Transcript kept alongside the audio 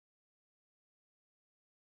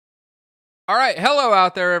All right, hello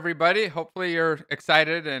out there, everybody. Hopefully, you're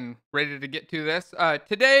excited and ready to get to this.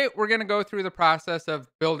 Today, we're going to go through the process of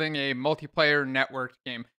building a multiplayer networked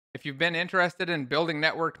game. If you've been interested in building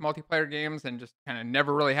networked multiplayer games and just kind of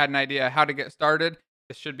never really had an idea how to get started,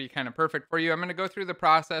 this should be kind of perfect for you. I'm going to go through the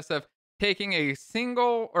process of taking a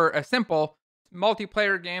single or a simple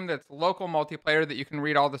multiplayer game that's local multiplayer that you can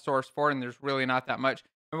read all the source for, and there's really not that much.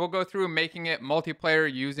 And we'll go through making it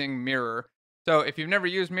multiplayer using Mirror. So if you've never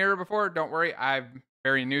used Mirror before, don't worry. I'm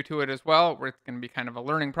very new to it as well. It's going to be kind of a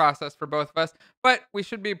learning process for both of us, but we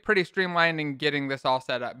should be pretty streamlined in getting this all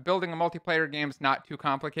set up. Building a multiplayer game is not too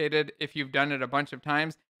complicated if you've done it a bunch of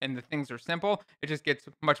times and the things are simple. It just gets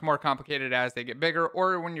much more complicated as they get bigger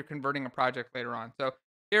or when you're converting a project later on. So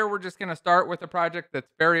here we're just going to start with a project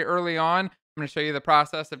that's very early on. I'm going to show you the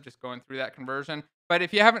process of just going through that conversion. But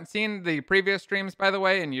if you haven't seen the previous streams, by the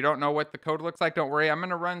way, and you don't know what the code looks like, don't worry. I'm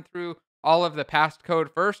going to run through all of the past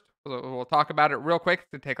code first. We'll talk about it real quick.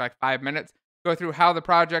 It'll take like 5 minutes. Go through how the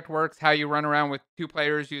project works, how you run around with two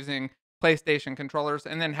players using PlayStation controllers,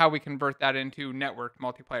 and then how we convert that into networked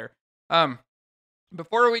multiplayer.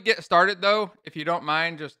 Before we get started, though, if you don't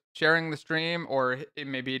mind just sharing the stream or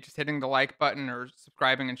maybe just hitting the like button or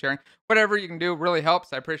subscribing and sharing, whatever you can do really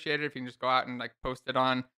helps. I appreciate it. If you can just go out and like post it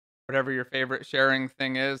on whatever your favorite sharing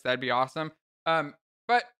thing is, that'd be awesome.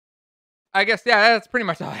 But I guess, yeah, that's pretty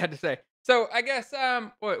much all I had to say. So I guess,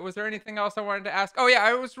 what was there anything else I wanted to ask? Oh yeah,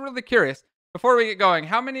 I was really curious. Before we get going,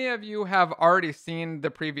 how many of you have already seen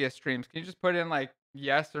the previous streams? Can you just put in like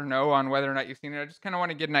yes or no on whether or not you've seen it? I just kind of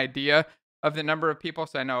want to get an idea of the number of people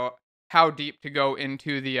so I know how deep to go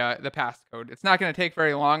into the past code. It's not going to take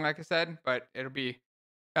very long, like I said, but it'll be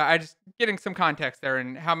I just getting some context there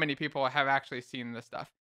and how many people have actually seen this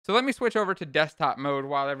stuff. So let me switch over to desktop mode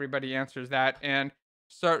while everybody answers that and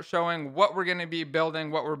start showing what we're going to be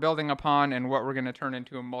building, what we're building upon, and what we're going to turn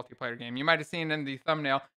into a multiplayer game. You might have seen in the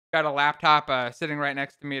thumbnail, got a laptop sitting right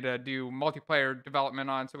next to me to do multiplayer development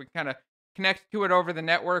on, so we can kind of connect to it over the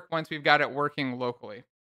network once we've got it working locally.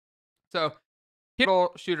 So,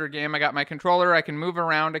 little shooter game. I got my controller. I can move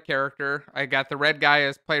around a character. I got the red guy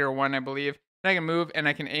as player one, I believe. And I can move and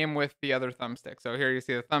I can aim with the other thumbstick. So here you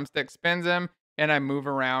see the thumbstick spins him, and I move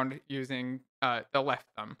around using the left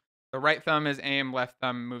thumb. The right thumb is aim, left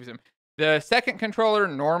thumb moves him. The second controller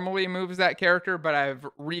normally moves that character, but I've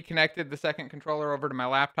reconnected the second controller over to my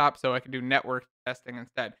laptop so I can do network testing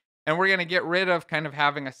instead. And we're going to get rid of kind of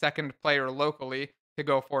having a second player locally to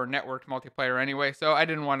go for networked multiplayer anyway, so I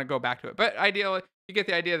didn't want to go back to it. But ideally, you get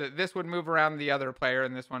the idea that this would move around the other player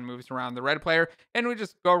and this one moves around the red player, and we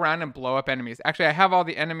just go around and blow up enemies. Actually, I have all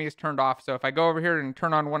the enemies turned off, so if I go over here and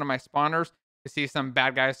turn on one of my spawners to see some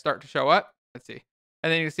bad guys start to show up, let's see.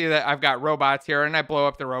 And then you see that I've got robots here, and I blow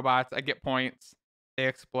up the robots. I get points. They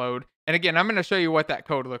explode. And again, I'm going to show you what that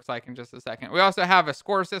code looks like in just a second. We also have a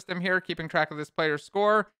score system here, keeping track of this player's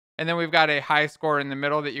score. And then we've got a high score in the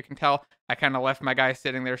middle that you can tell I kind of left my guy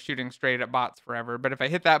sitting there shooting straight at bots forever. But if I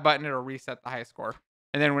hit that button, it'll reset the high score.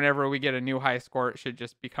 And then whenever we get a new high score, it should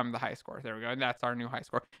just become the high score. There we go. And that's our new high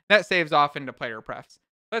score. That saves off into player prefs.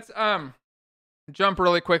 Let's jump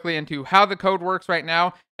really quickly into how the code works right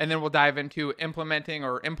now, and then we'll dive into implementing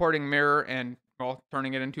or importing Mirror and, well,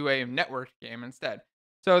 turning it into a networked game instead.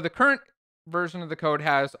 So the current version of the code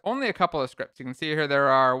has only a couple of scripts. You can see here there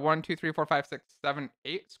are 1, 2, 3, 4, 5, 6, 7,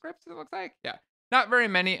 8 scripts, it looks like. Yeah, not very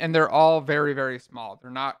many, and they're all very, very small.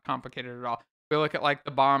 They're not complicated at all. If we look at like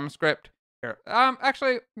the bomb script here.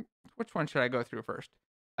 Actually, which one should I go through first?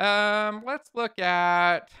 Let's look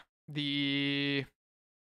at the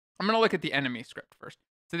I'm going to look at the enemy script first.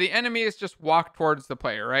 So the enemies just walk towards the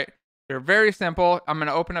player, right? They're very simple. I'm going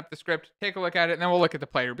to open up the script, take a look at it, and then we'll look at the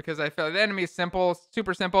player because I feel the enemy is simple,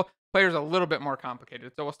 super simple. Player's a little bit more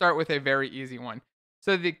complicated. So we'll start with a very easy one.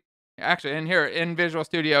 So actually in here in Visual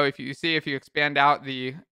Studio, if you expand out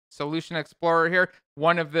the Solution Explorer here,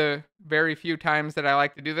 one of the very few times that I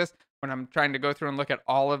like to do this when I'm trying to go through and look at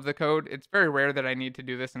all of the code. It's very rare that I need to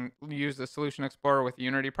do this and use the Solution Explorer with the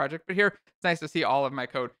Unity project, but here it's nice to see all of my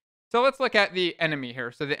code. So let's look at the enemy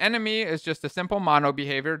here. So the enemy is just a simple mono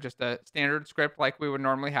behavior, just a standard script like we would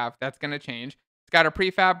normally have. That's going to change. It's got a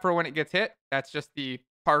prefab for when it gets hit. That's just the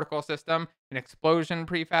particle system. An explosion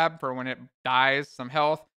prefab for when it dies, some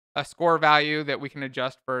health, a score value that we can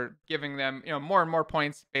adjust for giving them, more and more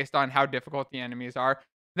points based on how difficult the enemies are.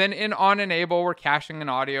 Then in on enable, we're caching an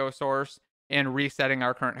audio source and resetting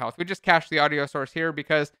our current health. We just cached the audio source here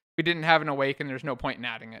because we didn't have an awake and there's no point in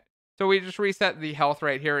adding it. So we just reset the health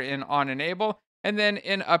right here in on enable. And then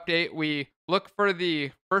in update, we look for the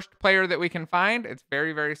first player that we can find. It's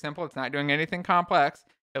very, very simple. It's not doing anything complex.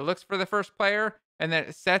 It looks for the first player, and then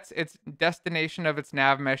it sets its destination of its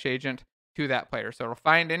nav mesh agent to that player. So it'll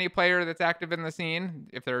find any player that's active in the scene.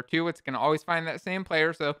 If there are two, it's going to always find that same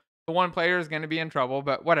player. So the one player is going to be in trouble,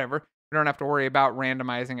 but whatever. We don't have to worry about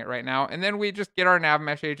randomizing it right now. And then we just get our nav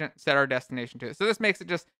mesh agent, set our destination to it. So this makes it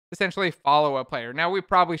just essentially follow a player. Now we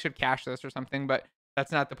probably should cache this or something, but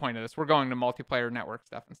that's not the point of this. We're going to multiplayer network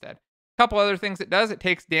stuff instead. Couple other things it does. It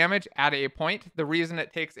takes damage at a point. The reason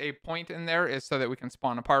it takes a point in there is so that we can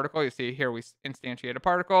spawn a particle. You see here we instantiate a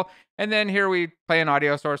particle, and then here we play an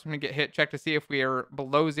audio source. When we get hit, check to see if we are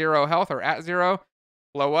below 0 health or at 0.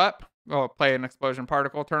 Blow up. We'll play an explosion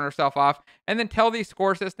particle, turn ourselves off, and then tell the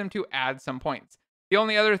score system to add some points. The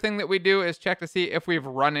only other thing that we do is check to see if we've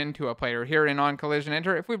run into a player. Here in on collision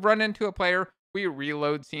enter, if we've run into a player, we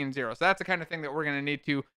reload scene 0. So that's the kind of thing that we're going to need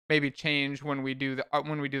to maybe change when we do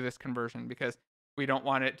this conversion, because we don't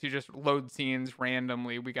want it to just load scenes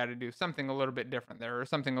randomly. We got to do something a little bit different there, or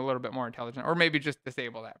something a little bit more intelligent, or maybe just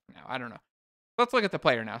disable that for now. I don't know. Let's look at the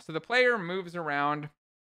player now. So the player moves around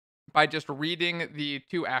by just reading the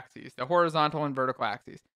two axes, the horizontal and vertical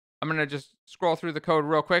axes. I'm going to just scroll through the code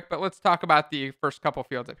real quick, but let's talk about the first couple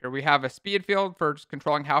fields up here. We have a speed field for just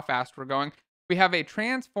controlling how fast we're going. We have a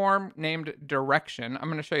transform named direction. I'm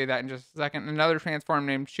going to show you that in just a second. Another transform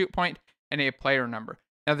named shoot point, and a player number.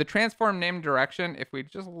 Now the transform named direction, if we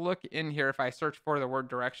just look in here, if I search for the word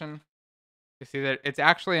direction, you see that it's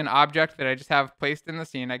actually an object that I just have placed in the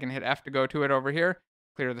scene. I can hit F to go to it over here,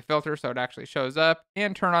 clear the filter so it actually shows up,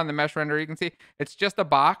 and turn on the mesh render. You can see it's just a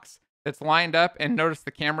box that's lined up, and notice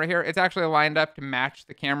the camera here. It's actually lined up to match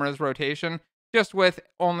the camera's rotation, just with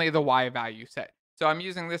only the Y value set. So I'm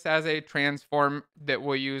using this as a transform that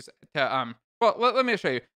we'll use to, well, let me show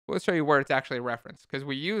you. Let's show you where it's actually referenced, because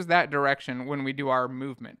we use that direction when we do our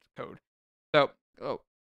movement code. So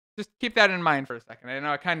just keep that in mind for a second. I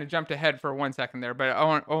know I kind of jumped ahead for 1 second there, but I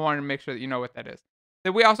want to make sure that you know what that is.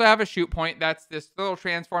 Then we also have a shoot point. That's this little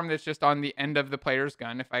transform that's just on the end of the player's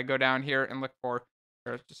gun. If I go down here and look for,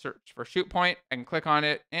 or search for shoot point, I can click on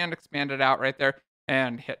it and expand it out right there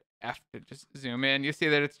and hit F to just zoom in. You see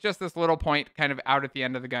that it's just this little point kind of out at the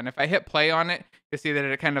end of the gun. If I hit play on it, you see that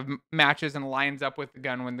it kind of matches and lines up with the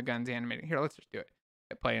gun when the gun's animating. Here, let's just do it.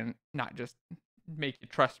 Hit play and not just make you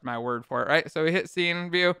trust my word for it, right? So we hit scene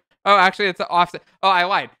view. Oh, actually, it's an offset. Oh, I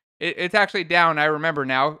lied. It's actually down. I remember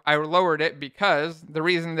now. I lowered it because the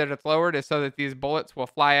reason that it's lowered is so that these bullets will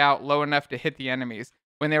fly out low enough to hit the enemies.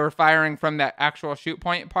 When they were firing from that actual shoot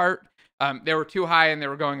point part, they were too high and they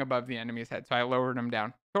were going above the enemy's head. So I lowered them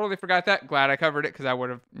down. Totally forgot that. Glad I covered it because I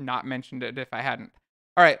would have not mentioned it if I hadn't.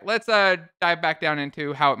 All right, let's dive back down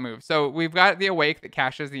into how it moves. So we've got the awake that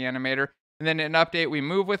caches the animator. And then in update, we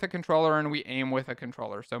move with a controller and we aim with a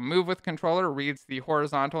controller. So move with controller reads the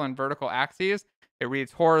horizontal and vertical axes. It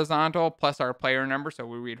reads horizontal plus our player number. So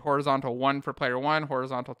we read horizontal 1 for player 1,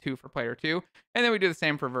 horizontal 2 for player 2. And then we do the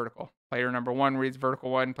same for vertical. Player number 1 reads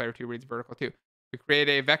vertical 1, player 2 reads vertical 2. We create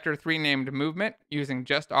a vector 3 named movement using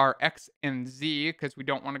just our X and Z because we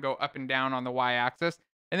don't want to go up and down on the Y axis.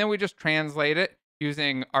 And then we just translate it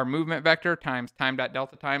using our movement vector times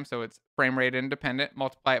time.delta time. So it's frame rate independent,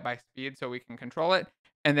 multiply it by speed so we can control it.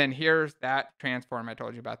 And then here's that transform I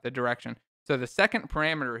told you about, the direction. So the second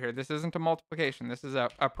parameter here, this isn't a multiplication, this is a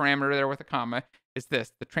parameter there with a comma, is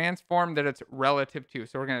this, the transform that it's relative to.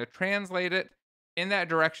 So we're going to translate it in that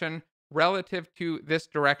direction relative to this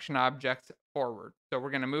direction object's forward. So we're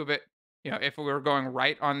going to move it, if we were going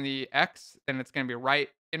right on the X, then it's going to be right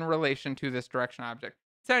in relation to this direction object.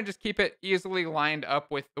 So I just keep it easily lined up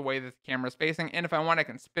with the way that the camera's facing. And if I want, I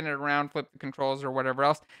can spin it around, flip the controls or whatever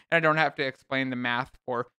else. And I don't have to explain the math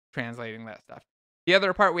for translating that stuff. The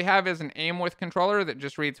other part we have is an aim with controller that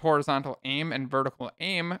just reads horizontal aim and vertical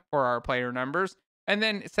aim for our player numbers. And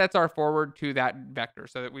then it sets our forward to that vector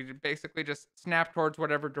so that we basically just snap towards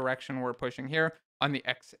whatever direction we're pushing here on the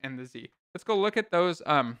X and the Z. Let's go look at those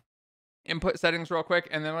input settings real quick.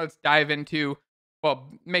 And then let's dive into,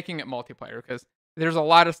 making it multiplayer because there's a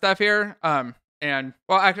lot of stuff here. Actually,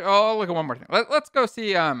 I'll look at one more thing. Let's go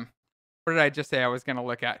see, what did I just say I was going to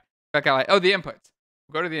look at? The inputs.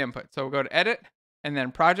 We'll go to the input. So we'll go to edit and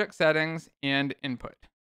then project settings and input.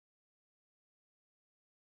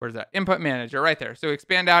 Where's that? Input manager right there. So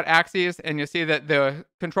expand out axes and you'll see that the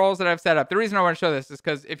controls that I've set up, the reason I want to show this is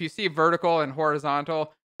because if you see vertical and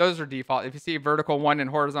horizontal, those are default. If you see vertical 1 and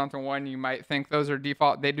horizontal 1, you might think those are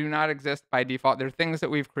default. They do not exist by default. They're things that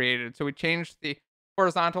we've created. So we changed the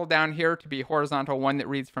horizontal down here to be horizontal 1 that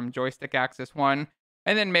reads from joystick axis 1,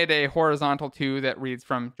 and then made a horizontal 2 that reads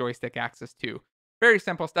from joystick axis 2. Very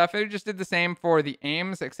simple stuff. We just did the same for the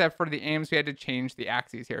aims, except for the aims, we had to change the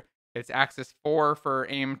axes here. It's axis 4 for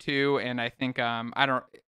aim 2, and I think I don't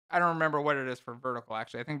remember what it is for vertical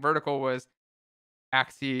actually. I think vertical was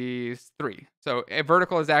axis 3. So a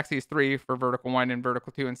vertical is axis 3 for vertical 1 and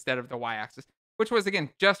vertical 2 instead of the y axis, which was again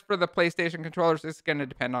just for the PlayStation controllers. It's going to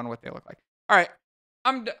depend on what they look like. All right,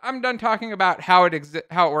 I'm done talking about how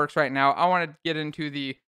it works right now. I want to get into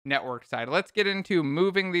the network side. Let's get into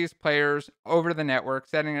moving these players over the network,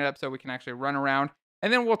 setting it up so we can actually run around.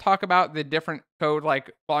 And then we'll talk about the different code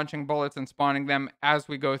like launching bullets and spawning them as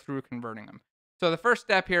we go through converting them. So the first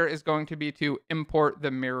step here is going to be to import the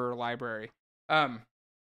mirror library. Um,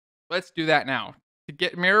 let's do that now. To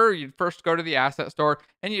get mirror, you'd first go to the asset store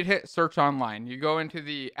and you'd hit search online. You go into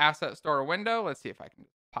the asset store window. Let's see if I can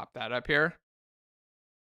pop that up here.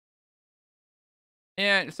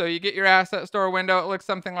 And so you get your asset store window. It looks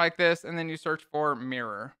something like this. And then you search for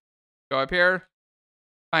mirror. Go up here,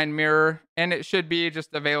 find mirror, and it should be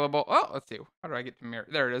just available. Oh, let's see. How do I get to mirror?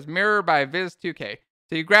 There it is. Mirror by Viz2k.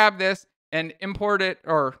 So you grab this and import it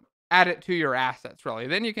or add it to your assets, really.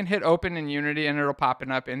 Then you can hit open in Unity and it'll pop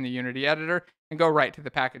up in the Unity editor and go right to the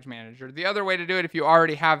package manager. The other way to do it, if you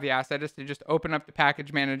already have the asset, is to just open up the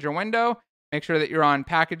package manager window, make sure that you're on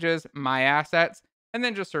packages, my assets, and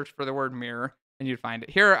then just search for the word mirror and you'd find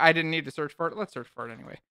it. Here, I didn't need to search for it. Let's search for it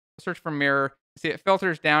anyway. Search for mirror. See, it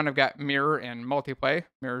filters down. I've got mirror and multiplay.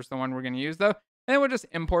 Mirror is the one we're going to use though. And then we'll just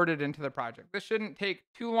import it into the project. This shouldn't take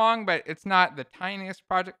too long, but it's not the tiniest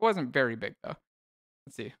project. It wasn't very big though.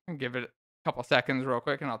 Let's see. I'll give it a couple seconds real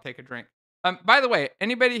quick and I'll take a drink. By the way,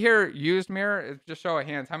 anybody here used mirror? Just show of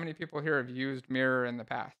hands. How many people here have used mirror in the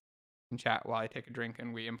past? In chat while I take a drink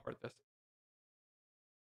and we import this.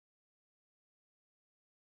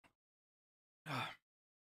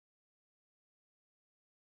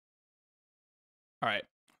 All right.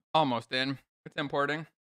 Almost in. It's importing.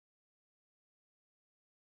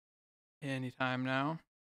 Anytime now.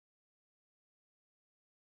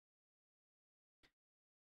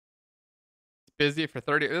 Busy for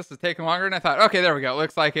 30. This is taking longer than I thought. Okay, there we go.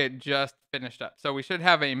 Looks like it just finished up. So we should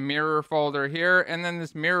have a mirror folder here, and then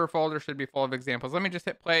this mirror folder should be full of examples. Let me just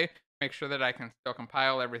hit play, make sure that I can still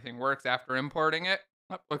compile. Everything works after importing it.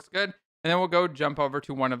 Oh, looks good. And then we'll go jump over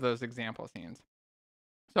to one of those example scenes.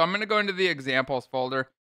 So I'm going to go into the examples folder.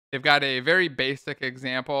 They've got a very basic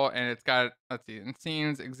example, and it's got, let's see, in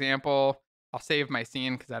scenes, example. I'll save my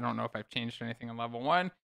scene because I don't know if I've changed anything in level 1.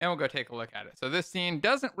 And we'll go take a look at it. So this scene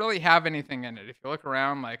doesn't really have anything in it. If you look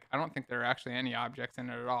around, like, I don't think there are actually any objects in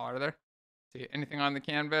it at all, are there? See anything on the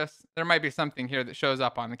canvas? There might be something here that shows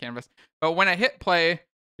up on the canvas. But when I hit play,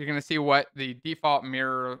 you're going to see what the default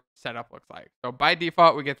mirror setup looks like. So by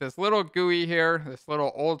default, we get this little GUI here, this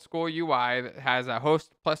little old school UI that has a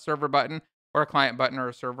host plus server button or a client button or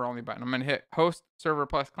a server only button. I'm going to hit host server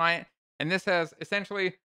plus client. And this has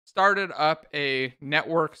essentially started up a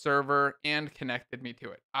network server and connected me to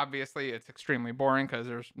it. Obviously, it's extremely boring because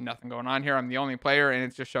there's nothing going on here. I'm the only player, and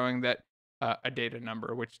it's just showing that a data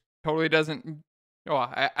number, which totally doesn't.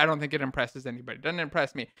 Well, I don't think it impresses anybody. It doesn't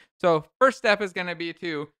impress me. So first step is going to be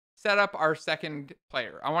to set up our second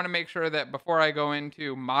player. I want to make sure that before I go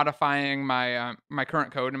into modifying my my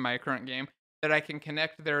current code in my current game, that I can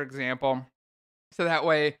connect their example, so that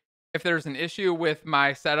way if there's an issue with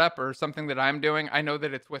my setup or something that I'm doing, I know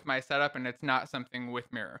that it's with my setup and it's not something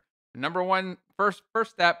with mirror. Number one, first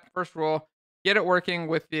step, first rule, get it working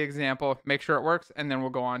with the example, make sure it works, and then we'll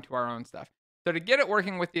go on to our own stuff. So to get it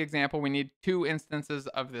working with the example, we need 2 instances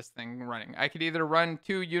of this thing running. I could either run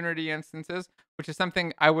 2 Unity instances, which is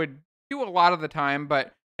something I would do a lot of the time,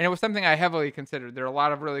 and it was something I heavily considered. There are a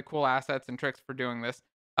lot of really cool assets and tricks for doing this.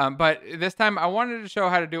 But this time I wanted to show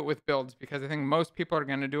how to do it with builds because I think most people are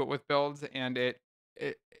going to do it with builds, and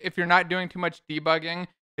if you're not doing too much debugging,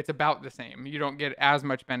 it's about the same. You don't get as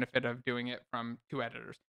much benefit of doing it from 2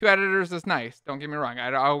 editors. 2 editors is nice. Don't get me wrong.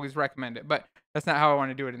 I'd always recommend it, but that's not how I want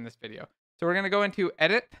to do it in this video. So we're going to go into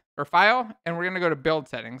edit or file, and we're going to go to build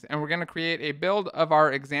settings, and we're going to create a build of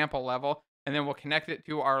our example level, and then we'll connect it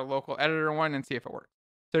to our local editor one and see if it works.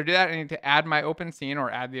 So to do that, I need to add my open scene or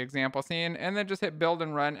add the example scene, and then just hit build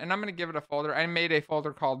and run. And I'm going to give it a folder. I made a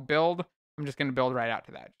folder called build. I'm just going to build right out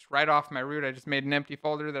to that. Just right off my root, I just made an empty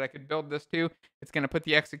folder that I could build this to. It's going to put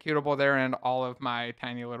the executable there and all of my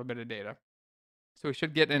tiny little bit of data. So we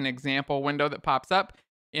should get an example window that pops up.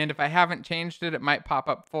 And if I haven't changed it, it might pop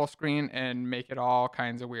up full screen and make it all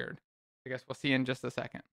kinds of weird. I guess we'll see in just a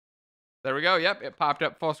second. There we go. Yep, it popped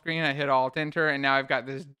up full screen. I hit Alt Enter, and now I've got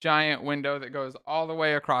this giant window that goes all the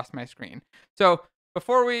way across my screen. So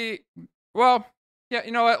before well, yeah,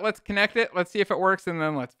 you know what? Let's connect it. Let's see if it works, and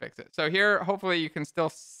then let's fix it. So here, hopefully you can still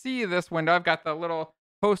see this window. I've got the little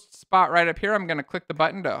host spot right up here. I'm going to click the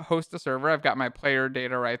button to host a server. I've got my player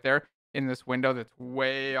data right there in this window that's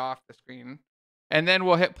way off the screen. And then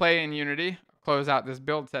we'll hit play in Unity, close out this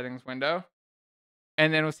build settings window.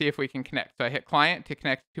 and then we'll see if we can connect. So I hit client to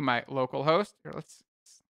connect to my local host. Here,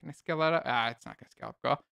 can I scale that up? It's not going to scale up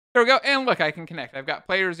well. There we go. And look, I can connect. I've got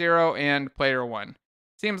player 0 and player 1.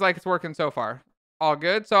 Seems like it's working so far. All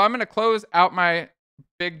good. So I'm going to close out my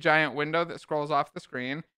big giant window that scrolls off the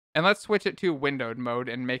screen. And let's switch it to windowed mode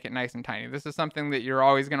and make it nice and tiny. This is something that you're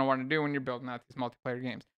always going to want to do when you're building out these multiplayer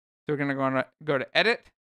games. So we're going to go to edit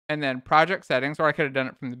and then project settings, or I could have done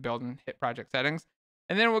it from the build and hit project settings.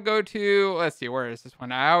 And then we'll go to, let's see, where is this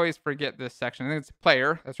one? I always forget this section. I think it's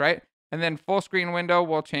player. That's right. And then full screen window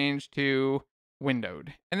will change to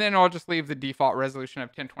windowed. And then I'll just leave the default resolution of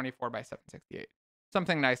 1024 by 768.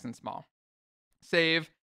 Something nice and small.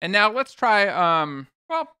 Save. And now let's try,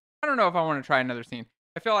 well, I don't know if I want to try another scene.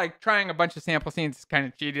 I feel like trying a bunch of sample scenes is kind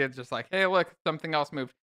of cheated. It's just like, hey, look, something else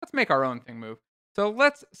moved. Let's make our own thing move. So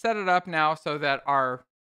let's set it up now so that our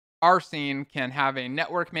scene can have a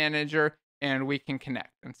network manager and we can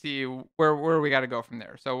connect and see where we got to go from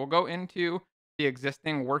there. So we'll go into the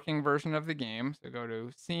existing working version of the game. So go to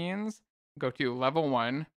scenes, go to level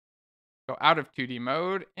 1, go out of 2D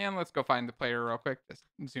mode, and let's go find the player real quick. Just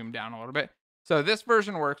zoom down a little bit. So this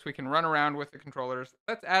version works. We can run around with the controllers.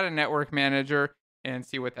 Let's add a network manager and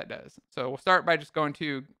see what that does. So we'll start by just going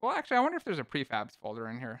to, well, actually, I wonder if there's a prefabs folder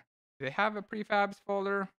in here. Do they have a prefabs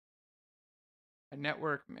folder? A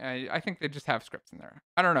network, I think they just have scripts in there.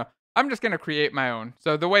 I don't know. I'm just going to create my own.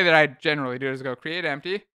 So the way that I generally do is go create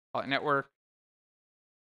empty, call it network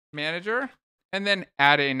manager, and then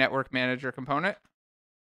add a network manager component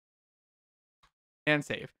and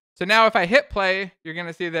save. So now if I hit play, you're going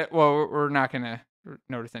to see that, well, we're not going to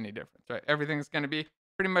notice any difference, right? Everything's going to be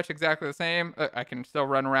pretty much exactly the same. I can still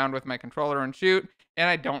run around with my controller and shoot, and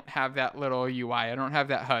I don't have that little UI. I don't have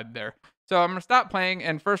that HUD there. So I'm going to stop playing,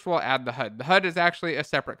 and first we'll add the HUD. The HUD is actually a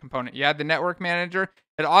separate component. You add the network manager.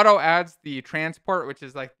 It auto adds the transport, which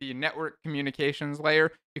is like the network communications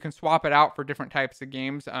layer. You can swap it out for different types of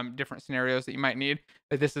games, different scenarios that you might need.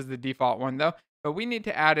 This is the default one, though. But we need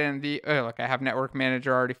to add in the, oh, look, I have network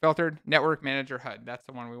manager already filtered. Network manager HUD. That's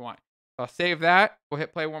the one we want. So I'll save that. We'll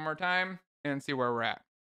hit play one more time and see where we're at.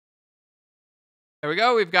 There we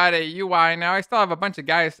go. We've got a UI now. I still have a bunch of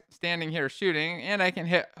guys standing here shooting, and I can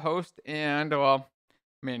hit host, and, well,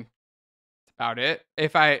 I mean, that's about it.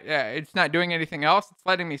 If it's not doing anything else. It's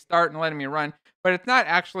letting me start and letting me run, but it's not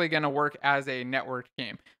actually going to work as a networked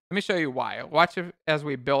game. Let me show you why. Watch as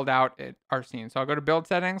we build out our scene. So I'll go to build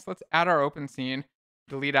settings. Let's add our open scene.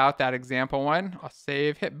 Delete out that example one. I'll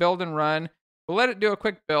save, hit build and run. We'll let it do a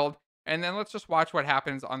quick build, and then let's just watch what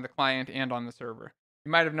happens on the client and on the server.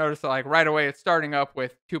 You might have noticed that, like, right away it's starting up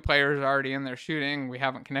with 2 players already in there shooting. We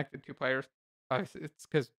haven't connected 2 players. It's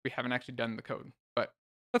because we haven't actually done the code. But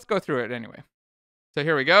let's go through it anyway. So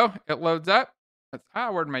here we go. It loads up.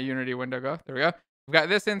 Where'd my Unity window go? There we go. We've got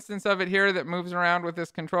this instance of it here that moves around with this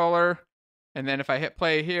controller. And then if I hit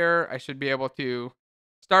play here, I should be able to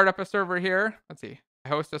start up a server here. Let's see. I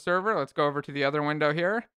host a server. Let's go over to the other window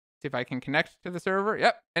here. See if I can connect to the server.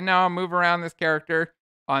 Yep. And now I'll move around this character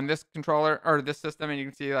on this controller or this system, and you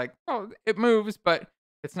can see, like, oh, it moves, but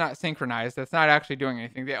it's not synchronized. It's not actually doing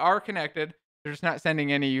anything. They are connected. They're just not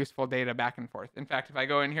sending any useful data back and forth. In fact, if I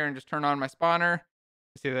go in here and just turn on my spawner,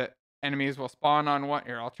 you see that enemies will spawn on one.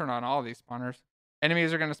 Here, I'll turn on all these spawners.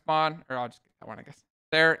 Enemies are going to spawn, or I'll just get that one, I guess.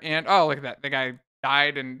 There, and oh, look at that. The guy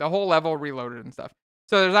died, and the whole level reloaded and stuff.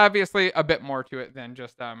 So there's obviously a bit more to it than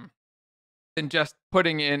just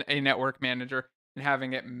putting in a network manager and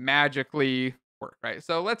having it magically work, right?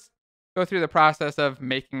 So let's go through the process of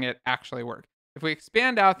making it actually work. If we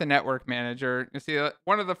expand out the network manager, you see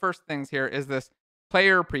one of the first things here is this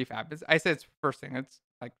player prefab. I said it's first thing. It's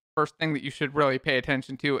like first thing that you should really pay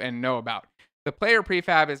attention to and know about. The player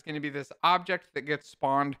prefab is going to be this object that gets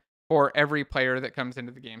spawned for every player that comes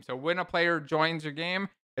into the game. So when a player joins your game,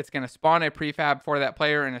 it's going to spawn a prefab for that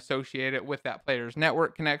player and associate it with that player's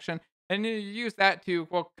network connection. And you use that to,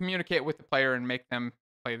 well, communicate with the player and make them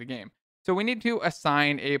play the game. So we need to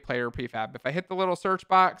assign a player prefab. If I hit the little search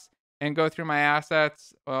box and go through my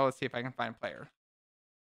assets, well, let's see if I can find player.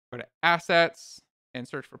 Go to assets and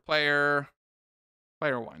search for player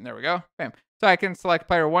 1. There we go. Bam. So I can select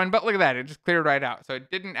player 1, but look at that. It just cleared right out. So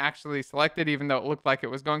it didn't actually select it, even though it looked like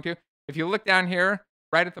it was going to. If you look down here,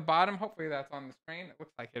 right at the bottom, hopefully that's on the screen. It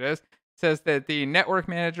looks like it is. It says that the network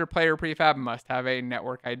manager player prefab must have a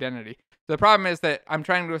network identity. So the problem is that I'm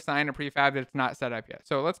trying to assign a prefab that's not set up yet.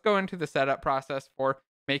 So let's go into the setup process for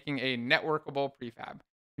making a networkable prefab.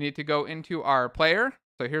 We need to go into our player.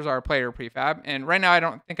 So here's our player prefab. And right now I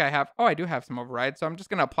don't think I have, oh, I do have some overrides. So I'm just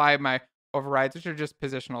going to apply my overrides, which are just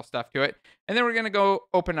positional stuff to it. And then we're going to go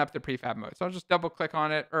open up the prefab mode. So I'll just double click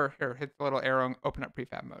on it, or here, hit the little arrow and open up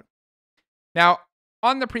prefab mode. Now,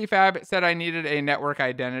 on the prefab, it said I needed a network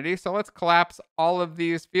identity. So let's collapse all of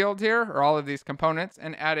these fields here, or all of these components,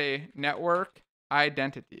 and add a network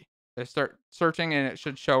identity. I start searching and it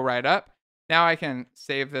should show right up. Now I can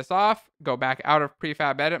save this off, go back out of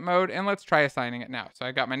prefab edit mode, and let's try assigning it now. So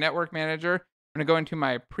I got my network manager. I'm going to go into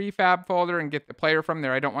my prefab folder and get the player from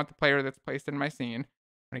there. I don't want the player that's placed in my scene.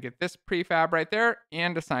 I'm going to get this prefab right there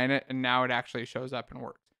and assign it, and now it actually shows up and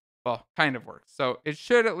works. Well, kind of works. So it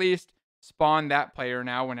should at least spawn that player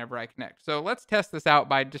now whenever I connect. So let's test this out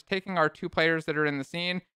by just taking our 2 players that are in the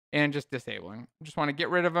scene and just disabling. I just want to get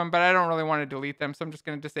rid of them, but I don't really want to delete them, so I'm just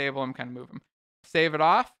going to disable them, kind of move them. Save it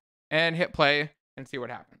off and hit play and see what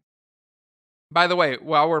happens. By the way,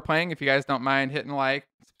 while we're playing, if you guys don't mind hitting like,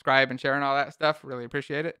 subscribe, and sharing all that stuff, really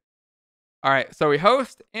appreciate it. All right, so we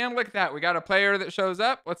host, and look at that. We got a player that shows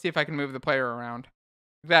up. Let's see if I can move the player around.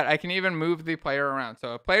 Look at that, I can even move the player around.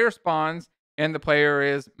 So a player spawns, and the player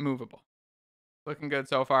is movable. Looking good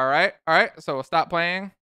so far, right? All right, so we'll stop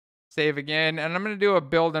playing, save again, and I'm going to do a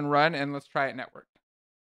build and run, and let's try it networked.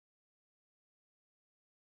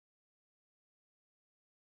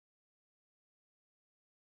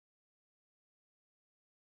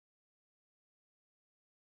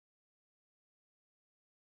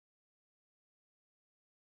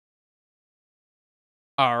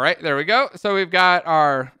 All right, there we go. So we've got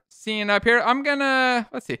our scene up here.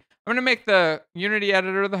 Let's see. I'm gonna make the Unity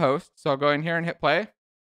editor the host. So I'll go in here and hit play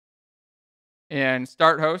and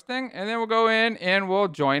start hosting. And then we'll go in and we'll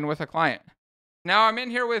join with a client. Now I'm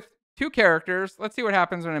in here with 2 characters. Let's see what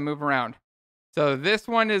happens when I move around. So this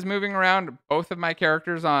one is moving around both of my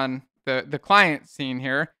characters on the client scene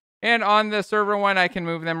here. And on the server one, I can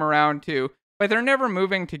move them around too. But they're never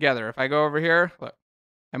moving together. If I go over here, look.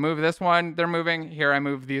 I move this one, they're moving. Here I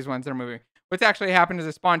move these ones, they're moving. What's actually happened is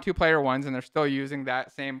I spawned 2 player ones and they're still using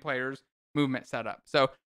that same player's movement setup.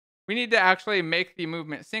 So we need to actually make the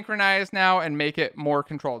movement synchronized now and make it more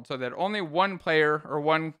controlled so that only one player or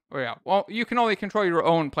one, well, you can only control your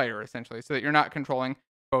own player essentially so that you're not controlling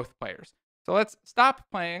both players. So let's stop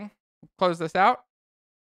playing, close this out,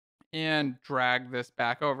 and drag this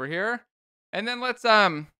back over here. And then let's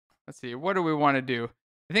see, what do we want to do?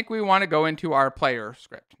 I think we want to go into our player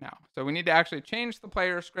script now. So we need to actually change the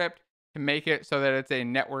player script to make it so that it's a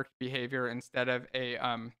network behavior instead of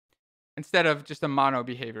just a mono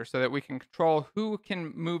behavior, so that we can control who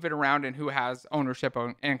can move it around and who has ownership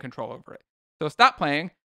and control over it. So stop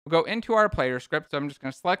playing. We'll go into our player script. So I'm just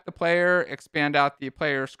going to select the player, expand out the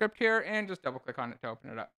player script here, and just double click on it to open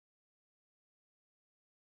it up.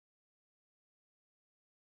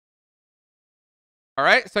 All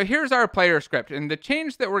right, so here's our player script, and the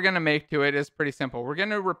change that we're going to make to it is pretty simple. We're going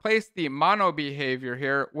to replace the mono behavior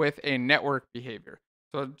here with a network behavior.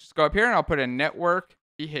 So just go up here and I'll put a network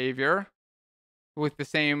behavior with the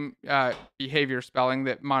same behavior spelling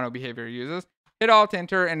that mono behavior uses. Hit Alt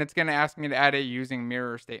Enter, and it's going to ask me to add a using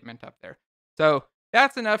mirror statement up there. So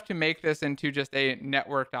that's enough to make this into just a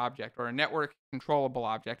networked object or a network controllable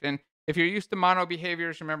object. And if you're used to mono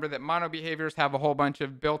behaviors, remember that mono behaviors have a whole bunch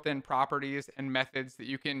of built-in properties and methods that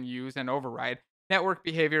you can use and override. Network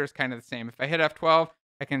behavior is kind of the same. If I hit F12,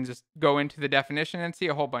 I can just go into the definition and see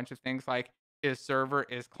a whole bunch of things like is server,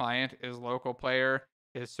 is client, is local player,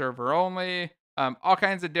 is server only, all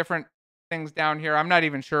kinds of different things down here. I'm not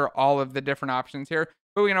even sure all of the different options here,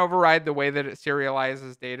 but we can override the way that it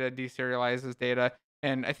serializes data, deserializes data,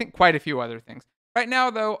 and I think quite a few other things. Right now,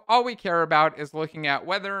 though, all we care about is looking at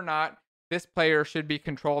whether or not this player should be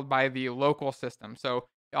controlled by the local system. So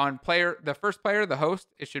on the first player, the host,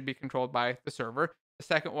 it should be controlled by the server. The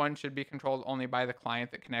second one should be controlled only by the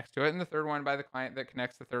client that connects to it, and the third one by the client that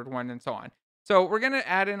connects the third one, and so on. So we're going to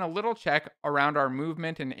add in a little check around our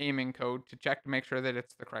movement and aiming code to check to make sure that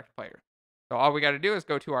it's the correct player. So all we got to do is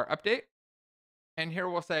go to our update, and here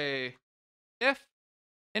we'll say if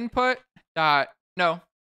input dot, no,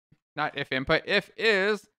 not if input, if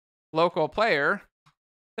is local player,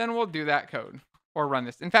 then we'll do that code or run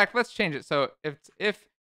this. In fact, let's change it. So if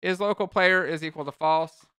is local player is equal to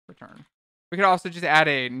false, return. We could also just add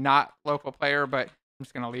a not local player, but I'm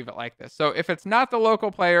just going to leave it like this. So if it's not the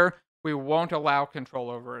local player, we won't allow control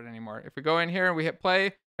over it anymore. If we go in here and we hit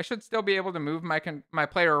play, I should still be able to move my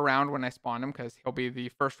player around when I spawn him because he'll be the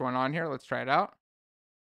first one on here. Let's try it out.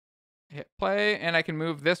 Hit play, and I can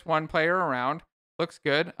move this one player around. Looks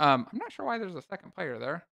good. I'm not sure why there's a second player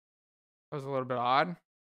there. That was a little bit odd.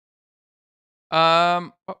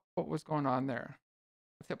 What was going on there?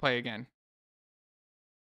 Let's hit play again.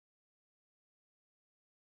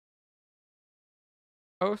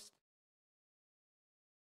 Host.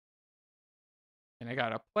 And I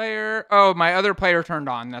got a player. Oh, my other player turned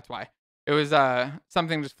on. That's why. It was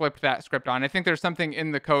something just flipped that script on. I think there's something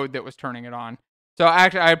in the code that was turning it on. So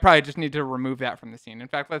actually, I probably just need to remove that from the scene. In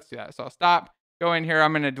fact, let's do that. So I'll stop, go in here.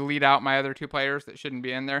 I'm going to delete out my other 2 players that shouldn't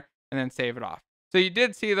be in there, and then save it off. So you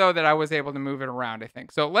did see, though, that I was able to move it around, I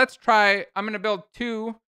think. So let's try. I'm going to build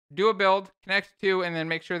 2, do a build, connect 2, and then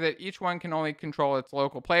make sure that each one can only control its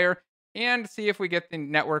local player, and see if we get the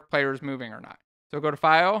network players moving or not. So go to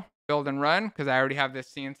File, Build and Run, because I already have this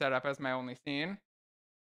scene set up as my only scene.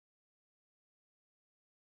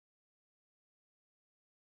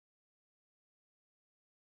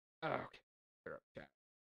 Okay.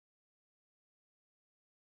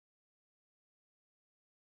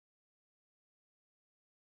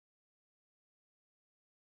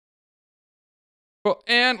 Cool,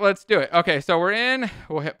 and let's do it. Okay, so we're in.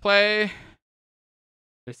 We'll hit play.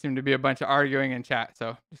 There seemed to be a bunch of arguing in chat,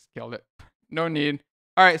 so just killed it. No need.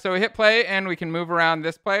 All right, so we hit play, and we can move around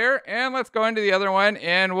this player, and let's go into the other one,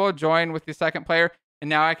 and we'll join with the second player, and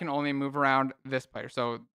now I can only move around this player.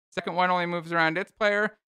 So second one only moves around its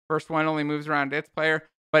player, first one only moves around its player,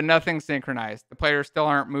 but nothing's synchronized. The players still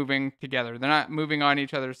aren't moving together. They're not moving on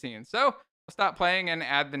each other's scenes. So we'll stop playing and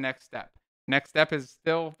add the next step. Next step is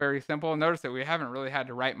still very simple. Notice that we haven't really had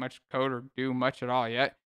to write much code or do much at all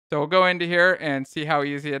yet. So we'll go into here and see how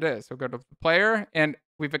easy it is. We'll go to the player, and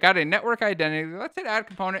we've got a network identity. Let's hit add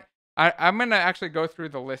component. I'm going to actually go through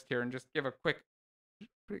the list here and just give a quick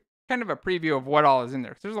kind of a preview of what all is in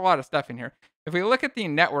there. There's a lot of stuff in here. If we look at the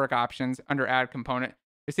network options under add component,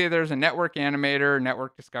 you see there's a network animator,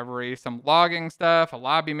 network discovery, some logging stuff, a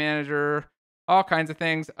lobby manager, all kinds of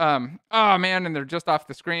things. Oh man, and they're just off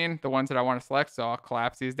the screen, the ones that I want to select. So I'll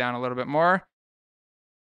collapse these down a little bit more.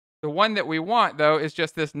 The one that we want, though, is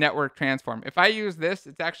just this network transform. If I use this,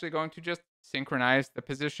 it's actually going to just synchronize the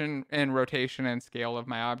position and rotation and scale of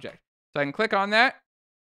my object. So I can click on that,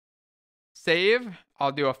 save.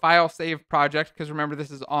 I'll do a file save project because remember,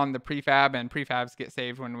 this is on the prefab, and prefabs get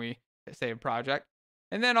saved when we hit save project.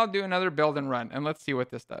 And then I'll do another build and run, and let's see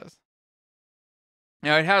what this does.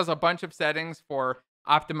 Now, it has a bunch of settings for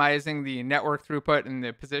optimizing the network throughput and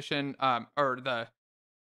the position, or the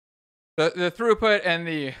throughput and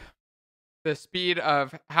the speed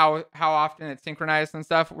of how often it's synchronized and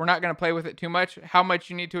stuff. We're not going to play with it too much. How much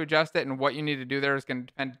you need to adjust it and what you need to do there is going to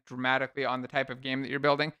depend dramatically on the type of game that you're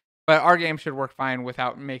building. But our game should work fine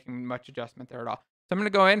without making much adjustment there at all. So I'm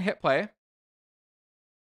going to go in, hit play.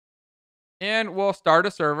 And we'll start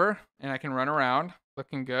a server, and I can run around.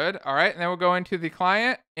 Looking good. All right, and then we'll go into the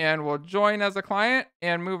client, and we'll join as a client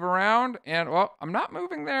and move around. And, well, I'm not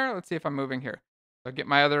moving there. Let's see if I'm moving here. So get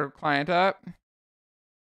my other client up.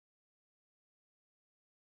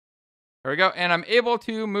 There we go. And I'm able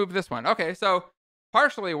to move this one. Okay, so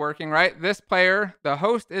partially working, right? This player, the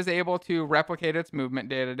host is able to replicate its movement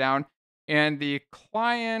data down, and the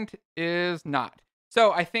client is not.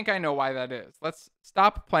 So I think I know why that is. Let's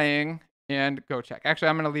stop playing and go check. Actually,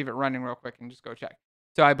 I'm going to leave it running real quick and just go check.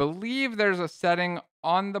 So I believe there's a setting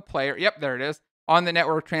on the player. Yep, there it is. On the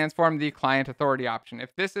network transform, the client authority option.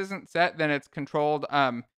 If this isn't set, then it's controlled.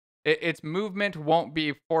 Its movement won't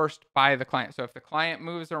be forced by the client. So if the client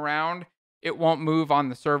moves around, it won't move on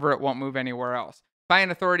the server. It won't move anywhere else.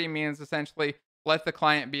 Client authority means essentially let the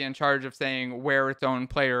client be in charge of saying where its own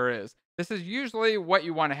player is. This is usually what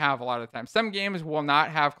you want to have a lot of times. Some games will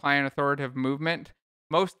not have client authoritative movement.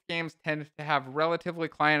 Most games tend to have relatively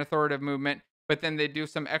client authoritative movement, but then they do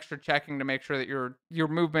some extra checking to make sure that your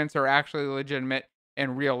movements are actually legitimate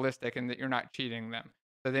and realistic and that you're not cheating them.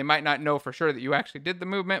 So they might not know for sure that you actually did the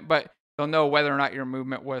movement, but they'll know whether or not your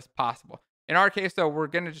movement was possible. In our case, though, we're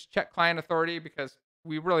going to just check client authority because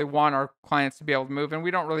we really want our clients to be able to move, and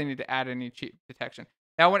we don't really need to add any cheat detection.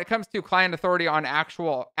 Now, when it comes to client authority on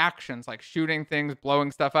actual actions like shooting things,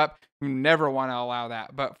 blowing stuff up, you never want to allow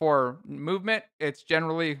that. But for movement, it's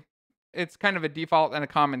kind of a default and a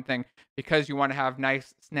common thing because you want to have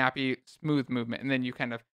nice, snappy, smooth movement, and then you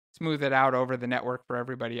kind of smooth it out over the network for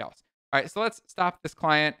everybody else. All right, so let's stop this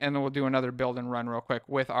client, and then we'll do another build and run real quick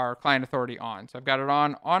with our client authority on. So I've got it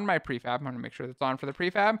on my prefab. I'm going to make sure that's on for the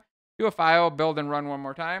prefab. Do a file, build and run one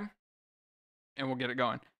more time, and we'll get it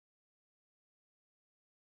going.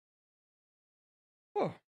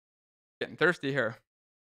 Oh, getting thirsty here.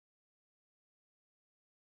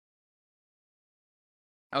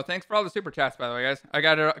 Oh, thanks for all the super chats, by the way, guys. I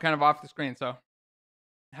got it kind of off the screen, so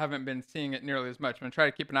haven't been seeing it nearly as much. I'm going to try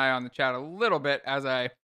to keep an eye on the chat a little bit as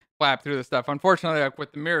I flap through the stuff. Unfortunately, like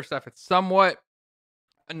with the mirror stuff, it's somewhat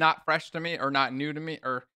not fresh to me or not new to me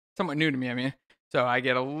or somewhat new to me, I mean. So I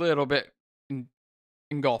get a little bit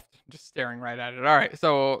engulfed just staring right at it. All right,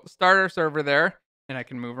 so start our server there, and I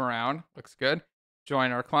can move around. Looks good.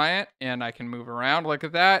 join our client, and I can move around. Look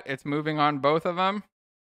at that. It's moving on both of them.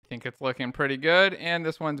 I think it's looking pretty good. And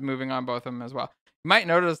this one's moving on both of them as well. You might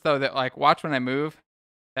notice though that like, watch when I move,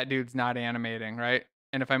 that dude's not animating, right?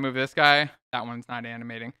 And if I move this guy, that one's not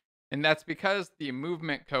animating. And that's because the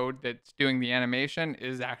movement code that's doing the animation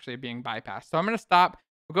is actually being bypassed. So I'm going to stop.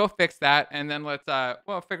 We'll go fix that. And then let's,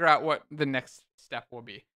 well, figure out what the next step will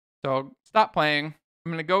be. So stop playing.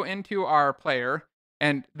 I'm going to go into our player.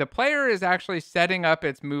 And the player is actually setting up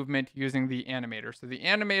its movement using the animator. So the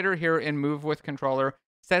animator here in Move with Controller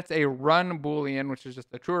sets a run Boolean, which is just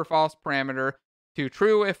a true or false parameter, to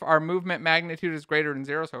true if our movement magnitude is greater than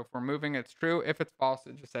 0. So if we're moving, it's true. If it's false,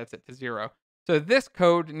 it just sets it to 0. So this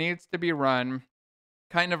code needs to be run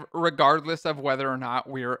kind of regardless of whether or not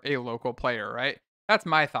we're a local player, right? That's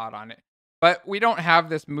my thought on it. But we don't have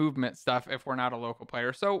this movement stuff if we're not a local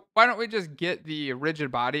player. So why don't we just get the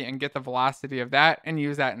rigid body and get the velocity of that and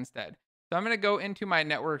use that instead? So I'm going to go into my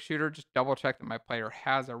network shooter, just double check that my player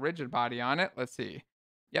has a rigid body on it. Let's see.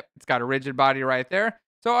 Yep, it's got a rigid body right there.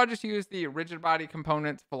 So I'll just use the rigid body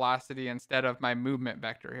component's velocity instead of my movement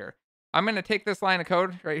vector here. I'm going to take this line of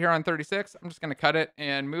code right here on 36. I'm just going to cut it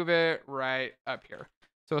and move it right up here.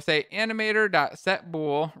 So we'll say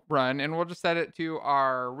animator.setBool run, and we'll just set it to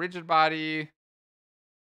our rigid body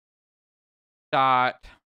dot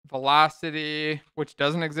velocity, which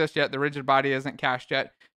doesn't exist yet. The rigid body isn't cached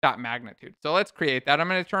yet, dot magnitude. So let's create that. I'm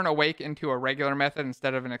going to turn awake into a regular method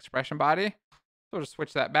instead of an expression body. So we'll just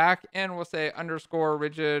switch that back, and we'll say underscore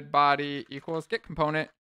rigid body equals get component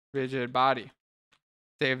rigid body.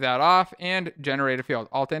 Save that off and generate a field.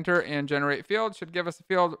 Alt enter and generate field should give us a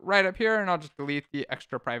field right up here, and I'll just delete the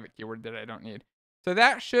extra private keyword that I don't need. So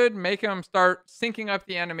that should make them start syncing up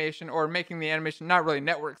the animation, or making the animation not really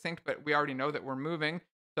network synced, but we already know that we're moving.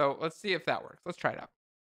 So let's see if that works. Let's try it out.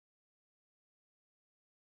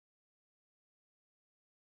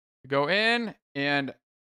 Go in, and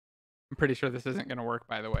I'm pretty sure this isn't going to work,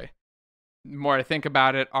 by the way. The more I think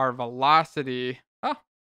about it, our velocity... Oh,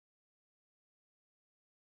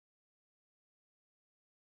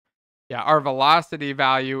 yeah, our velocity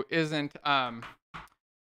value isn't, let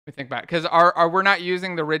me think back, because we're not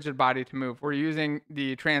using the rigid body to move. We're using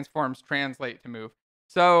the transforms translate to move.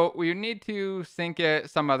 So we need to sync it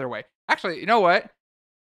some other way. Actually, you know what?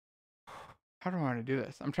 How do I want to do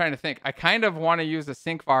this? I'm trying to think. I kind of want to use a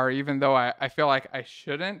sync var, even though I feel like I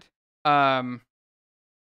shouldn't.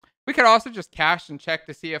 We could also just cache and check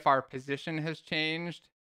to see if our position has changed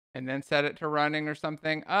and then set it to running or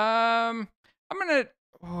something. I'm going to...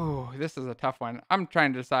 Oh, this is a tough one. I'm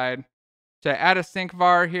trying to decide. Should I add a sync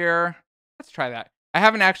var here? Let's try that. I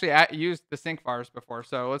haven't actually used the sync vars before,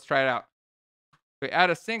 so let's try it out. We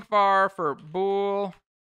add a sync var for bool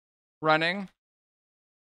running.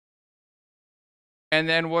 And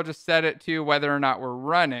then we'll just set it to whether or not we're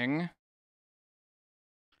running.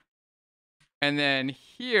 And then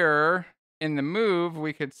here in the move,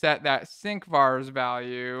 we could set that sync vars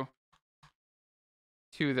value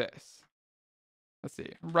to this. Let's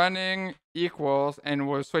see, running equals, and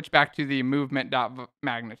we'll switch back to the movement dot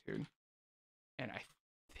magnitude. And I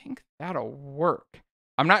think that'll work.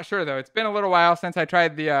 I'm not sure though. It's been a little while since I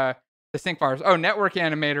tried the sync vars. Oh, network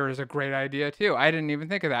animator is a great idea too. I didn't even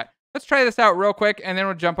think of that. Let's try this out real quick, and then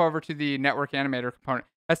we'll jump over to the network animator component.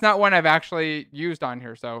 That's not one I've actually used on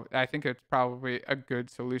here, so I think it's probably a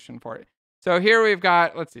good solution for it. So here we've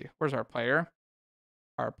got, let's see, where's our player?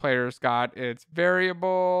 Our player's got its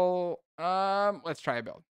variable. Let's try a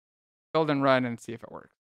build. Build and run and see if it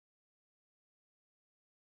works.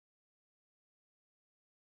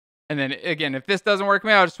 And then again, if this doesn't work,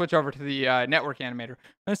 maybe I'll just switch over to the network animator.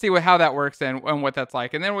 Let's see how that works and what that's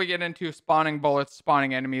like. And then we get into spawning bullets,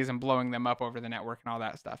 spawning enemies, and blowing them up over the network and all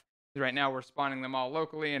that stuff. Right now we're spawning them all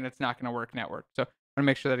locally, and it's not going to work network. So I want to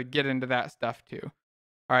make sure that I get into that stuff too.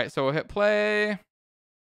 All right, so we'll hit play,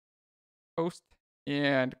 host,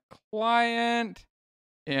 and client.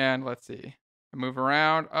 And let's see. Move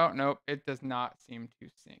around. Oh, nope. It does not seem to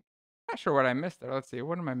sync. Not sure what I missed there. Let's see.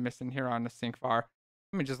 What am I missing here on the sync var?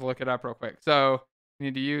 Let me just look it up real quick. So we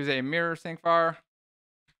need to use a mirror sync var.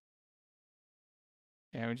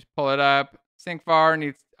 And we just pull it up. Sync var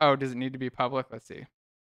needs... Oh, does it need to be public? Let's see.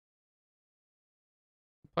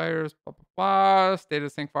 Players, blah, blah, blah.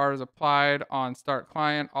 Status sync var is applied on start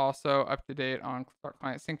client. Also up to date on start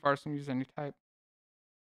client. Sync vars can use any type.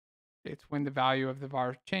 It's when the value of the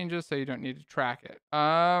var changes, so you don't need to track it.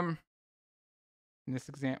 In this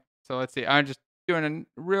example, so let's see. I'm just doing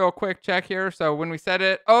a real quick check here. So when we set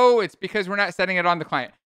it, oh, it's because we're not setting it on the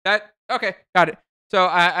client. Okay, got it. So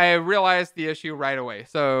I realized the issue right away.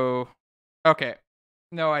 So, okay.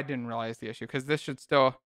 No, I didn't realize the issue because this should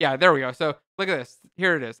still, Yeah, there we go. So look at this.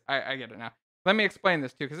 Here it is. I get it now. Let me explain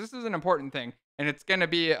this too, because this is an important thing, and it's going to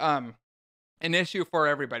be an issue for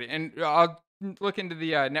everybody. And I'll look into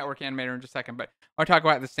the network animator in just a second, but I'll talk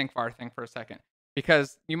about the syncvar thing for a second,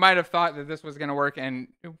 because you might have thought that this was going to work, and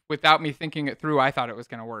without me thinking it through, I thought it was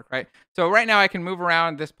going to work, right? So right now I can move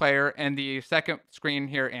around this player, and the second screen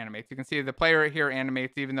here animates. You can see the player here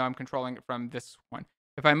animates, even though I'm controlling it from this one.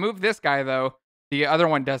 If I move this guy, though, the other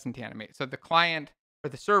one doesn't animate. So the client or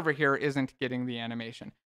the server here isn't getting the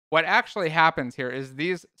animation. What actually happens here is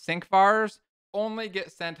these syncvars only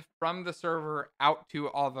get sent from the server out to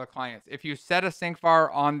all the clients. If you set a syncvar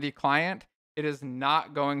on the client, it is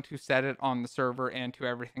not going to set it on the server and to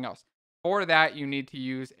everything else. For that, you need to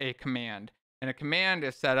use a command. And a command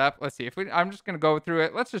is set up. Let's see if I'm just going to go through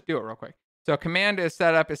it. Let's just do it real quick. So a command is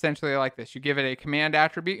set up essentially like this. You give it a command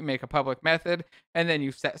attribute, you make a public method, and then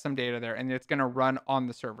you set some data there, and it's going to run on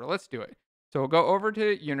the server. Let's do it. So we'll go over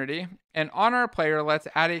to Unity, and on our player, let's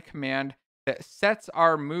add a command that sets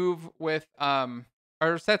our move with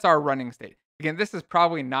or sets our running state. Again, this is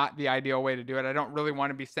probably not the ideal way to do it. I don't really want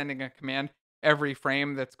to be sending a command every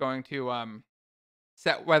frame that's going to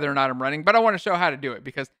set whether or not I'm running, but I want to show how to do it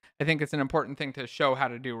because I think it's an important thing to show how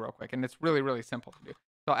to do real quick, and it's really, really simple to do.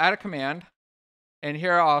 So I'll add a command, and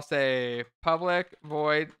here I'll say public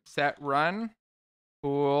void set run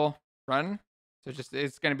bool run. So just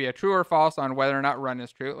it's going to be a true or false on whether or not run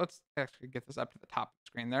is true. Let's actually get this up to the top of the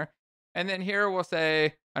screen there. And then here we'll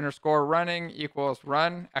say underscore running equals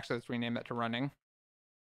run. Actually, let's rename that to running.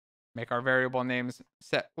 Make our variable names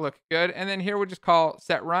set look good. And then here we'll just call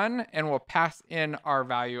set run, and we'll pass in our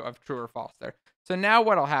value of true or false there. So now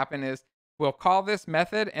what'll happen is we'll call this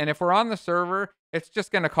method, and if we're on the server, it's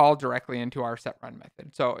just going to call directly into our set run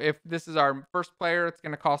method. So if this is our first player, it's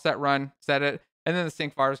going to call set run, set it, and then the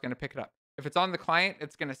syncvar is going to pick it up. If it's on the client,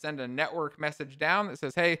 it's going to send a network message down that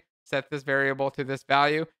says, hey, set this variable to this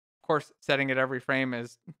value. Of course, setting it every frame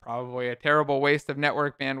is probably a terrible waste of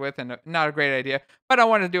network bandwidth and not a great idea, but I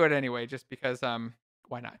want to do it anyway just because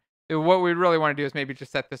why not? What we really want to do is maybe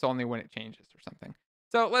just set this only when it changes or something.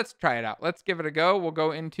 So let's try it out. Let's give it a go. We'll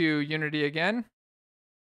go into Unity again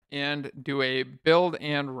and do a build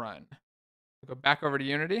and run. We'll go back over to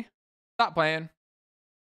Unity, stop playing,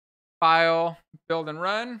 file, build and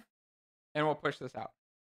run, and we'll push this out.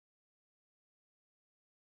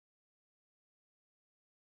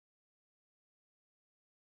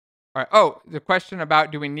 All right. Oh, the question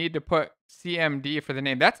about do we need to put CMD for the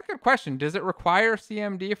name? That's a good question. Does it require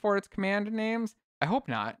CMD for its command names? I hope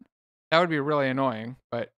not. That would be really annoying,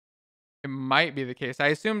 but it might be the case. I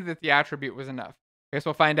assumed that the attribute was enough. I guess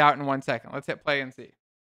we'll find out in 1 second. Let's hit play and see.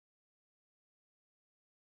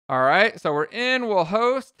 All right, so we're in, we'll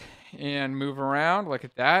host and move around. Look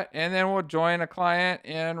at that. And then we'll join a client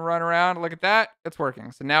and run around. Look at that. It's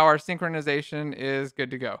working. So now our synchronization is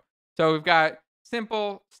good to go. So we've got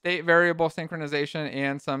simple state variable synchronization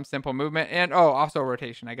and some simple movement. And oh, also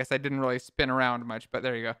rotation. I guess I didn't really spin around much, but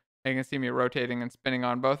there you go. You can see me rotating and spinning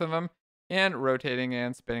on both of them and rotating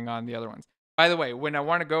and spinning on the other ones. By the way, when I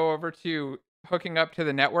want to go over to hooking up to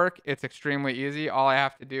the network, it's extremely easy. All I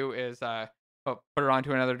have to do is put it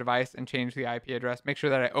onto another device and change the IP address. Make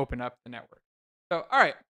sure that I open up the network. So, all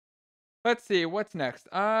right, let's see what's next.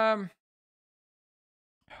 What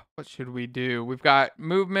should we do? We've got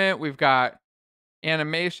movement. We've got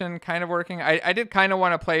animation kind of working. I did kind of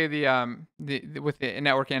want to play the with the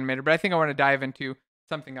network animator, but I think I want to dive into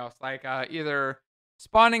something else, like either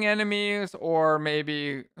spawning enemies or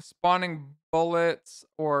maybe spawning bullets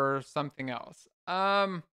or something else.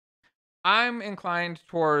 I'm inclined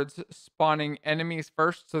towards spawning enemies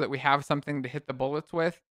first so that we have something to hit the bullets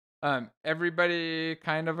with. Everybody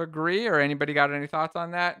kind of agree, or anybody got any thoughts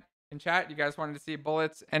on that in chat? You guys wanted to see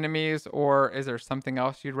bullets, enemies, or is there something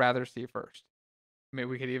else you'd rather see first? Maybe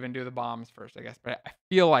we could even do the bombs first, I guess. But I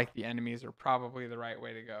feel like the enemies are probably the right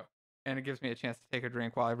way to go. And it gives me a chance to take a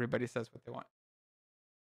drink while everybody says what they want.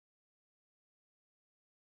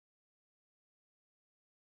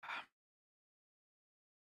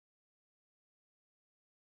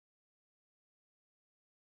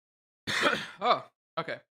 Oh,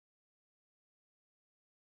 okay.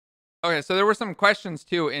 Okay, so there were some questions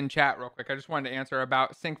too in chat real quick. I just wanted to answer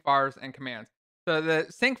about syncvars and commands. So the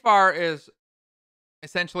syncvar is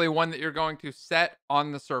essentially one that you're going to set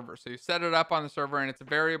on the server. So you set it up on the server, and it's a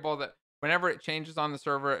variable that whenever it changes on the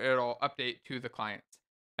server, it'll update to the clients.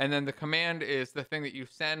 And then the command is the thing that you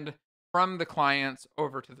send from the clients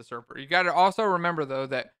over to the server. You got to also remember though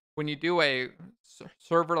that when you do a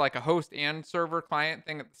server, like a host and server client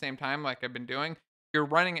thing at the same time, like I've been doing, you're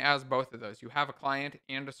running as both of those. You have a client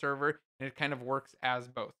and a server, and it kind of works as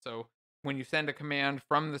both. So when you send a command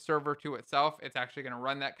from the server to itself, it's actually going to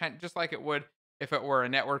run that kind just like it would if it were a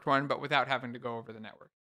networked one, but without having to go over the network.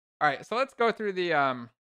 All right, so let's go through the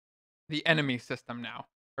enemy system now,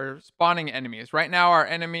 or spawning enemies. Right now, our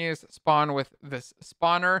enemies spawn with this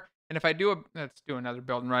spawner. And if I do let's do another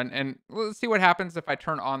build and run, and let's see what happens if I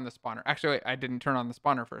turn on the spawner. Actually, wait, I didn't turn on the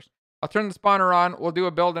spawner first. I'll turn the spawner on. We'll do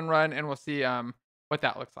a build and run, and we'll see what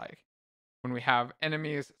that looks like when we have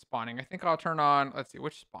enemies spawning. I think I'll turn on. Let's see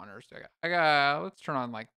which spawners do I got. Let's turn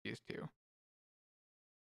on like these two.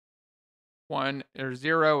 1 or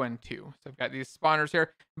 0 and 2. So I've got these spawners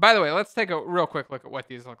here. By the way, let's take a real quick look at what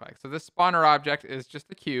these look like. So this spawner object is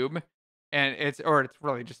just a cube, and it's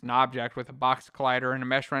really just an object with a box collider and a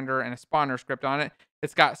mesh renderer and a spawner script on it.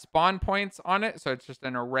 It's got spawn points on it, so it's just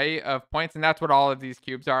an array of points, and that's what all of these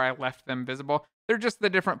cubes are. I left them visible. They're just the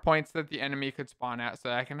different points that the enemy could spawn at, so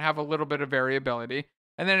I can have a little bit of variability.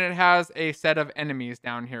 And then it has a set of enemies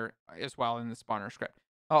down here as well in the spawner script.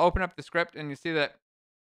 I'll open up the script, and you see that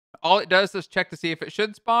all it does is check to see if it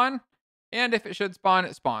should spawn, and if it should spawn,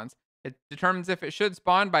 it spawns. It determines if it should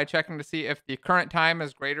spawn by checking to see if the current time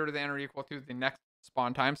is greater than or equal to the next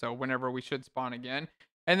spawn time, so whenever we should spawn again.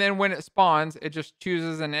 And then when it spawns, it just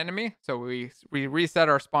chooses an enemy. So we reset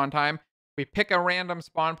our spawn time. We pick a random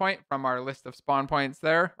spawn point from our list of spawn points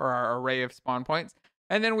there, or our array of spawn points.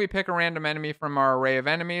 And then we pick a random enemy from our array of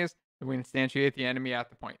enemies, and we instantiate the enemy at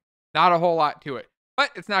the point. Not a whole lot to it,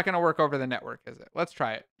 but it's not going to work over the network, is it? Let's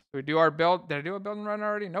try it. So we do our build. Did I do a build and run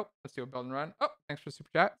already? Nope. Let's do a build and run. Oh, thanks for super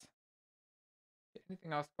chats.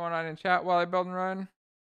 Anything else going on in chat while I build and run?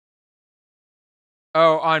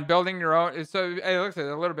 Oh, on building your own. So it looks like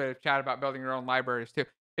a little bit of chat about building your own libraries too.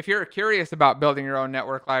 If you're curious about building your own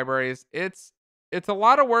network libraries, it's a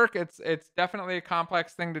lot of work. It's definitely a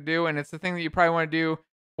complex thing to do, and it's the thing that you probably want to do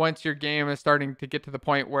once your game is starting to get to the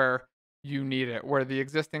point where you need it, where the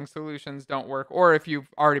existing solutions don't work, or if you've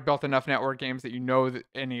already built enough network games that you know that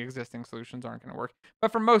any existing solutions aren't going to work.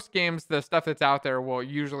 But for most games, the stuff that's out there will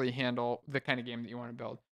usually handle the kind of game that you want to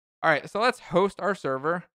build. All right, so let's host our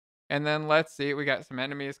server. And then let's see, we got some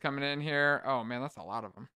enemies coming in here. Oh man, that's a lot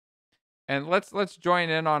of them. And let's join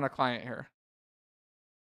in on a client here.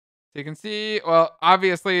 So you can see, well,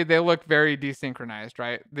 obviously they look very desynchronized,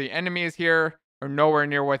 right? The enemies here are nowhere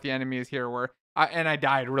near what the enemies here were. And I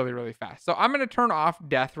died really, really fast. So I'm going to turn off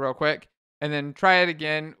death real quick and then try it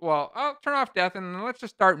again. Well, I'll turn off death and then let's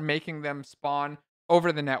just start making them spawn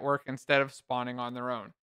over the network instead of spawning on their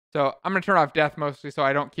own. So I'm going to turn off death mostly so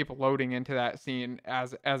I don't keep loading into that scene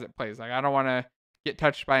as it plays. Like I don't want to get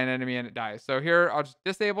touched by an enemy and it dies. So here I'll just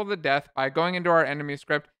disable the death by going into our enemy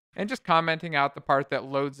script and just commenting out the part that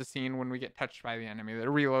loads the scene when we get touched by the enemy, that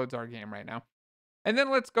reloads our game right now. And then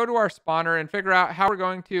let's go to our spawner and figure out how we're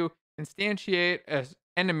going to instantiate an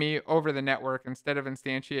enemy over the network instead of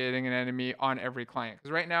instantiating an enemy on every client.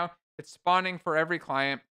 Because right now it's spawning for every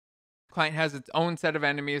client. Client has its own set of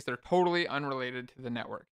enemies that are totally unrelated to the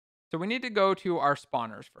network. So we need to go to our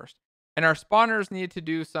spawners first. And our spawners need to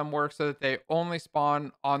do some work so that they only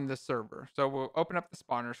spawn on the server. So we'll open up the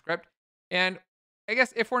spawner script. And I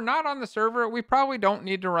guess if we're not on the server, we probably don't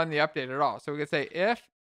need to run the update at all. So we could say if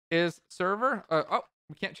is server.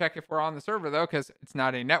 We can't check if we're on the server though, because it's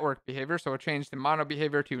not a network behavior. So we'll change the mono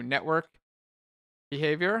behavior to network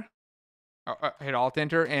behavior. Hit Alt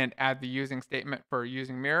Enter and add the using statement for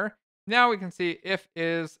using mirror. Now we can see if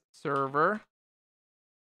is server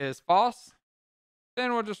is false,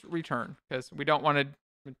 then we'll just return because we don't want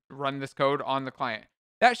to run this code on the client.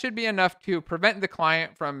 That should be enough to prevent the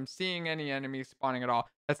client from seeing any enemies spawning at all.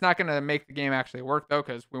 That's not going to make the game actually work though,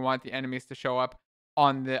 because we want the enemies to show up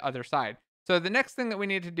on the other side. So the next thing that we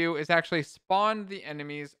need to do is actually spawn the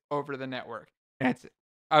enemies over the network. And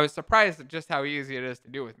I was surprised at just how easy it is to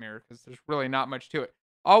do with Mirror because there's really not much to it.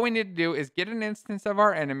 All we need to do is get an instance of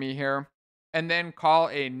our enemy here and then call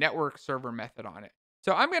a network server method on it.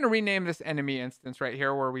 So I'm going to rename this enemy instance right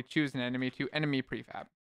here where we choose an enemy to enemy prefab.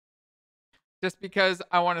 Just because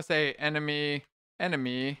I want to say enemy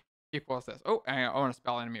equals this. Oh, I want to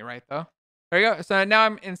spell enemy right though. There you go. So now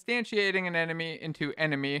I'm instantiating an enemy into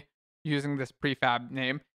enemy using this prefab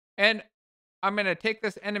name. And I'm going to take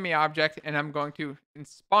this enemy object and I'm going to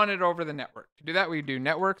spawn it over the network. To do that, we do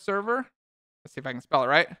network server. Let's see if I can spell it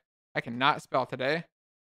right. I cannot spell today.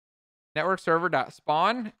 Network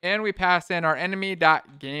server.spawn, and we pass in our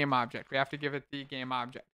enemy.game object. We have to give it the game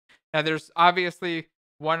object. Now, there's obviously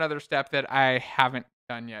one other step that I haven't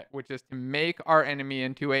done yet, which is to make our enemy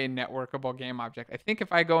into a networkable game object. I think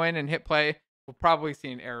if I go in and hit play, we'll probably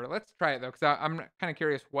see an error. Let's try it though, because I'm kind of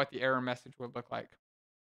curious what the error message would look like.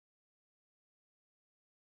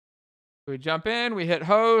 We jump in, we hit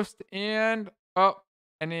host, and oh,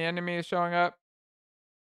 Any enemies showing up?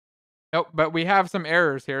 Nope, but we have some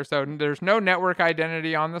errors here. So there's no network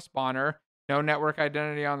identity on the spawner, no network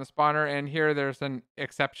identity on the spawner, and here there's an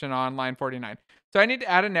exception on line 49. So I need to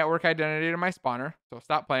add a network identity to my spawner. So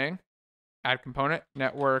stop playing, add component,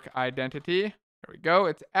 network identity. There we go.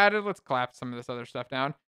 It's added. Let's collapse some of this other stuff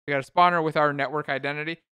down. We got a spawner with our network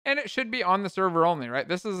identity, and it should be on the server only, right?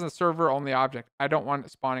 This is a server only object. I don't want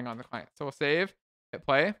it spawning on the client. So we'll save, hit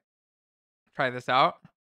play, try this out.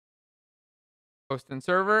 Host and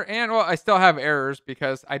server, and well, I still have errors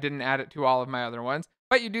because I didn't add it to all of my other ones,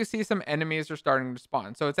 but you do see some enemies are starting to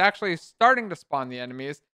spawn. So it's actually starting to spawn the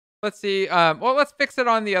enemies. Let's see. Well, let's fix it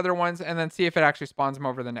on the other ones and then see if it actually spawns them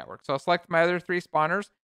over the network. So I'll select my other 3 spawners,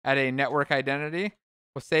 add a network identity.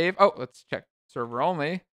 We'll save. Oh, let's check server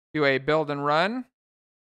only. Do a build and run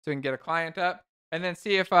so we can get a client up, and then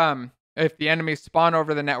see if the enemies spawn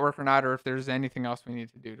over the network or not, or if there's anything else we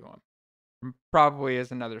need to do to them. Probably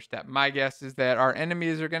is another step. My guess is that our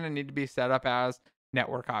enemies are going to need to be set up as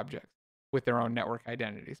network objects with their own network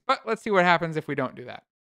identities. But let's see what happens if we don't do that.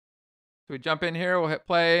 So we jump in here, we'll hit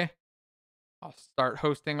play. I'll start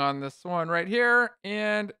hosting on this one right here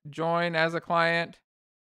and join as a client.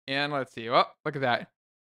 And let's see. Oh, look at that.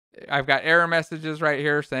 I've got error messages right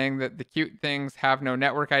here saying that the cute things have no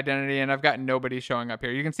network identity, and I've got nobody showing up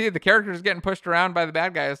here. You can see the character is getting pushed around by the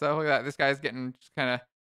bad guys. So look at that. This guy's getting just kind of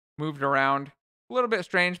moved around. A little bit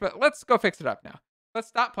strange, but let's go fix it up now. Let's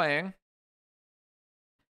stop playing.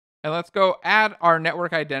 And let's go add our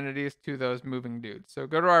network identities to those moving dudes. So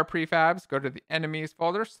go to our prefabs, go to the enemies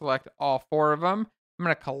folder, select all 4 of them. I'm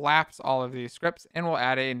going to collapse all of these scripts and we'll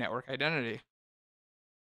add a network identity.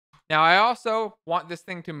 Now I also want this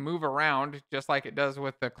thing to move around just like it does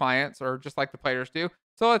with the clients or just like the players do.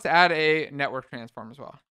 So let's add a network transform as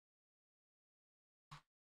well.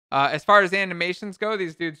 As far as animations go,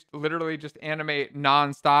 these dudes literally just animate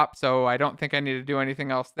nonstop, so I don't think I need to do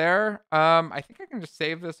anything else there. I think I can just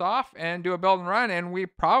save this off and do a build and run, and we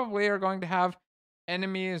probably are going to have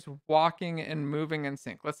enemies walking and moving in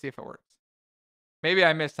sync. Let's see if it works. Maybe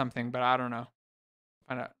I missed something, but I don't know.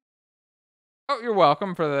 Find out. Oh, you're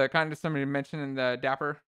welcome for the kind of somebody mentioning the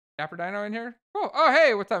Dapper Dino in here. Cool. Oh,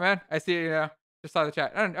 hey, what's up, man? I see you. Just saw the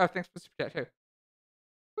chat. Oh, thanks for the super chat too.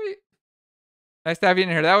 Sweet. Nice to have you in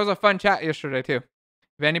here. That was a fun chat yesterday, too.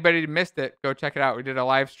 If anybody missed it, go check it out. We did a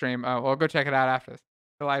live stream. Well, go check it out after this.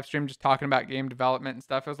 The live stream just talking about game development and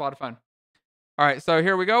stuff. It was a lot of fun. All right, so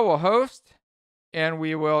here we go. We'll host, and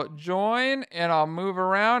we will join, and I'll move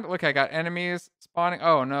around. Look, I got enemies spawning.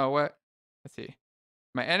 Oh, no, what? Let's see.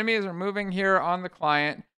 My enemies are moving here on the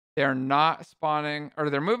client. They're not spawning, or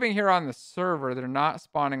they're moving here on the server. They're not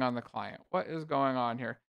spawning on the client. What is going on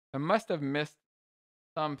here? I must have missed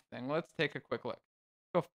something. Let's take a quick look.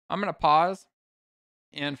 So I'm going to pause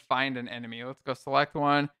and find an enemy. Let's go select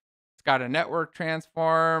one. It's got a network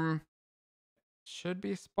transform. Should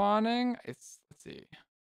be spawning. Let's see.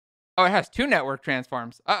 Oh, it has 2 network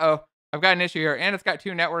transforms. Uh-oh. I've got an issue here, and it's got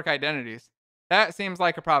 2 network identities. That seems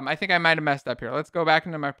like a problem. I think I might have messed up here. Let's go back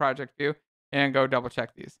into my project view and go double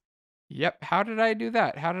check these. Yep. How did I do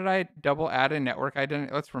that? How did I double add a network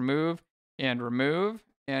identity? Let's remove and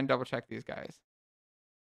double check these guys.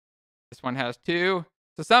 This one has 2.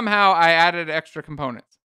 So somehow I added extra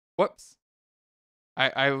components. Whoops.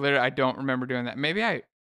 I literally don't remember doing that. Maybe I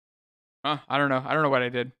don't know. I don't know what I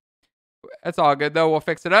did. That's all good though. We'll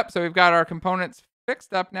fix it up. So we've got our components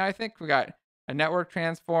fixed up now. I think we got a network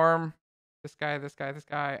transform. This guy.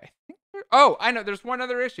 I think. Oh, I know. There's one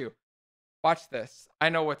other issue. Watch this. I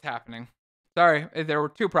know what's happening. Sorry, there were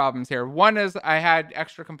 2 problems here. One is I had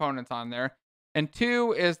extra components on there, and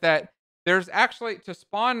 2 is that there's actually, to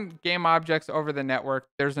spawn game objects over the network,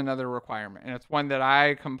 there's another requirement, and it's one that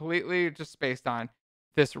I completely just spaced on.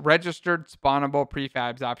 This registered spawnable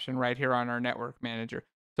prefabs option right here on our network manager.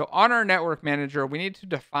 So on our network manager, we need to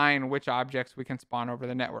define which objects we can spawn over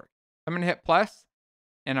the network. I'm going to hit plus,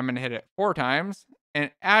 and I'm going to hit it 4 times,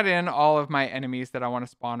 and add in all of my enemies that I want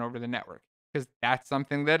to spawn over the network, because that's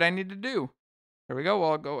something that I need to do. There we go.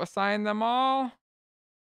 We'll go assign them all.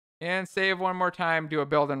 And save one more time, do a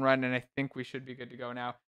build and run, and I think we should be good to go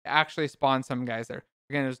now. Actually spawn some guys there.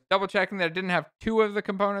 Again, just double checking that it didn't have 2 of the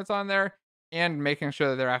components on there, and making sure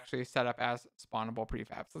that they're actually set up as spawnable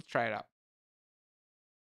prefabs. Let's try it out.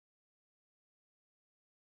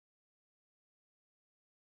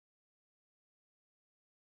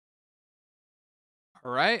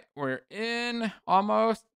 All right, we're in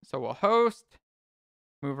almost. So we'll host,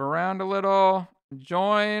 move around a little,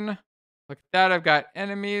 join. Look at that. I've got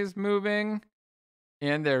enemies moving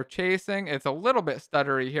and they're chasing. It's a little bit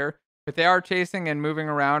stuttery here, but they are chasing and moving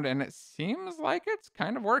around, and it seems like it's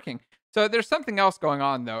kind of working. So there's something else going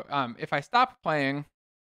on though. If I stop playing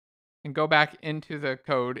and go back into the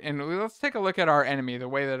code and let's take a look at our enemy, the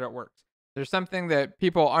way that it works. There's something that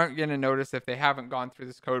people aren't going to notice if they haven't gone through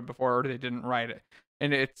this code before or they didn't write it.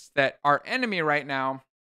 And it's that our enemy right now,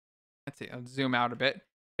 let's see, I'll zoom out a bit.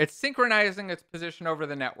 It's synchronizing its position over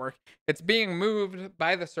the network. It's being moved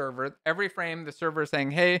by the server. Every frame, the server is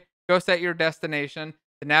saying, hey, go set your destination.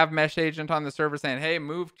 The nav mesh agent on the server saying, hey,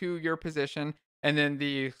 move to your position. And then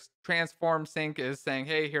the transform sync is saying,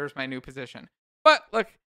 hey, here's my new position. But look,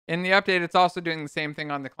 in the update, it's also doing the same thing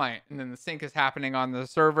on the client. And then the sync is happening on the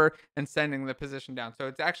server and sending the position down. So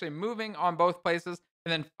it's actually moving on both places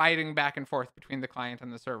and then fighting back and forth between the client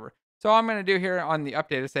and the server. So all I'm going to do here on the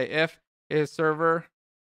update is say if is server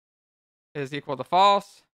is equal to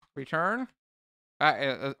false, return,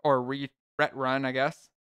 or ret run, I guess.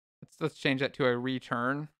 Let's change that to a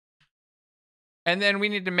return. And then we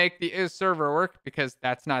need to make the is server work because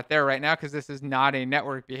that's not there right now because this is not a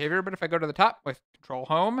network behavior. But if I go to the top with control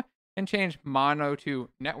home and change mono to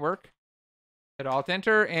network, hit alt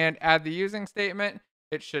enter and add the using statement,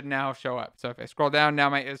 it should now show up. So if I scroll down, now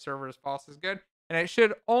my is server is false is good. And it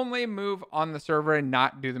should only move on the server and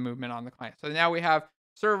not do the movement on the client. So now we have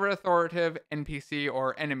server authoritative NPC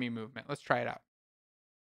or enemy movement. Let's try it out.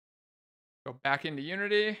 Go back into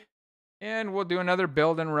Unity and we'll do another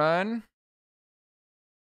build and run.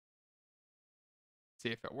 See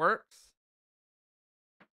if it works.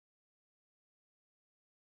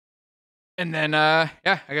 And then, yeah,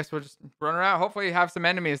 I guess we'll just run around. Hopefully have some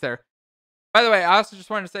enemies there. By the way, I also just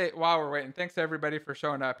wanted to say while we're waiting, thanks to everybody for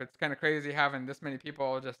showing up. It's kind of crazy having this many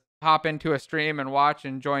people just hop into a stream and watch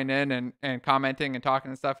and join in and commenting and talking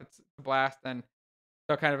and stuff. It's a blast and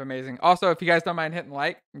so kind of amazing. Also, if you guys don't mind hitting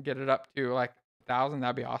like and get it up to like 1,000,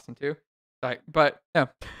 that'd be awesome too. Like, but yeah,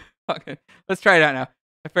 okay, let's try it out now.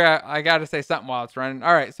 I forgot I got to say something while it's running.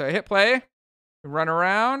 All right, so I hit play, run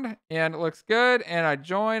around, and it looks good. And I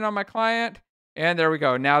join on my client, and there we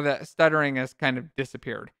go. Now that stuttering has kind of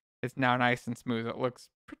disappeared. It's now nice and smooth. It looks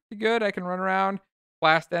pretty good. I can run around,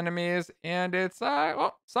 blast enemies, and it's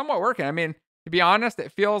well, somewhat working. I mean, to be honest,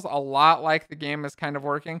 it feels a lot like the game is kind of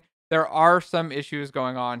working. There are some issues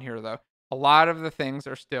going on here, though. A lot of the things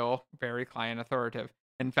are still very client authoritative.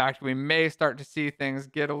 In fact, we may start to see things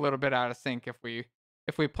get a little bit out of sync if we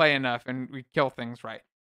play enough and we kill things right.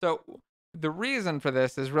 So the reason for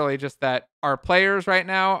this is really just that our players right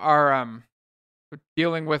now are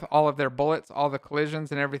dealing with all of their bullets, all the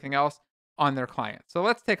collisions and everything else on their client. So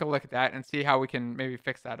let's take a look at that and see how we can maybe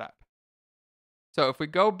fix that up. So if we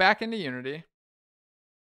go back into Unity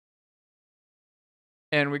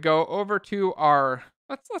and we go over to our,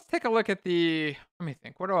 let's take a look at the, let me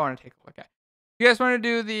think, what do I want to take a look at? You guys want to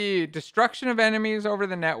do the destruction of enemies over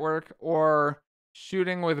the network or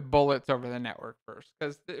shooting with bullets over the network first?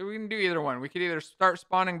 Because we can do either one. We could either start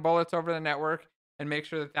spawning bullets over the network and make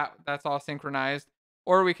sure that's all synchronized,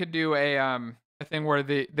 or we could do a thing where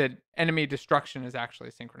the enemy destruction is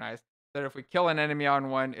actually synchronized. That if we kill an enemy on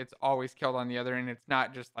one, it's always killed on the other, and it's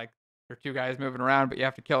not just like there are two guys moving around, but you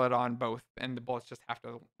have to kill it on both, and the bullets just have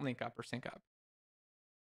to link up or sync up.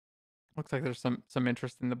 Looks like there's some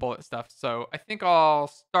interest in the bullet stuff, so I think I'll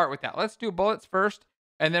start with that. Let's do bullets first,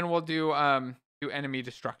 and then we'll do enemy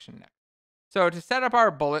destruction next. So to set up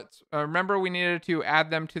our bullets, remember we needed to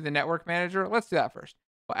add them to the network manager. Let's do that first.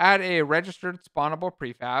 We'll add a registered spawnable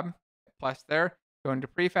prefab, plus there, go into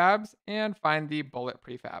prefabs and find the bullet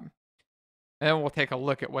prefab. And then we'll take a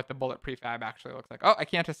look at what the bullet prefab actually looks like. Oh, I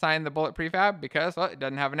can't assign the bullet prefab because it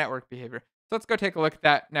doesn't have a network behavior. So let's go take a look at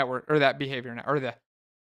that network or that behavior now, or the,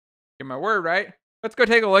 get my word right. Let's go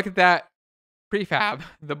take a look at that prefab,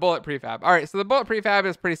 the bullet prefab. All right, so the bullet prefab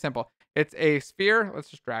is pretty simple. It's a sphere. Let's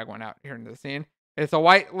just drag one out here into the scene. It's a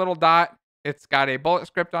white little dot. It's got a bullet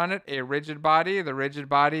script on it, a rigid body. The rigid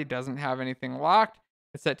body doesn't have anything locked.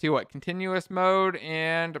 It's set to what? Continuous mode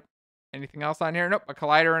and anything else on here? Nope, a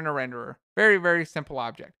collider and a renderer. Very, very simple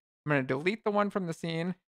object. I'm going to delete the one from the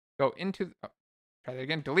scene, go into, try that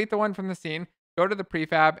again, delete the one from the scene, go to the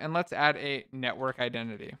prefab, and let's add a network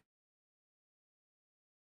identity.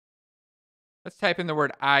 Let's type in the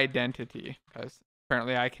word identity because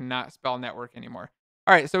apparently I cannot spell network anymore.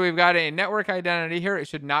 All right, so we've got a network identity here. It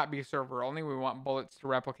should not be server only. We want bullets to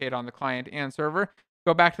replicate on the client and server.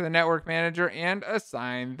 Go back to the network manager and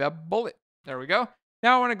assign the bullet. There we go.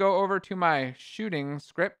 Now I want to go over to my shooting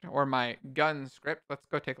script or my gun script. Let's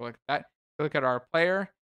go take a look at that. Look at our player.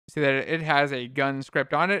 See that it has a gun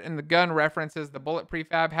script on it, and the gun references the bullet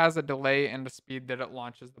prefab, has a delay and a speed that it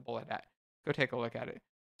launches the bullet at. Go take a look at it.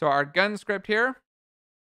 So our gun script here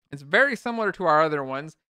is very similar to our other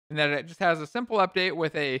ones in that it just has a simple update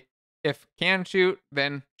with a if can shoot,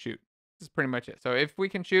 then shoot. This is pretty much it. So if we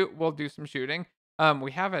can shoot, we'll do some shooting.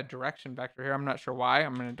 We have a direction vector here. I'm not sure why.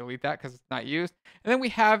 I'm going to delete that because it's not used. And then we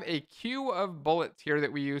have a queue of bullets here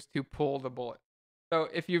that we use to pull the bullet. So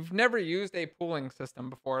if you've never used a pooling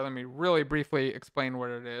system before, let me really briefly explain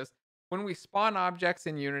what it is. When we spawn objects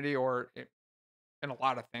in Unity or in a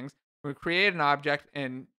lot of things, we create an object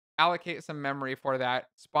and allocate some memory for that,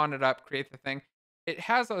 spawn it up, create the thing. It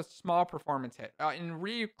has a small performance hit. And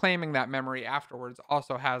reclaiming that memory afterwards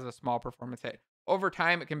also has a small performance hit. Over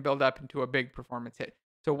time, it can build up into a big performance hit.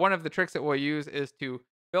 So one of the tricks that we'll use is to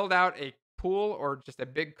build out a pool or just a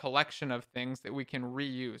big collection of things that we can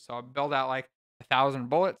reuse. So I'll build out like 1,000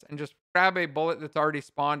 bullets and just grab a bullet that's already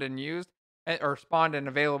spawned and used, or spawned and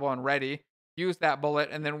available and ready, use that bullet,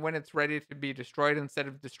 and then when it's ready to be destroyed, instead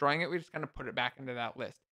of destroying it, we just kind of put it back into that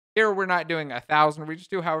list. Here, we're not doing 1,000. We just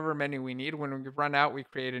do however many we need. When we run out, we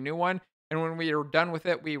create a new one. And when we are done with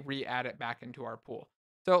it, we re-add it back into our pool.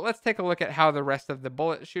 So let's take a look at how the rest of the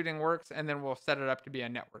bullet shooting works, and then we'll set it up to be a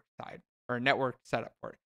network side or a network setup for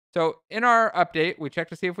it. So in our update, we check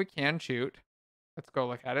to see if we can shoot. Let's go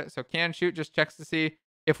look at it. So can shoot just checks to see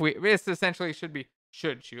if this essentially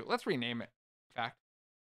should shoot. Let's rename it. In fact,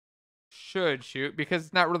 should shoot, because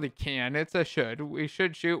it's not really can, it's a should. We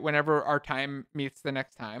should shoot whenever our time meets the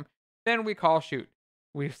next time. Then we call shoot.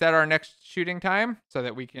 We set our next shooting time so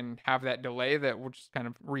that we can have that delay that will just kind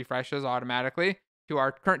of refreshes automatically to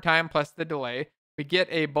our current time plus the delay. We get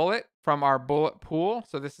a bullet from our bullet pool.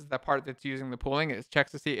 So this is the part that's using the pooling. It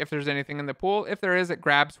checks to see if there's anything in the pool. If there is, it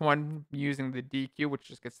grabs one using the DQ, which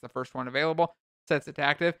just gets the first one available, sets it to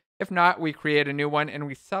active. If not, we create a new one and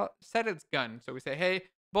we set its gun. So we say, hey,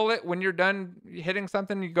 bullet, when you're done hitting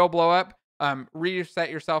something, you go blow up, reset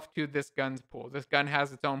yourself to this gun's pool. This gun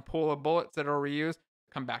has its own pool of bullets that are reused.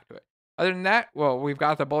 Come back to it. Other than that, well, we've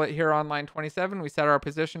got the bullet here on line 27. We set our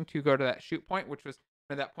position to go to that shoot point, which was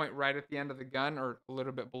that point right at the end of the gun or a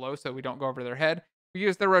little bit below, so we don't go over their head. We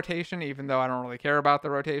use the rotation, even though I don't really care about the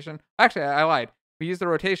rotation. Actually, I lied. We use the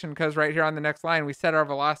rotation because right here on the next line, we set our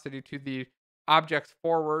velocity to the object's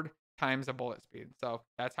forward times the bullet speed. So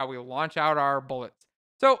that's how we launch out our bullets.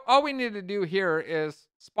 So all we need to do here is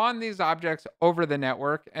spawn these objects over the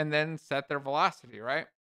network and then set their velocity, right?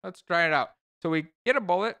 Let's try it out. So we get a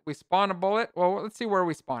bullet, we spawn a bullet. Well, let's see where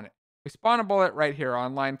we spawn it. We spawn a bullet right here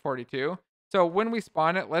on line 42. So when we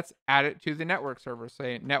spawn it, let's add it to the network server.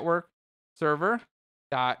 Say network server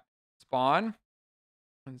dot spawn.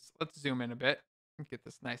 Let's zoom in a bit and get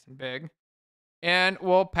this nice and big. And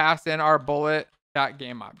we'll pass in our bullet dot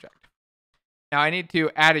game object. Now I need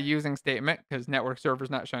to add a using statement because network server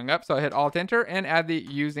is not showing up. So I hit Alt Enter and add the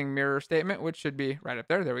using mirror statement, which should be right up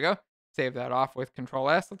there. There we go. Save that off with Control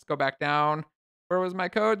S. Let's go back down. Where was my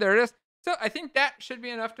code? There it is. So I think that should be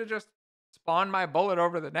enough to just spawn my bullet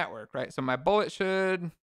over the network, right? So my bullet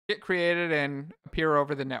should get created and appear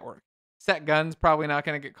over the network. Set gun's probably not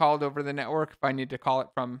going to get called over the network if I need to call it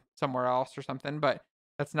from somewhere else or something, but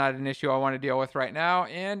that's not an issue I want to deal with right now.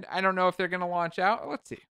 And I don't know if they're going to launch out. Let's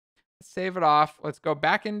see. Let's save it off. Let's go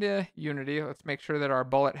back into Unity. Let's make sure that our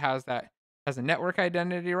bullet has a network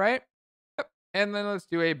identity, right? Yep. And then let's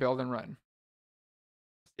do a build and run.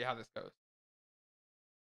 See how this goes.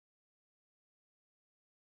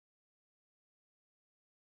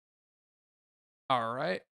 All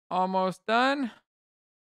right, almost done.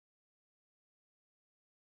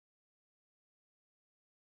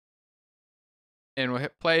 And we'll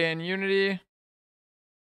hit play in Unity.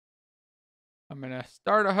 I'm gonna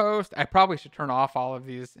start a host. I probably should turn off all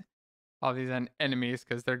these enemies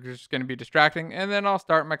because they're just gonna be distracting. And then I'll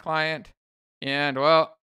start my client. And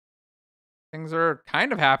well, things are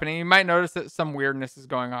kind of happening. You might notice that some weirdness is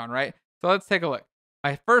going on, right? So let's take a look.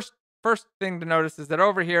 My first thing to notice is that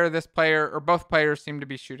over here, this player or both players seem to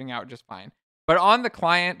be shooting out just fine. But on the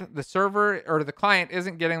client, the server or the client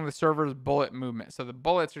isn't getting the server's bullet movement. So the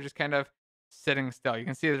bullets are just kind of sitting still. You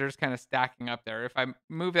can see they're just kind of stacking up there. If I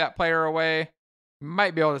move that player away, you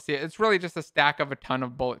might be able to see it. It's really just a stack of a ton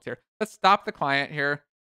of bullets here. Let's stop the client here.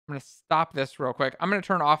 I'm going to stop this real quick. I'm going to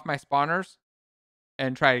turn off my spawners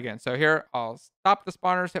and try it again. So here, I'll stop the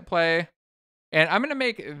spawners, hit play. And I'm going to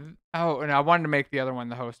make, and I wanted to make the other one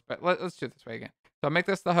the host, but let's do it this way again. So I'll make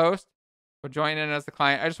this the host. We'll join in as the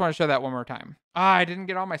client. I just want to show that one more time. I didn't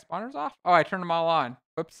get all my spawners off. Oh, I turned them all on.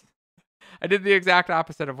 Whoops. I did the exact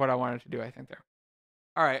opposite of what I wanted to do, I think there.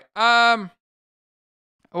 All right.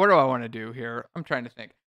 What do I want to do here? I'm trying to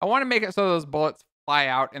think. I want to make it so those bullets fly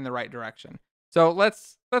out in the right direction. So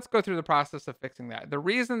let's go through the process of fixing that. The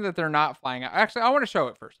reason that they're not flying out, actually, I want to show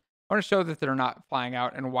it first. I want to show that they're not flying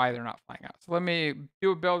out and why they're not flying out. So let me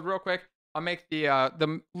do a build real quick. I'll make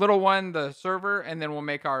the little one the server, and then we'll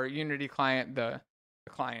make our Unity client the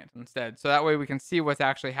the client instead. So that way we can see what's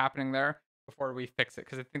actually happening there before we fix it.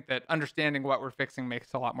 Because I think that understanding what we're fixing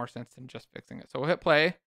makes a lot more sense than just fixing it. So we'll hit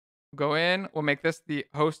play, go in, we'll make this the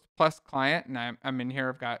host plus client. And I'm in here,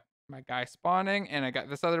 I've got my guy spawning and I got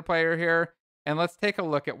this other player here. And let's take a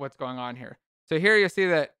look at what's going on here. So here you see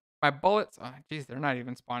that my bullets, oh geez, they're not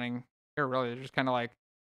even spawning here really. They're just kind of like,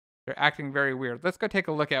 they're acting very weird. Let's go take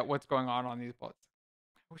a look at what's going on these bullets.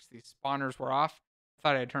 I wish these spawners were off. I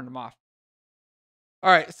thought I had turned them off.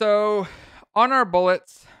 All right, so on our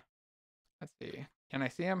bullets, let's see. Can I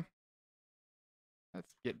see them?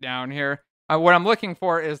 Let's get down here. What I'm looking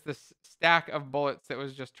for is this stack of bullets that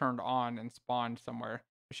was just turned on and spawned somewhere.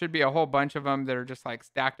 There should be a whole bunch of them that are just like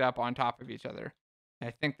stacked up on top of each other. And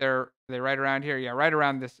I think they're right around here. Yeah, right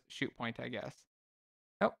around this shoot point, I guess.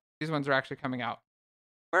 Nope, these ones are actually coming out.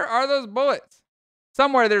 Where are those bullets?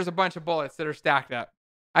 Somewhere there's a bunch of bullets that are stacked up.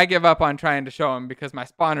 I give up on trying to show them because my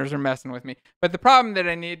spawners are messing with me. But the problem that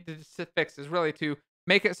I need to fix is really to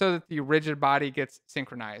make it so that the rigid body gets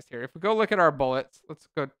synchronized here. If we go look at our bullets, let's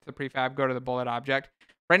go to the prefab, go to the bullet object.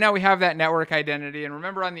 Right now we have that network identity. And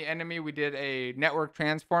remember on the enemy, we did a network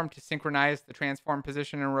transform to synchronize the transform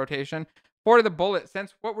position and rotation. For the bullet,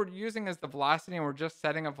 since what we're using is the velocity and we're just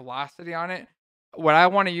setting a velocity on it, what I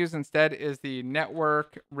want to use instead is the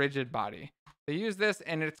network rigid body. So use this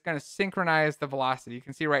and it's going to synchronize the velocity. You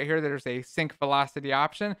can see right here there's a sync velocity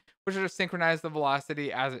option, which will just synchronize the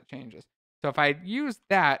velocity as it changes. So if I use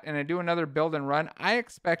that and I do another build and run, I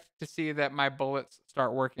expect to see that my bullets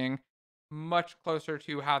start working much closer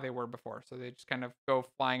to how they were before. So they just kind of go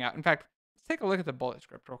flying out. In fact, let's take a look at the bullet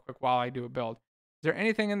script real quick while I do a build. Is there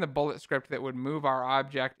anything in the bullet script that would move our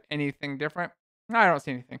object anything different? No, I don't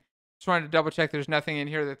see anything. Just wanted to double check there's nothing in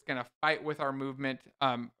here that's going to fight with our movement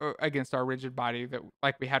against our rigid body that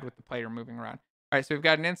like we had with the player moving around. All right, so we've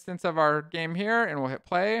got an instance of our game here and we'll hit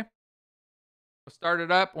play. We'll start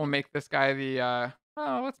it up. We'll make this guy the,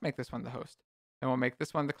 let's make this one the host. Then we'll make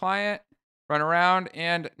this one the client, run around.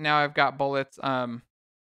 And now I've got bullets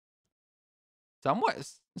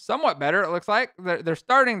somewhat better. It looks like they're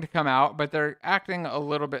starting to come out, but they're acting a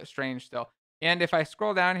little bit strange still. And if I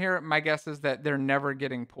scroll down here, my guess is that they're never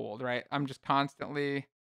getting pulled, right? I'm just constantly,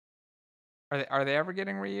 are they ever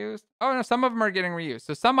getting reused? Oh no, some of them are getting reused.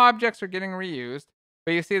 So some objects are getting reused,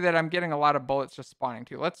 but you see that I'm getting a lot of bullets just spawning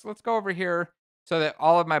too. Let's go over here so that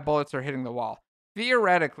all of my bullets are hitting the wall.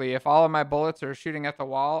 Theoretically, if all of my bullets are shooting at the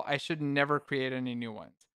wall, I should never create any new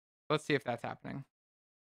ones. Let's see if that's happening.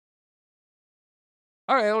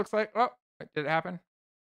 All right, it looks like, oh, did it happen?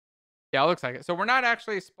 Yeah, it looks like it. So we're not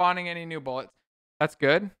actually spawning any new bullets. That's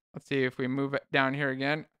good. Let's see if we move it down here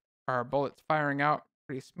again. Are our bullets firing out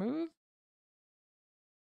pretty smooth?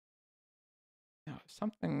 No,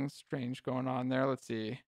 something strange going on there. Let's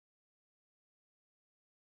see.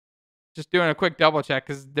 Just doing a quick double check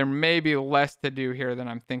because there may be less to do here than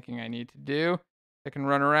I'm thinking I need to do. I can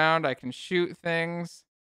run around. I can shoot things.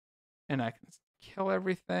 And I can kill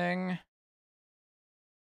everything.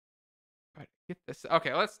 Get this.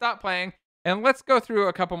 Okay, let's stop playing and let's go through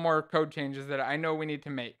a couple more code changes that I know we need to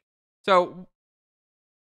make. So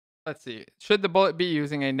let's see. Should the bullet be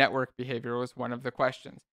using a network behavior was one of the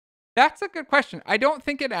questions. That's a good question. I don't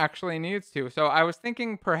think it actually needs to. So I was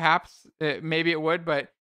thinking perhaps maybe it would, but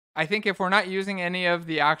I think if we're not using any of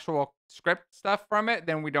the actual script stuff from it,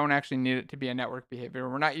 then we don't actually need it to be a network behavior.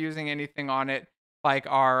 We're not using anything on it like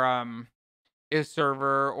our is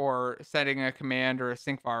server or setting a command or a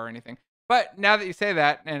sync var or anything. But now that you say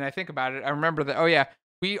that, and I think about it, I remember that, oh yeah,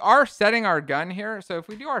 we are setting our gun here. So if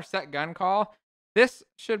we do our set gun call, this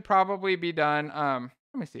should probably be done.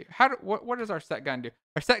 Let me see. What does our set gun do?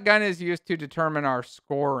 Our set gun is used to determine our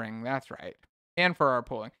scoring. That's right. And for our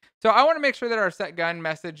pooling. So I want to make sure that our set gun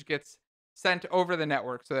message gets sent over the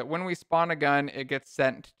network so that when we spawn a gun, it gets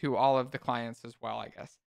sent to all of the clients as well, I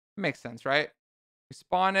guess. It makes sense, right? We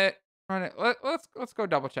spawn it, run it. Let's go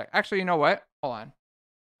double check. Actually, you know what? Hold on.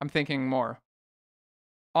 I'm thinking more.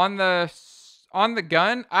 On the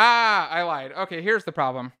gun. I lied. Okay, here's the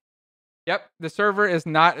problem. Yep, the server is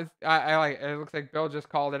not. I like. It looks like Bill just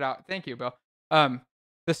called it out. Thank you, Bill.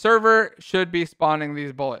 The server should be spawning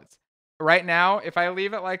these bullets. Right now, if I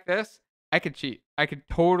leave it like this, I could cheat. I could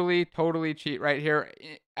totally cheat right here,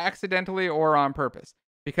 accidentally or on purpose.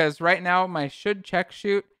 Because right now, my should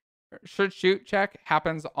shoot check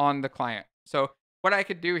happens on the client. So what I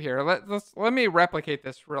could do here, let me replicate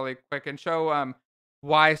this really quick and show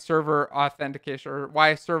why server authentication or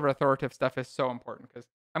why server authoritative stuff is so important. Because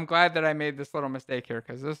I'm glad that I made this little mistake here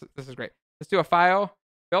because this is great. Let's do a file,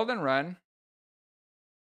 build and run.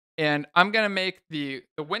 And I'm going to make the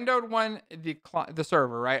windowed one the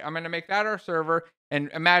server, right? I'm going to make that our server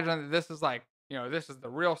and imagine that this is like, this is the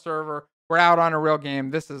real server. We're out on a real game.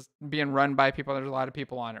 This is being run by people. There's a lot of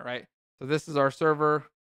people on it, right? So this is our server.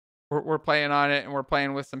 We're playing on it and we're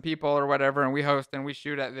playing with some people or whatever, and we host and we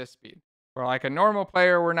shoot at this speed. We're like a normal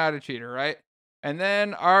player. We're not a cheater, right? And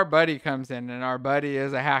then our buddy comes in, and our buddy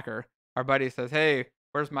is a hacker. Our buddy says, "Hey,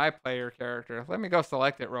 where's my player character? Let me go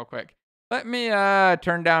select it real quick. Let me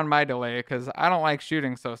turn down my delay because I don't like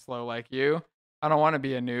shooting so slow like you. I don't want to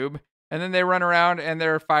be a noob." And then they run around and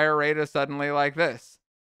their fire rate is suddenly like this,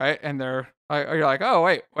 right? And you're like, "Oh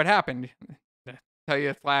wait, what happened?" Tell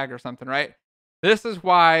you it's lag or something, right? This is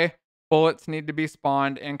why bullets need to be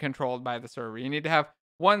spawned and controlled by the server. You need to have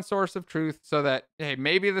one source of truth so that, hey,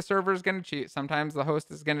 maybe the server is going to cheat. Sometimes the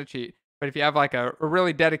host is going to cheat. But if you have like a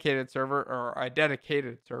really dedicated server or a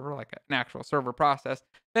dedicated server, like an actual server process,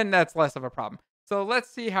 then that's less of a problem. So let's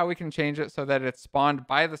see how we can change it so that it's spawned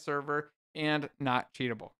by the server and not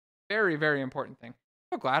cheatable. Very, very important thing.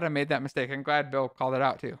 So glad I made that mistake. I'm glad Bill called it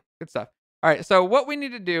out too. Good stuff. All right. So what we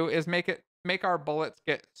need to do is make our bullets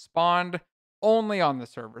get spawned only on the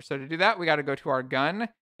server. So to do that, we got to go to our gun,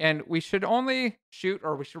 and we should only shoot,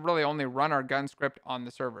 or we should really only run our gun script on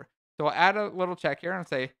the server. So we'll add a little check here and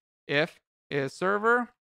say if is server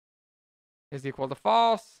is equal to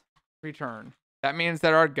false, return. That means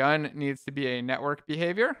that our gun needs to be a network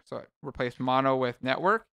behavior. So replace mono with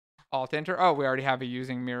network. Alt enter. Oh, we already have a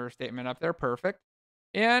using mirror statement up there. Perfect.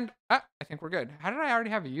 And I think we're good. How did I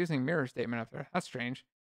already have a using mirror statement up there? That's strange.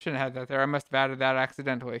 Shouldn't have had that there. I must have added that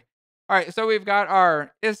accidentally. All right, so we've got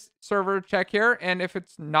our is server check here, and if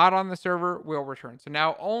it's not on the server, we'll return. So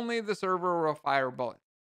now only the server will fire bullets.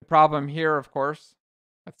 The problem here, of course,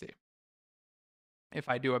 let's see. If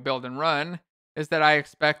I do a build and run, is that I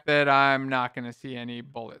expect that I'm not going to see any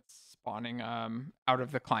bullets spawning out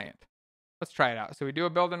of the client. Let's try it out. So we do a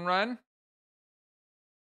build and run.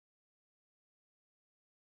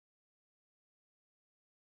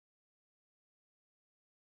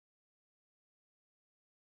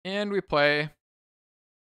 And we play.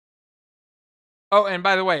 Oh, and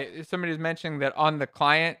by the way, somebody's mentioning that on the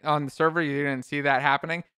client, on the server, you didn't see that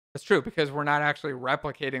happening. That's true because we're not actually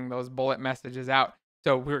replicating those bullet messages out.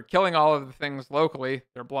 So we're killing all of the things locally.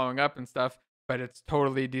 They're blowing up and stuff, but it's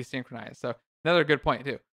totally desynchronized. So another good point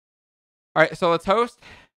too. All right, so let's host,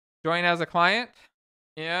 join as a client,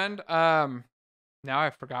 and now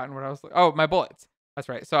I've forgotten what I was. Oh, my bullets. That's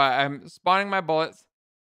right. So I'm spawning my bullets.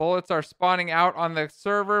 Bullets are spawning out on the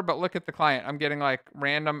server, but look at the client. I'm getting like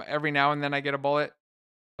random every now and then I get a bullet.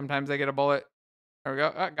 Sometimes I get a bullet. There we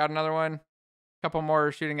go. Oh, got another one. Couple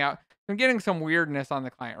more shooting out. I'm getting some weirdness on the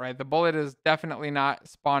client, right? The bullet is definitely not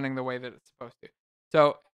spawning the way that it's supposed to.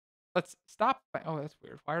 So let's stop. Oh, that's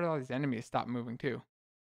weird. Why are all these enemies stop moving too?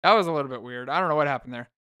 That was a little bit weird. I don't know what happened there.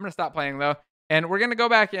 I'm going to stop playing though. And we're going to go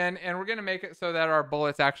back in and we're going to make it so that our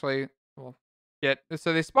bullets actually will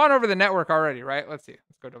so they spawn over the network already, right? Let's see.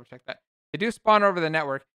 Let's go double check that. They do spawn over the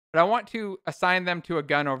network, but I want to assign them to a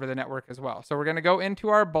gun over the network as well. So we're going to go into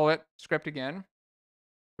our bullet script again.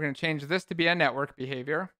 We're going to change this to be a network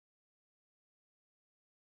behavior.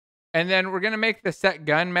 And then we're going to make the set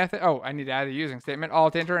gun method. Oh, I need to add a using statement.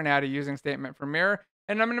 Alt enter and add a using statement for mirror.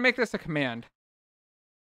 And I'm going to make this a command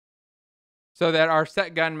so that our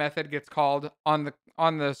set gun method gets called on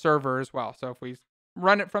the server as well. So if we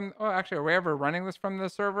run it from, oh, actually, are we ever running this from the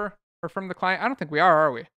server or from the client? I don't think we are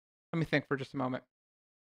we? Let me think for just a moment.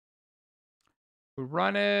 We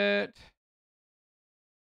run it.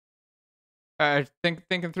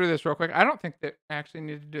 Thinking through this real quick. I don't think that I actually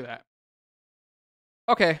need to do that.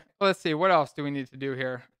 Okay, let's see. What else do we need to do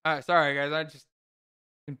here? Sorry, guys. I just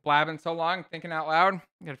been blabbing so long, thinking out loud.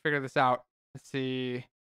 I gotta figure this out. Let's see.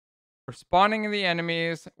 We're spawning the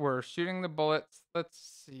enemies. We're shooting the bullets. Let's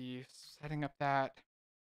see. Setting up that.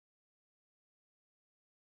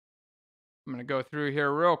 I'm going to go through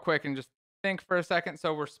here real quick and just think for a second.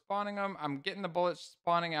 So we're spawning them. I'm getting the bullets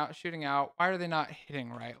spawning out, shooting out. Why are they not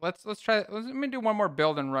hitting right? Let's try. Let me do one more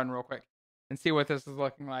build and run real quick and see what this is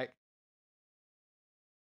looking like.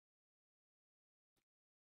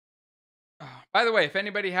 By the way, if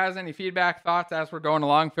anybody has any feedback, thoughts as we're going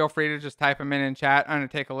along, feel free to just type them in chat. I'm going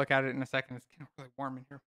to take a look at it in a second. It's getting really warm in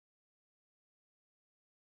here.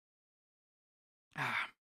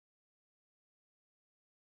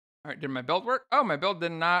 All right, did my build work? Oh, my build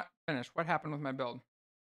did not finish. What happened with my build?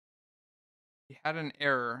 We had an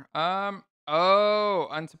error. Oh,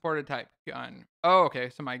 unsupported type gun. Oh, okay.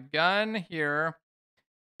 So my gun here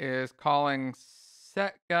is calling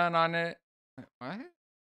set gun on it. Wait, what?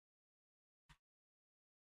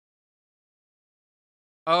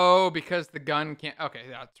 Oh, because the gun can't. Okay,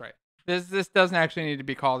 that's right. This doesn't actually need to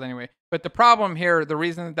be called anyway. But the problem here, the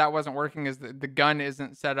reason that that wasn't working is that the gun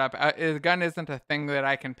isn't set up. The gun isn't a thing that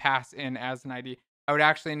I can pass in as an ID. I would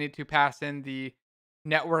actually need to pass in the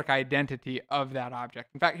network identity of that object.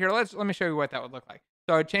 In fact, here let me show you what that would look like.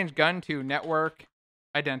 So I would change gun to network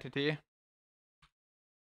identity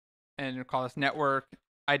and call this network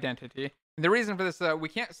identity. And the reason for this is that we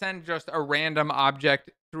can't send just a random object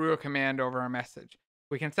through a command over a message.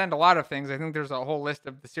 We can send a lot of things. I think there's a whole list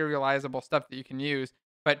of the serializable stuff that you can use.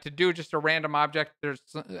 But to do just a random object, there's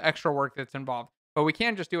extra work that's involved. But we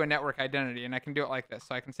can just do a network identity, and I can do it like this.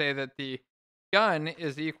 So I can say that the gun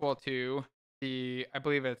is equal to I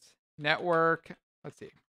believe it's network. Let's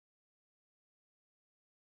see.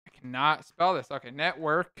 I cannot spell this. Okay,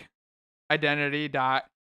 network identity dot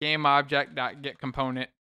game object dot get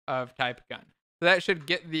component of type gun. So that should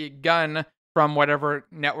get the gun from whatever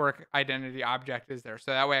network identity object is there.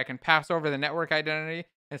 So that way I can pass over the network identity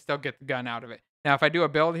and still get the gun out of it. Now, if I do a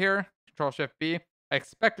build here, Control Shift B, I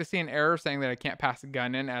expect to see an error saying that I can't pass a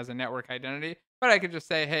gun in as a network identity, but I could just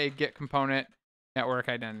say, hey, get component network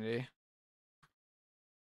identity.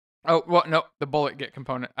 Oh, well, no, the bullet get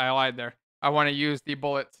component. I lied there. I want to use the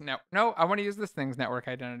bullets. No, I want to use this thing's network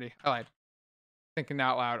identity. I lied. Thinking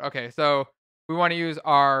out loud. Okay, so we want to use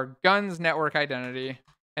our guns network identity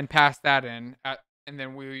and pass that in. And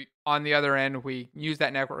then we, on the other end, we use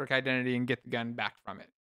that network identity and get the gun back from it.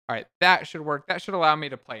 All right, that should work. That should allow me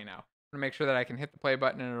to play now. I'm going to make sure that I can hit the play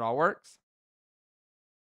button and it all works.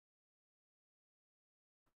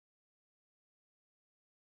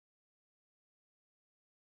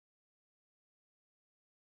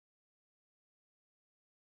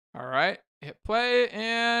 All right, hit play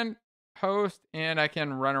and host, and I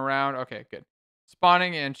can run around. Okay, good.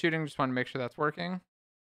 Spawning and shooting, just want to make sure that's working.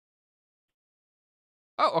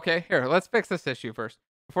 Oh, okay, here, let's fix this issue first.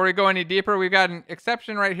 Before we go any deeper, we've got an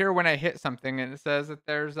exception right here when I hit something, and it says that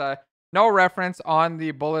there's no reference on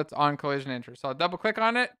the bullets on collision interest. So I'll double click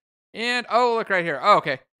on it, and oh, look right here. Oh,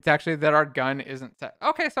 okay, it's actually that our gun isn't set.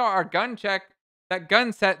 Okay, so our gun check, that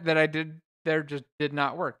gun set that I did there just did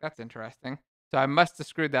not work. That's interesting. So I must have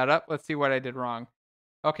screwed that up. Let's see what I did wrong.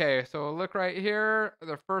 Okay, so look right here.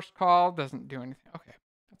 The first call doesn't do anything. Okay,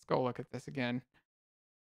 let's go look at this again.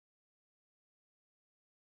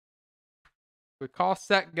 We call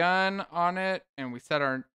set gun on it and we set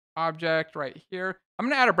our object right here. I'm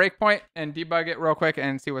going to add a breakpoint and debug it real quick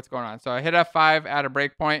and see what's going on. So I hit F5, add a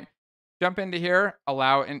breakpoint, jump into here,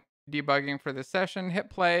 allow in debugging for the session, hit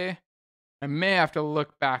play. I may have to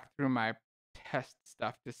look back through my test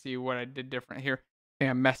stuff to see what I did different here. I think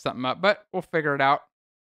I messed something up, but we'll figure it out.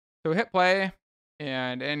 So hit play,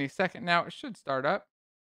 and any second now it should start up.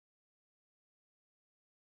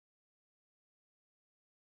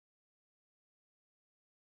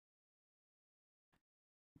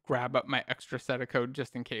 Grab up my extra set of code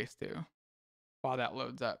just in case too, while that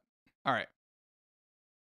loads up. All right.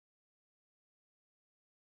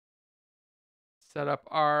 Set up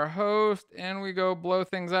our host, and we go blow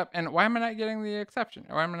things up. And why am I not getting the exception?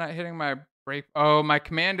 Why am I not hitting my break? Oh, my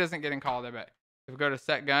command isn't getting called, I bet. If we go to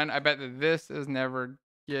set gun, I bet that this is never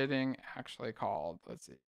getting actually called. Let's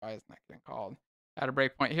see. Why isn't that getting called? Add a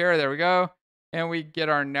breakpoint here. There we go. And we get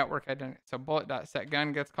our network identity. So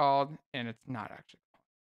bullet.setGun gets called, and it's not actually called.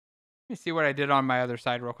 Let me see what I did on my other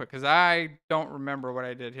side real quick, because I don't remember what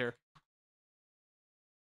I did here.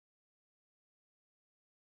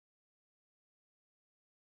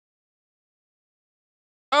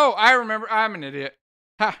 Oh, I remember. I'm an idiot.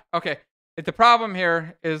 Ha, okay. The problem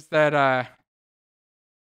here is that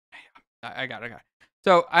I got it.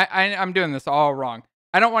 So I'm doing this all wrong.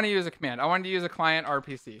 I don't want to use a command. I want to use a client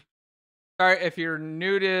RPC. Sorry if you're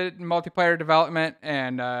new to multiplayer development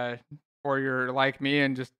and or you're like me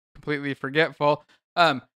and just completely forgetful.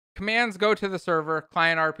 Commands go to the server.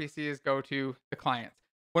 Client RPCs go to the clients.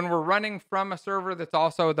 When we're running from a server that's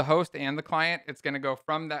also the host and the client, it's going to go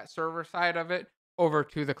from that server side of it over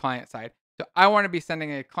to the client side. So I want to be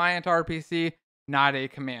sending a client RPC, not a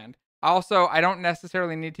command. Also, I don't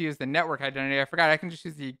necessarily need to use the network identity. I forgot I can just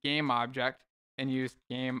use the game object and use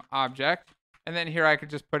game object. And then here I could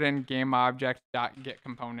just put in game object dot get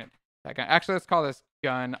component. Actually, let's call this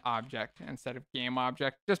gun object instead of game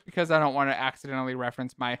object, just because I don't want to accidentally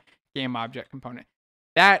reference my game object component.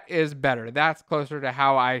 That is better. That's closer to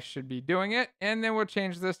how I should be doing it. And then we'll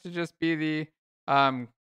change this to just be the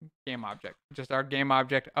game object, just our game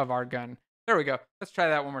object of our gun. There we go. Let's try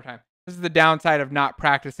that one more time. This is the downside of not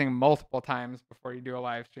practicing multiple times before you do a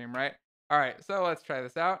live stream, right? All right, so let's try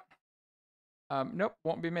this out. Nope,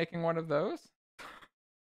 won't be making one of those.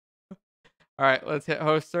 All right, let's hit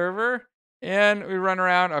host server and we run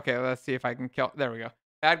around. Okay, let's see if I can kill. There we go.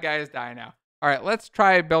 Bad guys die now. All right, let's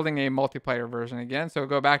try building a multiplayer version again. So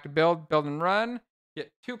go back to build and run,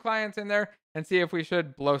 get 2 clients in there, and see if we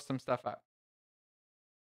should blow some stuff up.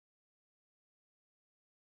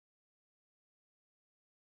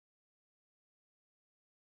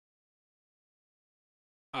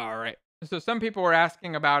 All right. So some people were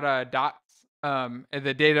asking about dots,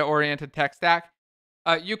 the data-oriented tech stack.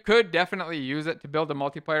 You could definitely use it to build a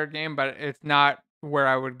multiplayer game, but it's not where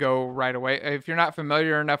I would go right away. If you're not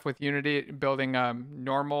familiar enough with Unity building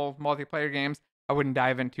normal multiplayer games, I wouldn't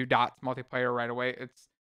dive into dots multiplayer right away. It's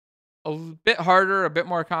bit harder, a bit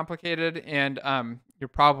more complicated, and you're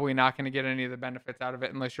probably not going to get any of the benefits out of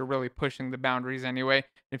it unless you're really pushing the boundaries anyway.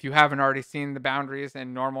 If you haven't already seen the boundaries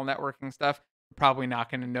in normal networking stuff, you're probably not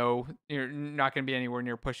going to know, you're not going to be anywhere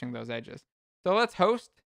near pushing those edges. So let's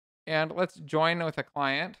host and let's join with a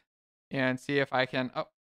client and see if I can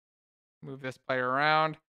move this player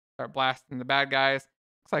around, start blasting the bad guys.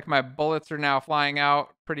 Looks like my bullets are now flying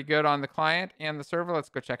out pretty good on the client and the server. Let's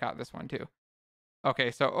go check out this one too.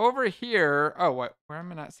 Okay, so over here, oh, what? Where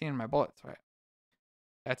am I not seeing my bullets? Right.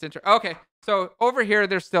 That's interesting. Okay, so over here,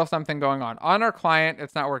 there's still something going on. On our client,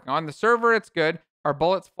 it's not working. On the server, it's good. Our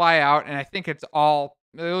bullets fly out, and I think it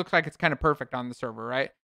looks like it's kind of perfect on the server,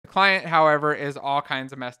 right? The client, however, is all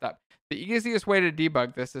kinds of messed up. The easiest way to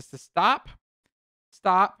debug this is to stop,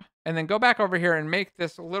 and then go back over here and make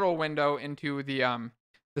this little window into the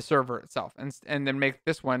server itself, and then make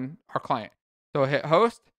this one our client. So hit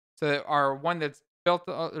host. So our one that's built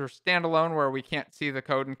or standalone where we can't see the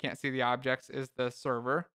code and can't see the objects is the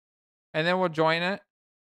server. And then we'll join it.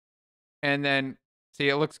 And then see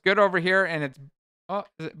it looks good over here and it's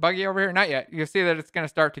is it buggy over here? Not yet. You'll see that it's going to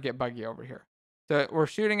start to get buggy over here. So we're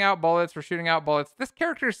shooting out bullets. This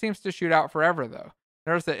character seems to shoot out forever though.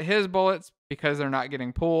 Notice that his bullets, because they're not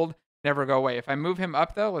getting pulled, never go away. If I move him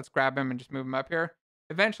up though, let's grab him and just move him up here.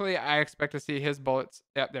 Eventually I expect to see his bullets.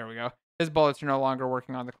 Yep, there we go. His bullets are no longer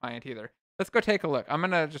working on the client either. Let's go take a look. I'm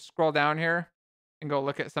going to just scroll down here and go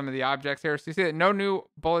look at some of the objects here. So you see that no new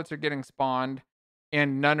bullets are getting spawned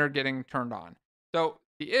and none are getting turned on. So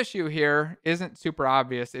the issue here isn't super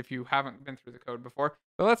obvious if you haven't been through the code before,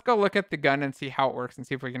 but let's go look at the gun and see how it works and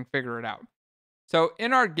see if we can figure it out. So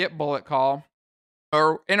in our get bullet call,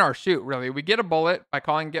 or in our shoot really, we get a bullet by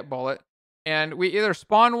calling get bullet, and we either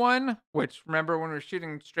spawn one, which remember when we were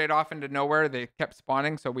shooting straight off into nowhere, they kept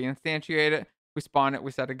spawning, so we instantiate it, we spawn it,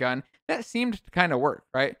 we set a gun. That seemed to kind of work,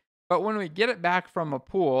 right? But when we get it back from a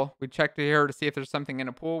pool, we check here to see if there's something in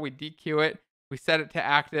a pool, we dequeue it, we set it to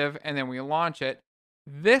active, and then we launch it.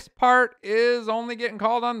 This part is only getting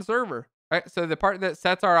called on the server, right? So the part that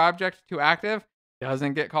sets our object to active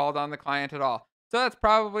doesn't get called on the client at all. So that's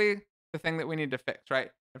probably the thing that we need to fix, right?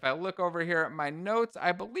 If I look over here at my notes,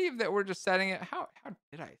 I believe that we're just setting it. How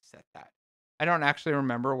did I set that? I don't actually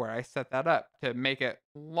remember where I set that up to make it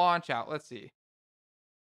launch out. Let's see.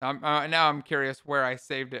 Now I'm curious where I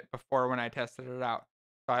saved it before when I tested it out.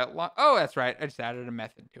 So oh, that's right. I just added a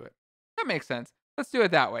method to it. That makes sense. Let's do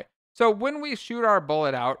it that way. So when we shoot our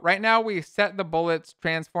bullet out, right now we set the bullet's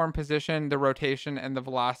transform position, the rotation, and the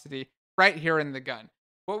velocity right here in the gun.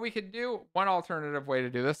 What we could do, one alternative way to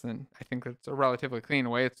do this, and I think it's a relatively clean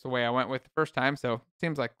way, it's the way I went with the first time, so it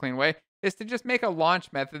seems like a clean way, is to just make a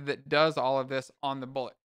launch method that does all of this on the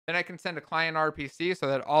bullet. Then I can send a client RPC so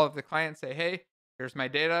that all of the clients say, hey, here's my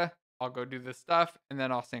data, I'll go do this stuff, and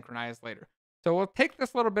then I'll synchronize later. So we'll take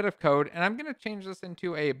this little bit of code, and I'm going to change this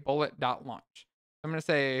into a bullet.launch. I'm going to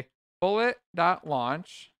say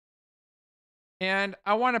bullet.launch, and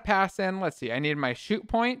I want to pass in, let's see, I need my shoot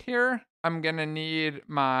point here. I'm going to need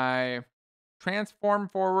my transform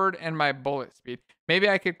forward and my bullet speed. Maybe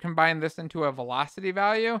I could combine this into a velocity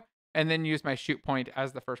value and then use my shoot point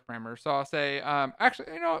as the first parameter. So I'll say, actually,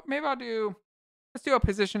 maybe let's do a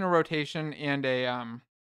position, a rotation, and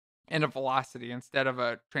a velocity instead of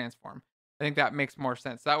a transform. I think that makes more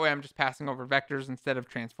sense. That way I'm just passing over vectors instead of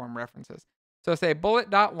transform references. So say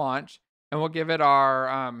bullet.launch, and we'll give it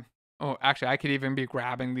our, oh, actually, I could even be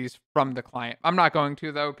grabbing these from the client. I'm not going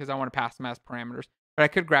to, though, because I want to pass them as parameters. But I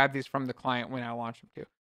could grab these from the client when I launch them, too.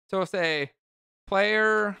 So we'll say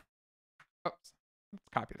player. Oops. Let's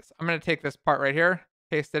copy this. I'm going to take this part right here,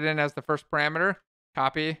 paste it in as the first parameter,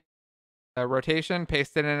 copy the rotation,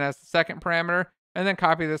 paste it in as the second parameter, and then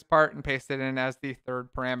copy this part and paste it in as the third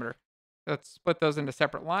parameter. Let's split those into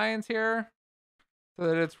separate lines here so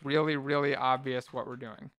that it's really, really obvious what we're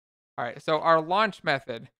doing. All right, so our launch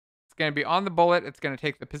method, it's going to be on the bullet. It's going to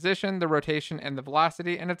take the position, the rotation, and the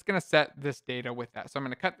velocity, and it's going to set this data with that. So I'm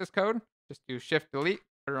going to cut this code, just do Shift-Delete,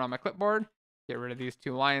 put it on my clipboard, get rid of these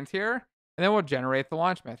two lines here, and then we'll generate the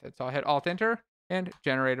launch method. So I'll hit Alt-Enter and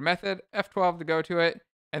generate a method, F12 to go to it,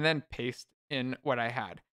 and then paste in what I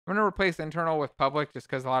had. I'm going to replace internal with public just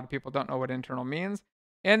because a lot of people don't know what internal means.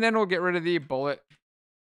 And then we'll get rid of the bullet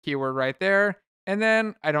keyword right there. And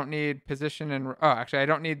then I don't need position and, oh, actually, I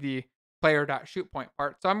don't need the player.shoot point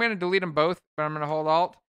part. So I'm going to delete them both, but I'm going to hold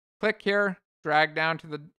Alt, click here, drag down to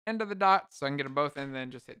the end of the dots so I can get them both, and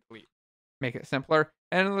then just hit delete. Make it simpler.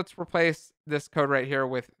 And let's replace this code right here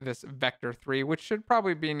with this vector3, which should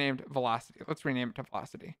probably be named velocity. Let's rename it to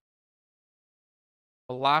velocity.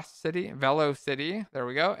 Velocity. There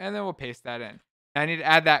we go. And then we'll paste that in. Now I need to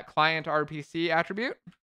add that client RPC attribute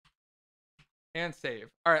and save.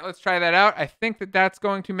 All right, let's try that out. I think that that's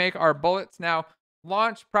going to make our bullets now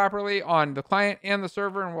launch properly on the client and the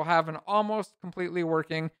server, and we'll have an almost completely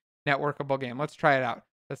working networkable game. Let's try it out.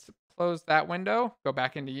 Let's close that window, go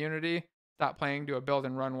back into Unity, stop playing, do a build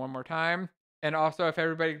and run one more time. And also, if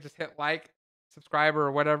everybody just hit like, subscribe,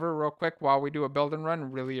 or whatever real quick while we do a build and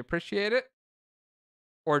run, really appreciate it.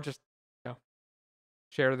 Or just,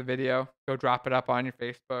 share the video, go drop it up on your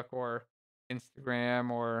Facebook or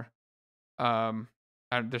Instagram, or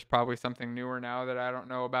there's probably something newer now that I don't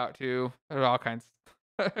know about too. There's all kinds.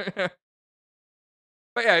 But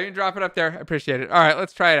yeah, you can drop it up there. I appreciate it. All right,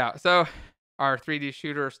 let's try it out. So our 3D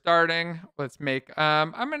shooter starting. Let's make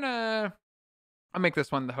I'll make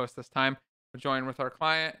this one the host this time. We'll join with our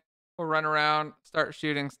client. We'll run around, start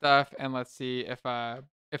shooting stuff, and let's see if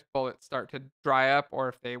bullets start to dry up or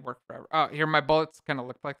if they work forever. Oh, here my bullets kind of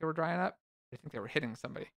looked like they were drying up. I think they were hitting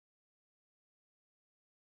somebody.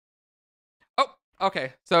 Oh,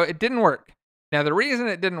 okay. So it didn't work. Now the reason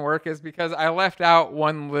it didn't work is because I left out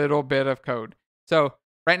one little bit of code. So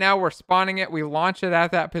right now we're spawning it. We launch it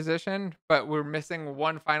at that position, but we're missing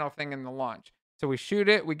one final thing in the launch. So we shoot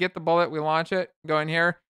it, we get the bullet, we launch it, go in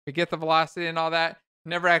here, we get the velocity and all that.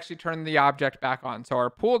 Never actually turn the object back on. So our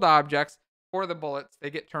pooled objects for the bullets, they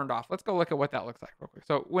get turned off. Let's go look at what that looks like real quick.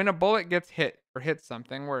 So when a bullet gets hit or hits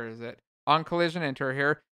something, where is it? On collision enter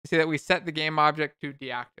here, you see that we set the game object to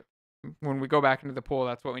deactive. When we go back into the pool,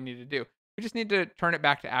 that's what we need to do. We just need to turn it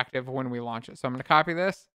back to active when we launch it. So I'm going to copy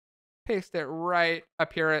this, paste it right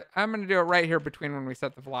up here. I'm going to do it right here between when we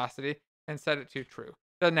set the velocity and set it to true.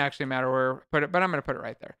 Doesn't actually matter where I put it, but I'm going to put it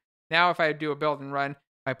right there. Now if I do a build and run,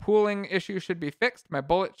 my pooling issue should be fixed. My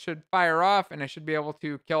bullet should fire off and I should be able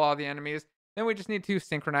to kill all the enemies. Then we just need to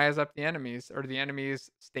synchronize up the enemies, or the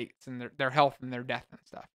enemies' states and their health and their death and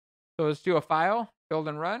stuff. So let's do a file, build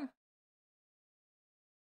and run.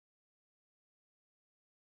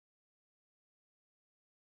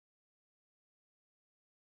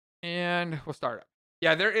 And we'll start up.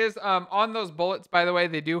 Yeah, there is on those bullets, by the way,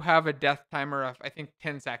 they do have a death timer of I think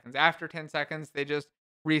 10 seconds. After 10 seconds, they just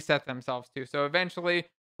reset themselves too. So eventually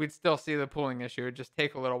we'd still see the pooling issue. It'd just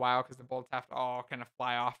take a little while because the bullets have to all kind of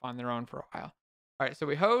fly off on their own for a while. All right, so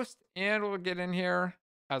we host and we'll get in here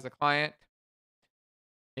as a client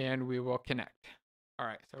and we will connect. All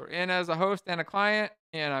right, so we're in as a host and a client,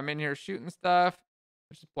 and I'm in here shooting stuff.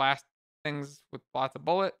 Just blast things with lots of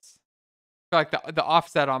bullets. I feel like the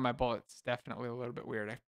offset on my bullets is definitely a little bit weird.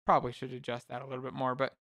 I probably should adjust that a little bit more,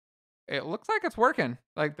 but it looks like it's working.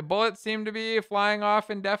 Like the bullets seem to be flying off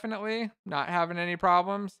indefinitely, not having any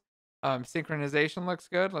problems. Synchronization looks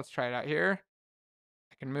good. Let's try it out here.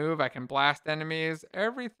 I can move, I can blast enemies.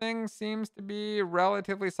 Everything seems to be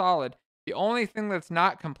relatively solid. The only thing that's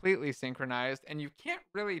not completely synchronized, and you can't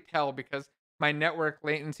really tell because my network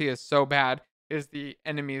latency is so bad, is the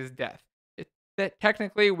enemy's death. That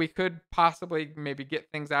technically we could possibly maybe get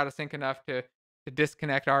things out of sync enough to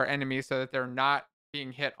disconnect our enemies so that they're not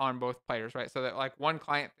being hit on both players, right? So that like one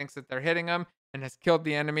client thinks that they're hitting them and has killed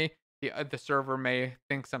the enemy, the server may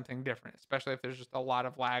think something different, especially if there's just a lot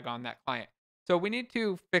of lag on that client. So we need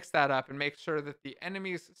to fix that up and make sure that the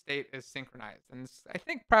enemy's state is synchronized. And I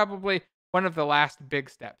think probably one of the last big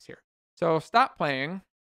steps here. So stop playing.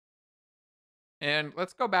 And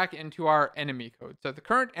let's go back into our enemy code. So the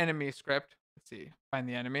current enemy script, let's see, find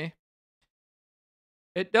the enemy.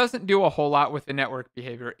 It doesn't do a whole lot with the network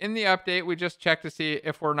behavior. In the update, we just check to see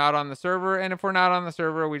if we're not on the server. And if we're not on the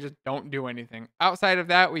server, we just don't do anything. Outside of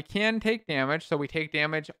that, we can take damage. So we take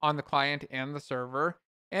damage on the client and the server.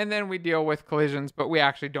 And then we deal with collisions, but we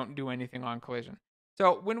actually don't do anything on collision.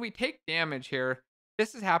 So when we take damage here,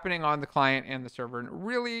 this is happening on the client and the server. And it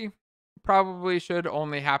really probably should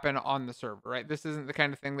only happen on the server, right? This isn't the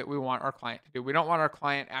kind of thing that we want our client to do. We don't want our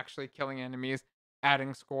client actually killing enemies,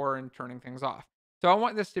 adding score, and turning things off. So I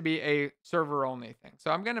want this to be a server only thing.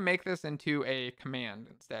 So I'm going to make this into a command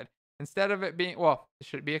instead. Instead of it being, well,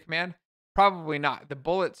 should it be a command? Probably not. The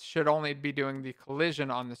bullets should only be doing the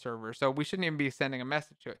collision on the server. So we shouldn't even be sending a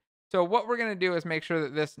message to it. So what we're going to do is make sure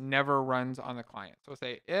that this never runs on the client. So we'll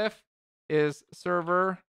say if is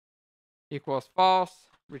server equals false,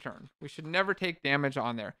 return. We should never take damage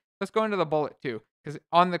on there. Let's go into the bullet too, because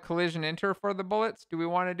on the collision enter for the bullets, do we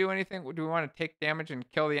want to do anything? Do we want to take damage and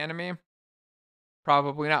kill the enemy?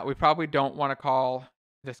 Probably not. We probably don't want to call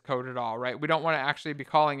this code at all, right? We don't want to actually be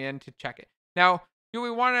calling in to check it. Now, do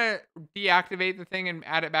we want to deactivate the thing and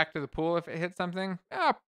add it back to the pool if it hits something?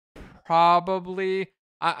 Probably.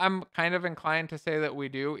 I'm kind of inclined to say that we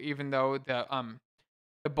do, even though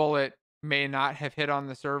the bullet may not have hit on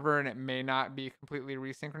the server and it may not be completely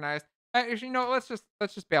resynchronized. Actually, let's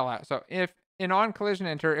just bail out. So if in on collision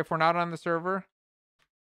enter, if we're not on the server,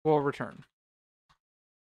 we'll return.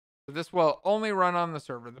 So this will only run on the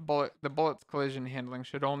server. The bullet's collision handling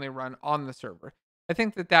should only run on the server. I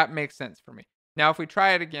think that makes sense for me. Now, if we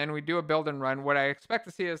try it again, we do a build and run. What I expect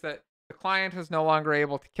to see is that the client is no longer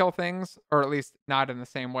able to kill things, or at least not in the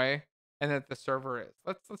same way, and that the server is.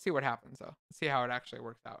 Let's see what happens though. Let's see how it actually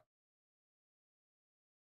works out.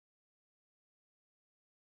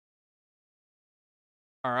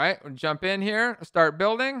 All right, we'll jump in here, start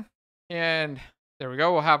building, and there we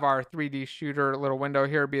go. We'll have our 3D shooter little window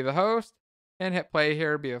here be the host, and hit play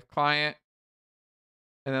here be the client.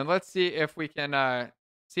 And then let's see if we can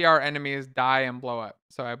see our enemies die and blow up.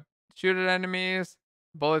 So I shoot at enemies,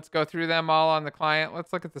 bullets go through them all on the client.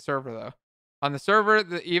 Let's look at the server though. On the server,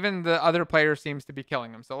 even the other player seems to be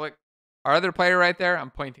killing them. So look, our other player right there,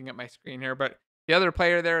 I'm pointing at my screen here, but the other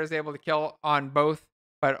player there is able to kill on both.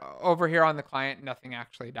 But over here on the client, nothing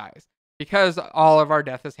actually dies because all of our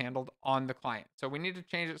death is handled on the client. So we need to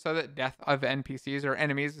change it so that death of NPCs or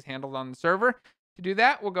enemies is handled on the server. To do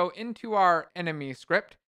that, we'll go into our enemy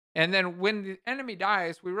script. And then when the enemy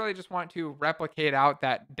dies, we really just want to replicate out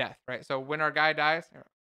that death, right? So when our guy dies,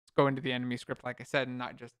 let's go into the enemy script, like I said, and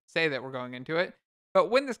not just say that we're going into it.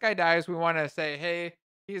 But when this guy dies, we want to say, hey,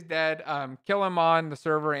 he's dead. Kill him on the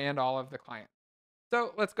server and all of the clients.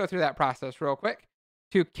 So let's go through that process real quick.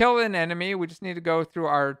 To kill an enemy, we just need to go through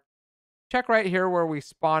our check right here where we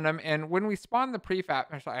spawn them. And when we spawn the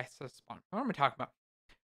prefab, sorry, I said spawn. What am I talking about?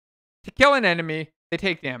 To kill an enemy, they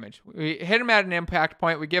take damage. We hit them at an impact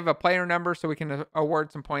point. We give a player number so we can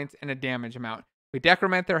award some points and a damage amount. We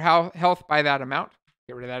decrement their health by that amount.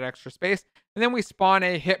 Get rid of that extra space. And then we spawn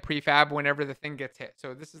a hit prefab whenever the thing gets hit.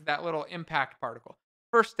 So this is that little impact particle.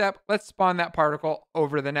 First step, let's spawn that particle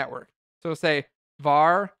over the network. So we'll say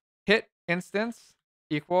var hit instance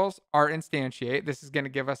equals our instantiate. This is going to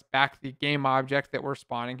give us back the game object that we're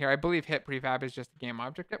spawning here. I believe hit prefab is just a game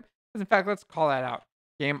object. Yep. In fact, let's call that out.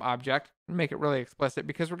 Game object and make it really explicit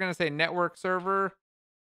because we're going to say network server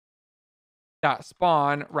dot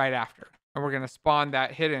spawn right after. And we're going to spawn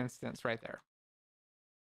that hit instance right there.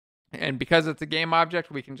 And because it's a game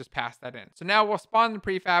object, we can just pass that in. So now we'll spawn the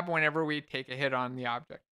prefab whenever we take a hit on the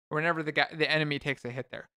object, or whenever the enemy takes a hit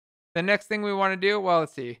there. The next thing we want to do, well,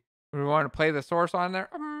 let's see. We want to play the source on there.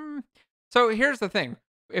 So here's the thing.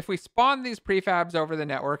 If we spawn these prefabs over the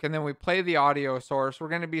network and then we play the audio source, we're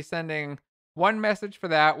going to be sending one message for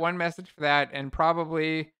that, and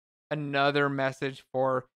probably another message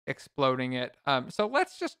for exploding it. So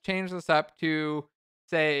let's just change this up to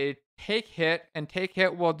say take hit, and take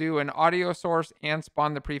hit will do an audio source and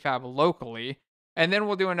spawn the prefab locally. And then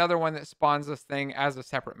we'll do another one that spawns this thing as a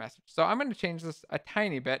separate message. So I'm going to change this a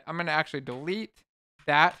tiny bit. I'm going to actually delete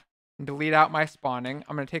that and delete out my spawning.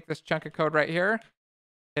 I'm going to take this chunk of code right here,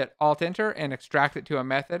 hit Alt Enter, and extract it to a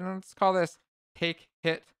method. And let's call this take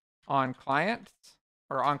hit on client,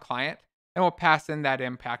 and we'll pass in that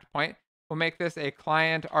impact point. We'll make this a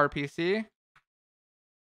client RPC.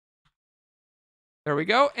 There we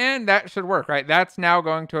go. And that should work, right? That's now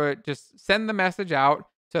going to just send the message out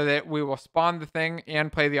so that we will spawn the thing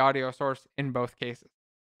and play the audio source in both cases.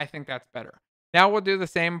 I think that's better. Now we'll do the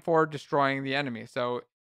same for destroying the enemy. So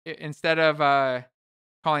instead of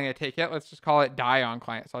calling it take hit, let's just call it die on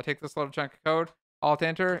client. So I'll take this little chunk of code, Alt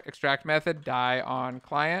Enter, extract method, die on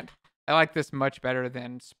client. I like this much better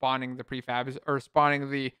than spawning the prefabs or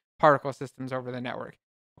spawning the particle systems over the network.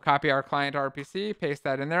 We'll copy our client RPC, paste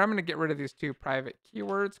that in there. I'm going to get rid of these two private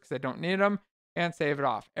keywords because I don't need them, and save it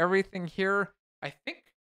off. Everything here, I think,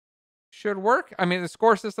 should work. I mean, the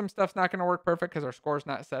score system stuff's not going to work perfect because our score's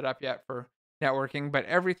not set up yet for networking, but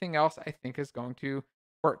everything else I think is going to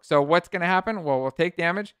work. So what's going to happen? Well, we'll take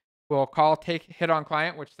damage. We'll call take hit on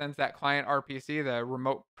client, which sends that client RPC, the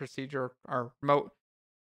remote procedure, or remote,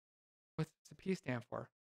 what's the P stand for?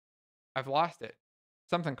 I've lost it.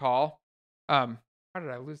 Something call. How did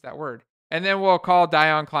I lose that word? And then we'll call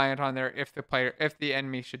die on client on there if the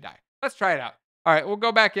enemy should die. Let's try it out. All right, we'll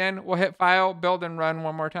go back in. We'll hit file, build and run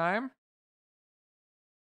one more time.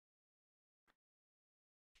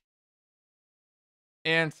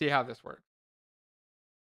 and see how this works.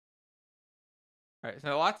 All right,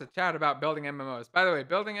 so lots of chat about building MMOs. By the way,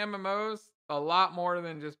 building MMOs a lot more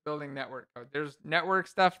than just building network code. There's network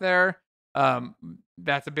stuff there.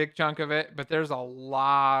 That's a big chunk of it, but there's a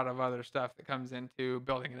lot of other stuff that comes into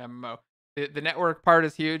building an MMO. The network part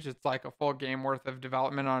is huge. It's like a full game worth of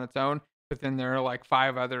development on its own, but then there are like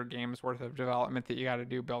 5 other games worth of development that you got to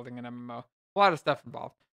do building an MMO. A lot of stuff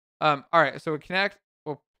involved. All right, so we connect.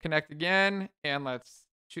 We'll connect again, and let's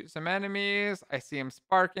shoot some enemies. I see them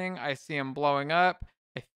sparking. I see them blowing up.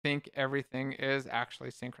 I think everything is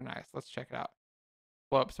actually synchronized. Let's check it out.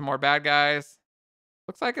 Blow up some more bad guys.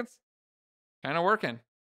 Looks like it's kind of working.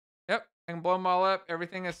 Yep, I can blow them all up.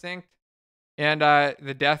 Everything is synced. And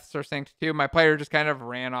the deaths are synced too. My player just kind of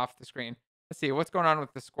ran off the screen. Let's see what's going on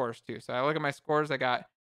with the scores too. So I look at my scores. I got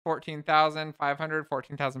 14,500,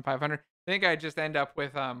 14,500. I think I just end up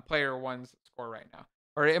with player one's score right now.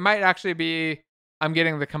 Or it might actually be I'm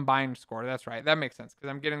getting the combined score. That's right. That makes sense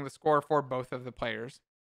because I'm getting the score for both of the players.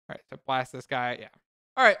 All right, so blast this guy. Yeah.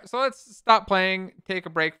 All right, so let's stop playing, take a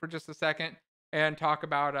break for just a second, and talk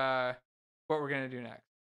about what we're gonna do next.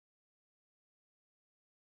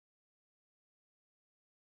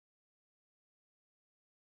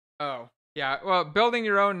 Oh, yeah. Well, building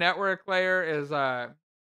your own network layer is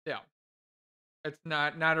yeah, it's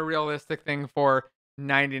not a realistic thing for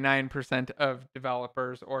 99% of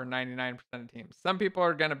developers or 99% of teams. Some people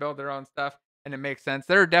are going to build their own stuff and it makes sense.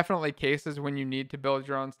 There are definitely cases when you need to build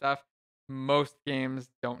your own stuff. Most games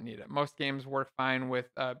don't need it. Most games work fine with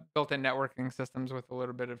built-in networking systems with a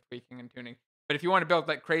little bit of tweaking and tuning. But if you want to build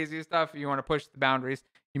like crazy stuff, you want to push the boundaries,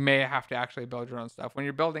 you may have to actually build your own stuff. When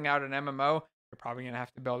you're building out an MMO, you're probably going to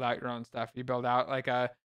have to build out your own stuff. You build out like a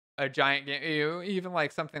giant game, even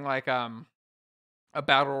like something like a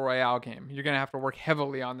battle royale game. You're gonna have to work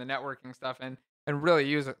heavily on the networking stuff and really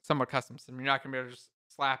use a somewhat custom system. You're not gonna be able to just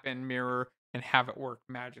slap in mirror and have it work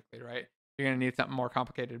magically, right? You're gonna need something more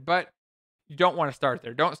complicated. But you don't want to start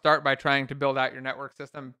there. Don't start by trying to build out your network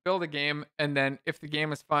system. Build a game, and then if the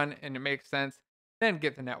game is fun and it makes sense, then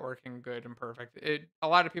get the networking good and perfect. A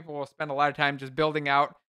lot of people will spend a lot of time just building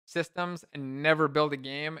out systems and never build a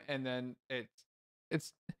game, and then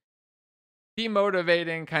it's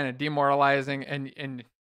demotivating, kind of demoralizing, and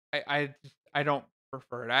I don't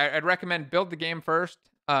prefer it. I'd recommend build the game first,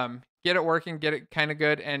 get it working, get it kind of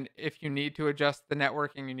good, and if you need to adjust the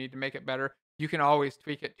networking, you need to make it better. You can always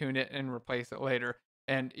tweak it, tune it, and replace it later,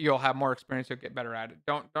 and you'll have more experience. You'll get better at it.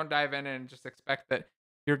 Don't dive in and just expect that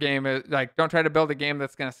your game is like. Don't try to build a game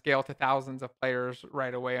that's going to scale to thousands of players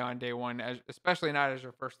right away on day one, especially not as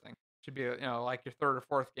your first thing. Should be like your third or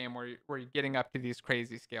fourth game where you're getting up to these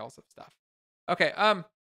crazy scales of stuff. Okay,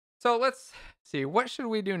 so let's see. What should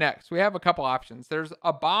we do next? We have a couple options. There's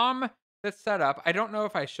a bomb that's set up. I don't know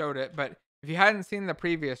if I showed it, but if you hadn't seen the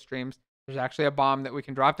previous streams, there's actually a bomb that we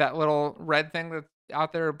can drop. That little red thing that's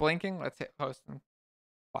out there blinking. Let's hit post and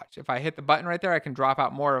watch. If I hit the button right there, I can drop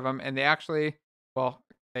out more of them, and they actually, well,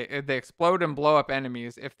 they explode and blow up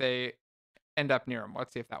enemies if they end up near them.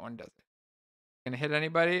 Let's see if that one does it. Gonna hit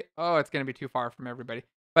anybody? Oh, it's gonna be too far from everybody.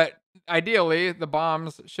 But ideally, the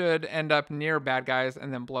bombs should end up near bad guys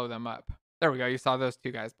and then blow them up. There we go. You saw those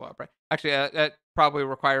two guys blow up, right? Actually, that probably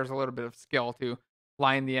requires a little bit of skill to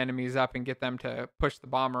line the enemies up and get them to push the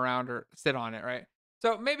bomb around or sit on it, right?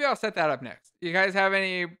 So maybe I'll set that up next. You guys have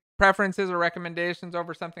any preferences or recommendations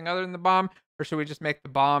over something other than the bomb? Or should we just make the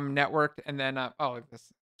bomb networked and then, oh, look at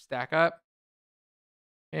this stack up?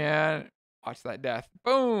 And watch that death.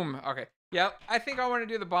 Boom. Okay. Yep. I think I want to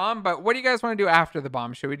do the bomb, but what do you guys want to do after the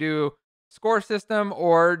bomb? Should we do score system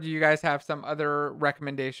or do you guys have some other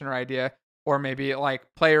recommendation or idea? Or maybe like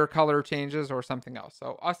player color changes or something else.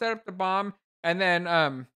 So I'll set up the bomb and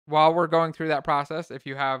then while we're going through that process, if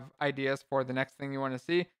you have ideas for the next thing you want to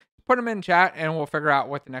see, put them in chat and we'll figure out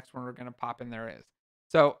what the next one we're going to pop in there is.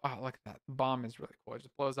 So, oh, look at that. The bomb is really cool. It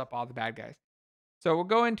just blows up all the bad guys. So we'll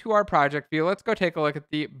go into our project view. Let's go take a look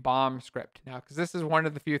at the bomb script now, because this is one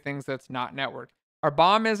of the few things that's not networked. Our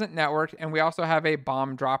bomb isn't networked, and we also have a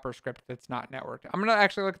bomb dropper script that's not networked. I'm going to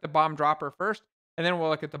actually look at the bomb dropper first, and then we'll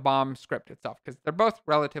look at the bomb script itself, because they're both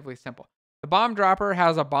relatively simple. The bomb dropper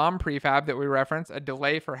has a bomb prefab that we reference, a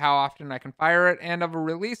delay for how often I can fire it, and of a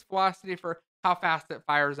release velocity for how fast it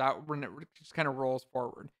fires out when it just kind of rolls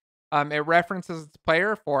forward. It references its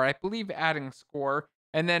player for, I believe, adding score,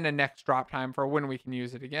 and then a next drop time for when we can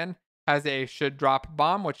use it again. Has a should drop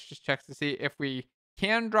bomb, which just checks to see if we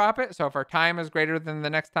can drop it. So if our time is greater than the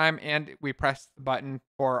next time, and we press the button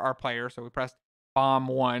for our player. So we pressed bomb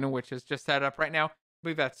 1, which is just set up right now. I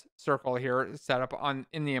believe that's circle here set up on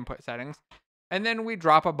in the input settings. And then we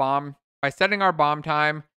drop a bomb by setting our bomb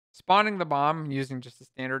time. spawning the bomb using just a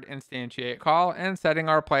standard instantiate call, and setting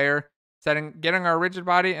our player, getting our rigid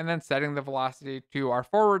body, and then setting the velocity to our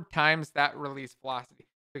forward times that release velocity.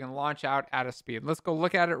 We can launch out at a speed. Let's go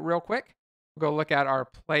look at it real quick. We'll go look at our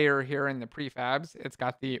player here in the prefabs. It's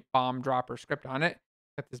got the bomb dropper script on it.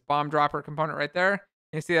 Got this bomb dropper component right there.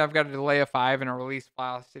 You see I've got a delay of 5 and a release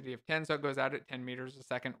velocity of 10, so it goes out at 10 meters a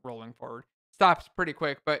second rolling forward. Stops pretty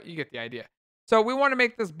quick, but you get the idea. So we want to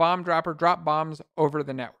make this bomb dropper drop bombs over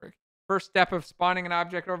the network. First step of spawning an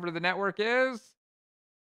object over the network is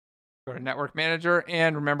go to Network Manager,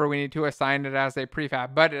 and remember we need to assign it as a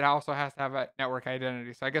prefab, but it also has to have a network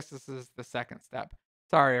identity. So I guess this is the second step.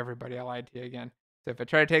 Sorry, everybody, I lied to you again. So if I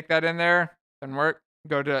try to take that in there, doesn't work.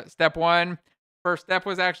 Go to step 1. First step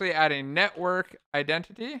was actually add a network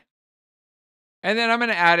identity, and then I'm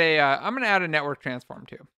gonna add a network transform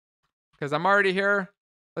too, because I'm already here.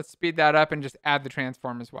 Let's speed that up and just add the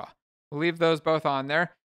transform as well. We'll leave those both on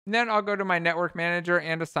there. And then I'll go to my network manager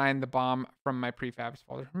and assign the bomb from my prefabs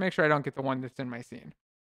folder. Make sure I don't get the one that's in my scene.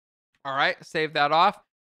 All right, save that off.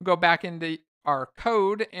 Go back into our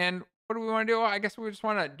code, and what do we want to do? I guess we just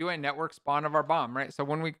want to do a network spawn of our bomb, right? So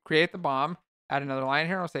when we create the bomb, add another line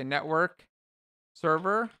here. I'll say network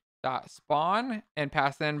server dot spawn and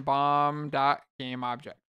pass in bomb dot game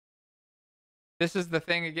object. This is the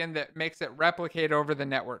thing again that makes it replicate over the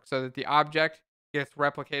network so that the object gets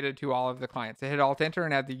replicated to all of the clients. So hit Alt Enter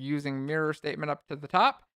and add the using mirror statement up to the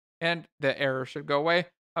top, and the error should go away.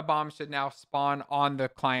 A bomb should now spawn on the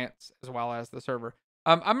clients as well as the server.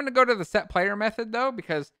 I'm going to go to the set player method though,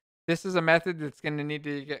 because this is a method that's going to need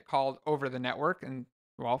to get called over the network. And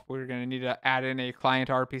well, we're going to need to add in a client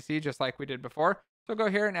RPC just like we did before. So go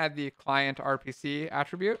here and add the client RPC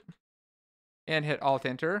attribute and hit Alt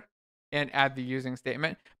Enter and add the using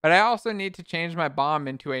statement. But I also need to change my bomb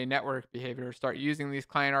into a network behavior, start using these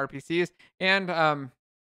client RPCs. And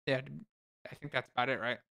yeah, I think that's about it,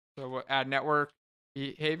 right? So we'll add network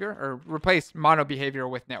behavior or replace mono behavior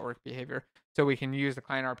with network behavior so we can use the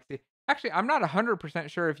client RPC. Actually, I'm not 100%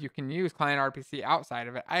 sure if you can use client RPC outside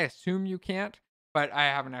of it. I assume you can't, but I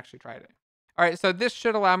haven't actually tried it. All right, so this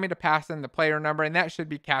should allow me to pass in the player number, and that should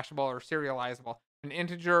be cacheable or serializable. An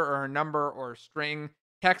integer or a number or a string,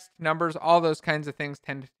 text, numbers, all those kinds of things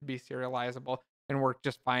tend to be serializable and work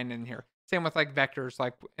just fine in here. Same with like vectors,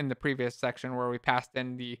 like in the previous section where we passed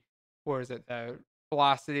in the, the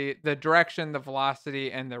velocity, the direction, the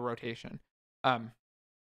velocity, and the rotation.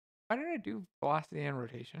 Why did I do velocity and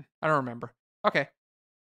rotation? I don't remember. Okay.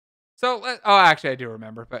 So, actually, I do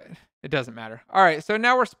remember, but it doesn't matter. All right, so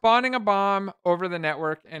now we're spawning a bomb over the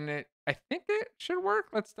network, and I think it should work.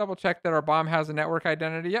 Let's double check that our bomb has a network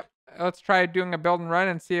identity. Yep. Let's try doing a build and run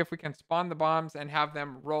and see if we can spawn the bombs and have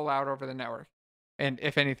them roll out over the network. And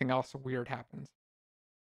if anything else weird happens.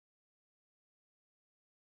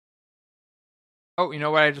 Oh, you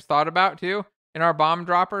know what I just thought about too? In our bomb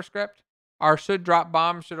dropper script, our should drop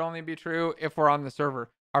bomb should only be true if we're on the server.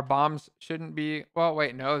 Our bombs shouldn't be, well,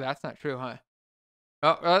 wait, no, that's not true, huh?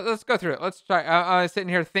 Oh, let's go through it. Let's try. I was sitting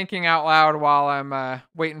here thinking out loud while I'm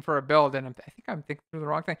waiting for a build, and I think I'm thinking through the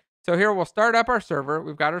wrong thing. So here we'll start up our server.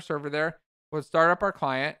 We've got our server there. We'll start up our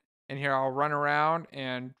client, and here I'll run around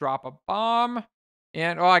and drop a bomb.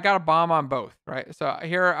 And I got a bomb on both, right? So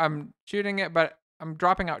here I'm shooting it, but I'm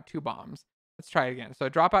dropping out 2 bombs. Let's try it again. So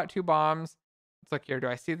drop out 2 bombs. Let's look here. Do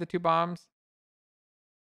I see the 2 bombs?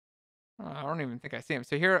 I don't even think I see them.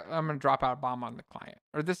 So here I'm going to drop out a bomb on the client.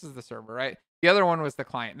 Or this is the server, right? The other one was the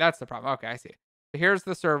client. That's the problem. Okay, I see it. So here's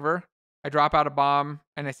the server. I drop out a bomb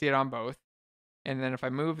and I see it on both. And then if I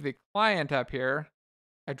move the client up here,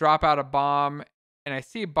 I drop out a bomb and I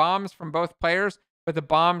see bombs from both players, but the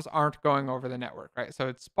bombs aren't going over the network, right? So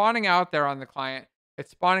it's spawning out there on the client.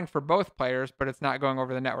 It's spawning for both players, but it's not going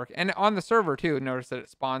over the network. And on the server too, notice that it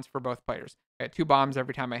spawns for both players. I get 2 bombs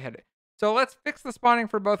every time I hit it. So let's fix the spawning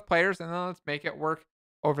for both players and then let's make it work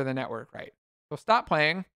over the network, right? So stop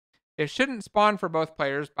playing. It shouldn't spawn for both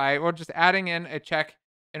players by, just adding in a check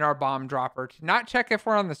in our bomb dropper to not check if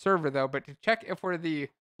we're on the server though, but to check if we're the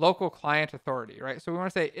local client authority, right? So we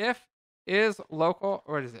want to say if is local,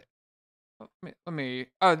 what is it?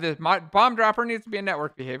 The bomb dropper needs to be a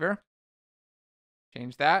network behavior.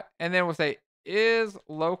 Change that. And then we'll say is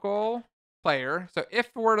local player. So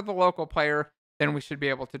if we're the local player, then we should be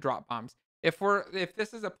able to drop bombs. If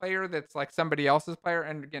this is a player that's like somebody else's player,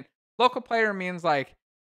 and again, local player means like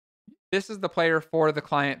this is the player for the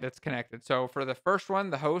client that's connected. So for the first one,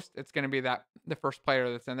 the host, it's going to be the first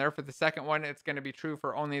player that's in there. For the second one, it's going to be true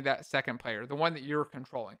for only that second player, the one that you're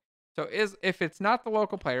controlling. So if it's not the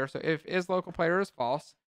local player, so if is local player is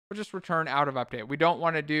false, we'll just return out of update. We don't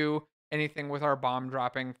want to do anything with our bomb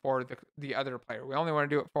dropping for the other player. We only want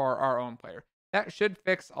to do it for our own player. That should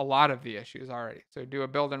fix a lot of the issues already. So do a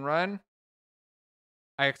build and run.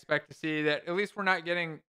 I expect to see that at least we're not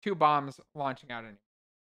getting 2 bombs launching out anymore.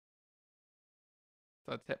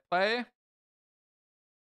 So let's hit play.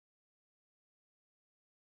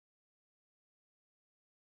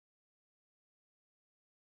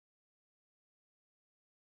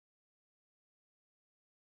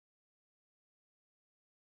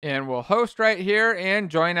 And we'll host right here and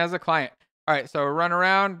join as a client. All right, so run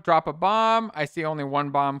around, drop a bomb. I see only 1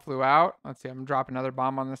 bomb flew out. Let's see, I'm gonna drop another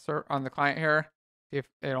bomb on the client here. See if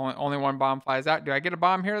it only 1 bomb flies out. Do I get a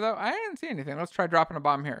bomb here though? I didn't see anything. Let's try dropping a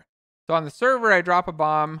bomb here. So on the server, I drop a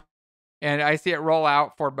bomb and I see it roll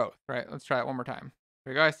out for both. Right? Let's try it one more time.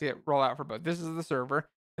 Here we go. I see it roll out for both. This is the server,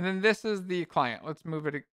 and then this is the client. Let's move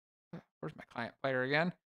it. Where's my client player again?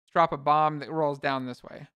 Let's drop a bomb that rolls down this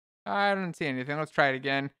way. I didn't see anything. Let's try it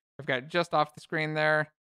again. I've got it just off the screen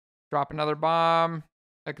there. Drop another bomb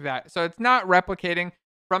like that. So it's not replicating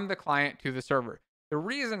from the client to the server. The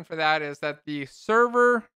reason for that is that the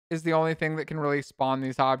server is the only thing that can really spawn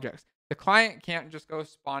these objects. The client can't just go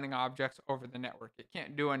spawning objects over the network. It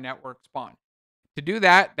can't do a network spawn. To do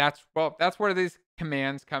that, that's where these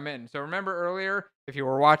commands come in. So remember earlier, if you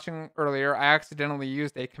were watching earlier, I accidentally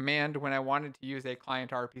used a command when I wanted to use a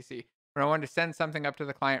client RPC, when I wanted to send something up to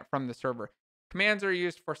the client from the server. Commands are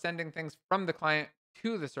used for sending things from the client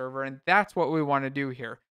to the server, and that's what we want to do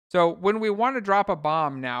here. So when we want to drop a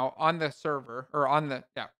bomb now on the server, or on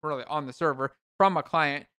the server from a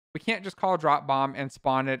client, we can't just call drop bomb and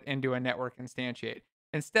spawn it into a network instantiate.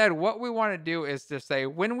 Instead, what we want to do is to say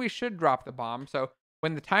when we should drop the bomb. So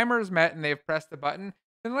when the timer is met and they've pressed the button,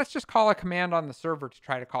 then let's just call a command on the server to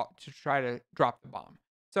try to drop the bomb.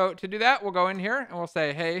 So to do that, we'll go in here and we'll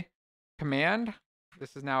say, hey, command.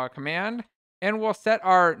 This is now a command, and we'll set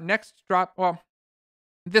our next drop. Well,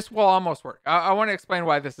 this will almost work. I want to explain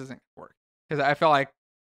why this isn't going to work because I feel like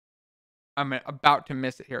I'm about to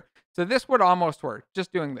miss it here. So this would almost work,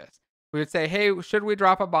 just doing this. We would say, hey, should we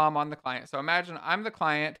drop a bomb on the client? So imagine I'm the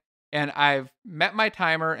client and I've met my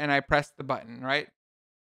timer and I press the button, right?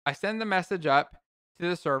 I send the message up to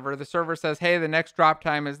the server. The server says, hey, the next drop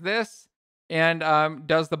time is this, and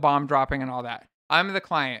does the bomb dropping and all that. I'm the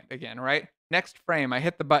client again, right? Next frame, I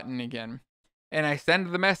hit the button again and I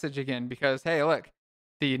send the message again because, hey, look,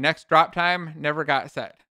 the next drop time never got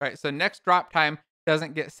set, right? So next drop time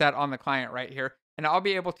doesn't get set on the client right here. And I'll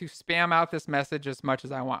be able to spam out this message as much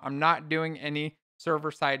as I want. I'm not doing any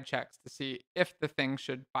server side checks to see if the thing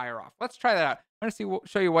should fire off. Let's try that out. I'm going to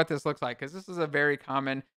show you what this looks like because this is a very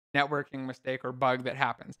common networking mistake or bug that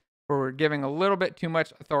happens where we're giving a little bit too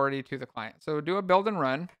much authority to the client. So do a build and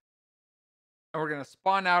run. And we're going to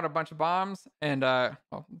spawn out a bunch of bombs and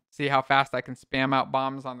see how fast I can spam out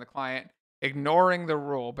bombs on the client, ignoring the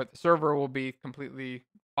rule, but the server will be completely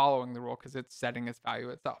following the rule because it's setting its value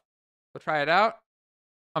itself. So try it out.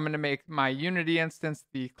 I'm going to make my Unity instance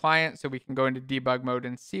the client so we can go into debug mode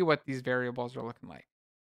and see what these variables are looking like.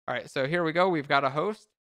 All right, so here we go. We've got a host,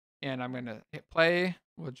 and I'm going to hit play.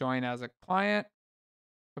 We'll join as a client.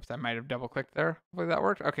 Oops, I might have double clicked there. Hopefully that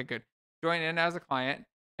worked. Okay, good. Join in as a client,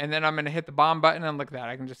 and then I'm going to hit the bomb button, and look at that.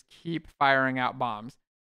 I can just keep firing out bombs.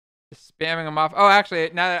 Just spamming them off. Oh, actually,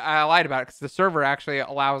 now that I lied about it, because the server actually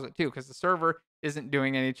allows it too, because the server isn't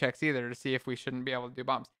doing any checks either to see if we shouldn't be able to do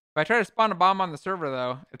bombs. If I try to spawn a bomb on the server,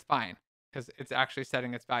 though, it's fine because it's actually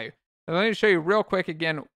setting its value. So let me show you real quick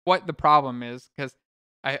again what the problem is because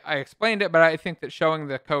I explained it, but I think that showing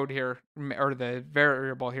the code here or the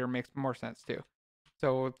variable here makes more sense too.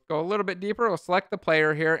 So we'll go a little bit deeper. We'll select the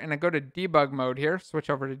player here and then go to debug mode here. Switch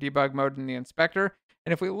over to debug mode in the inspector.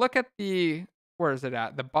 And if we look at where is it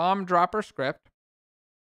at? The bomb dropper script.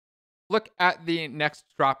 Look at the next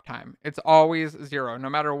drop time. It's always 0. No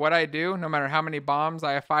matter what I do, no matter how many bombs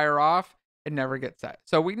I fire off, it never gets set.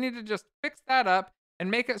 So we need to just fix that up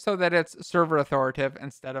and make it so that it's server authoritative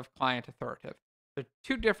instead of client authoritative. There are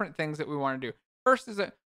 2 different things that we want to do. First is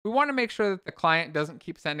that we want to make sure that the client doesn't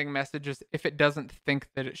keep sending messages if it doesn't think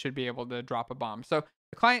that it should be able to drop a bomb. So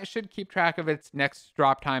the client should keep track of its next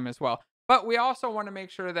drop time as well. But we also want to make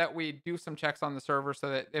sure that we do some checks on the server so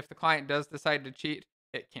that if the client does decide to cheat,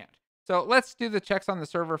 it can't. So let's do the checks on the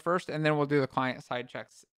server first, and then we'll do the client side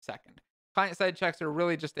checks second. Client side checks are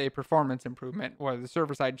really just a performance improvement, while the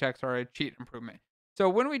server side checks are a cheat improvement. So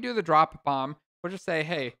when we do the drop bomb, we'll just say,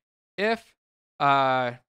 hey, if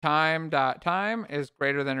time.time is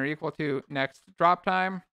greater than or equal to next drop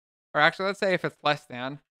time, or actually let's say if it's less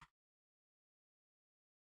than,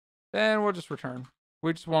 then we'll just return.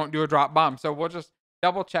 We just won't do a drop bomb. So we'll just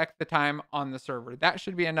double check the time on the server. That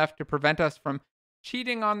should be enough to prevent us from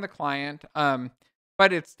cheating on the client,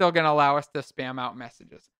 but it's still going to allow us to spam out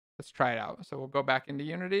messages. Let's try it out. So we'll go back into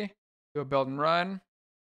Unity, do a build and run.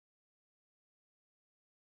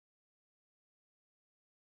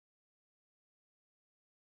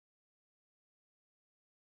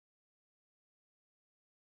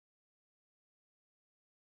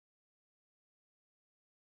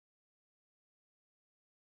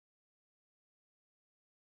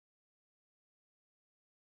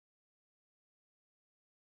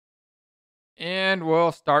 And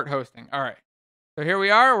we'll start hosting. All right. So here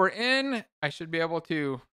we are. We're in. I should be able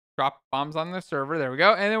to drop bombs on the server. There we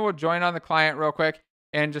go. And then we'll join on the client real quick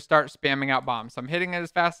and just start spamming out bombs. So I'm hitting it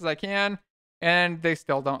as fast as I can, and they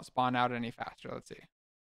still don't spawn out any faster. Let's see.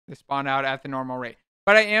 They spawn out at the normal rate.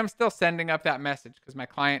 But I am still sending up that message because my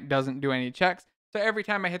client doesn't do any checks. So every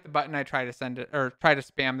time I hit the button, I try to send it or try to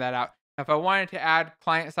spam that out. If I wanted to add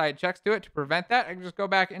client-side checks to it to prevent that, I can just go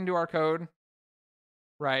back into our code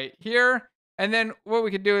right here. And then what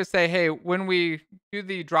we could do is say, hey, when we do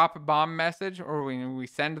the drop bomb message or when we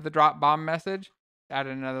send the drop bomb message, add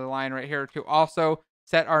another line right here to also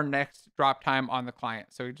set our next drop time on the client.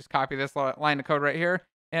 So we just copy this line of code right here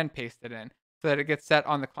and paste it in so that it gets set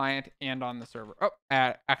on the client and on the server. Oh,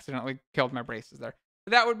 I accidentally killed my braces there.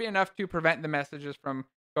 But that would be enough to prevent the messages from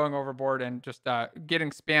going overboard and just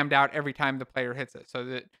getting spammed out every time the player hits it, so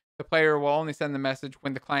that the player will only send the message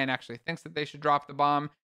when the client actually thinks that they should drop the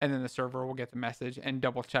bomb, and then the server will get the message and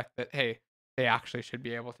double check that, hey, they actually should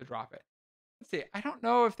be able to drop it. Let's see. I don't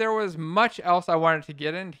know if there was much else I wanted to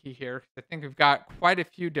get into here. I think we've got quite a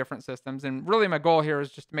few different systems, and really my goal here is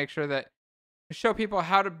just to make sure that show people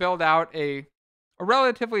how to build out a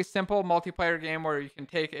relatively simple multiplayer game where you can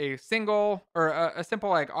take a single or a simple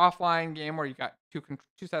like offline game where you got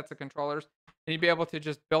two sets of controllers, and you'd be able to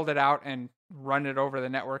just build it out and run it over the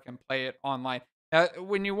network and play it online. Now,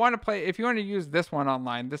 when you want to play, if you want to use this one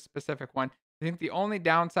online, this specific one, I think the only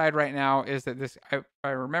downside right now is that if I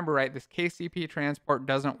remember right, this KCP transport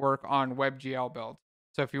doesn't work on WebGL builds.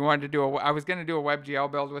 So if you wanted to do I was going to do a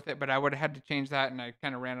WebGL build with it, but I would have had to change that, and I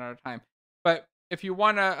kind of ran out of time. But if you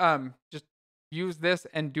want to just use this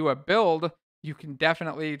and do a build, you can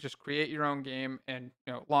definitely just create your own game and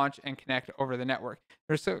launch and connect over the network.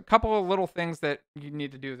 There's a couple of little things that you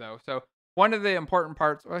need to do though. So one of the important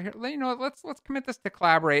parts. Well, here, let's commit this to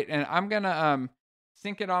collaborate, and I'm gonna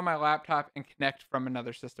sync it on my laptop and connect from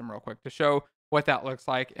another system real quick to show what that looks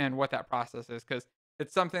like and what that process is, because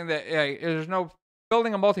it's something that there's no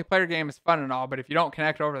building a multiplayer game is fun and all, but if you don't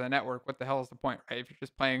connect over the network, what the hell is the point, right? If you're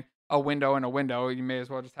just playing a window in a window, you may as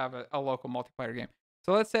well just have a local multiplayer game.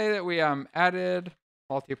 So let's say that we added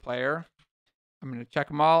multiplayer. I'm gonna check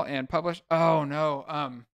them all and publish. Oh no,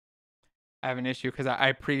 I have an issue because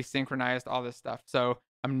I pre-synchronized all this stuff, so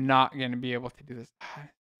I'm not gonna be able to do this.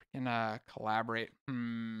 Freaking collaborate. How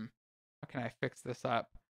can I fix this up?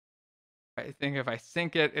 I think if I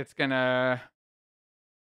sync it, it's gonna.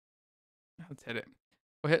 Let's hit it.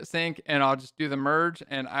 We'll hit sync, and I'll just do the merge,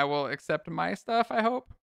 and I will accept my stuff. I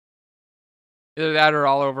hope. Either that or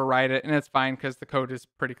I'll overwrite it, and it's fine because the code is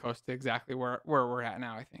pretty close to exactly where we're at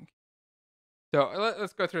now, I think. So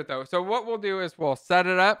let's go through it though. So what we'll do is we'll set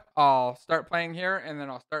it up. I'll start playing here, and then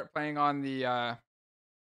I'll start playing on the.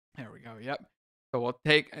 There we go. Yep. So we'll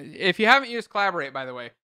take. If you haven't used Collaborate, by the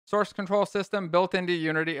way, source control system built into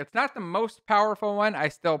Unity. It's not the most powerful one. I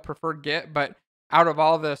still prefer Git, but out of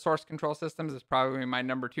all the source control systems, it's probably my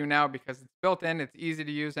number 2 now because it's built in. It's easy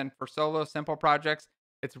to use, and for solo simple projects,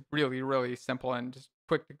 it's really, really simple and just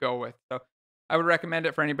quick to go with. So I would recommend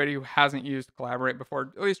it for anybody who hasn't used Collaborate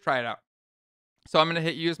before. At least try it out. So I'm going to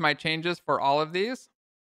hit use my changes for all of these.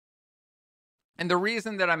 And the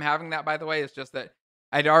reason that I'm having that, by the way, is just that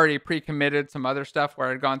I'd already pre-committed some other stuff where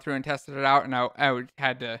I'd gone through and tested it out, and I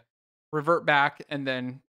had to revert back and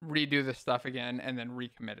then redo the stuff again and then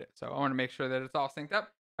recommit it. So I want to make sure that it's all synced up.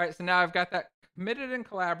 All right, so now I've got that committed and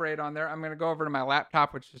collaborate on there. I'm going to go over to my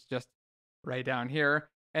laptop, which is just right down here,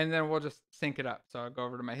 and then we'll just sync it up. So I'll go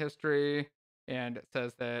over to my history, and it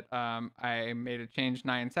says that I made a change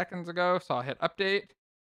 9 seconds ago, so I'll hit update.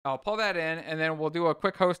 I'll pull that in, and then we'll do a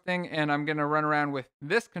quick hosting, and I'm going to run around with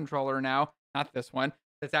this controller now, not this one,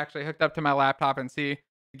 that's actually hooked up to my laptop and see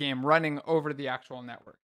the game running over the actual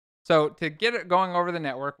network. So to get it going over the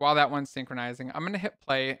network while that one's synchronizing, I'm going to hit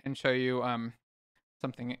play and show you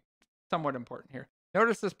something somewhat important here.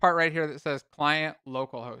 Notice this part right here that says client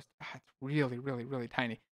localhost. It's really, really, really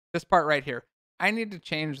tiny. This part right here. I need to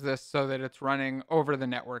change this so that it's running over the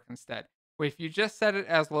network instead. If you just set it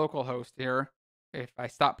as localhost here, if I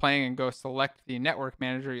stop playing and go select the network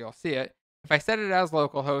manager, you'll see it. If I set it as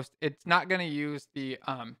localhost, it's not going to use the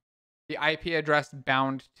the IP address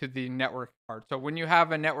bound to the network card. So when you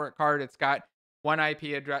have a network card, it's got one IP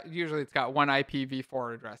address. Usually it's got one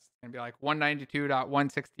IPv4 address. It's going to be like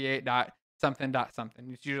 192.168. Something dot something.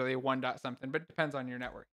 It's usually one dot something, but it depends on your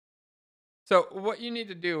network. So what you need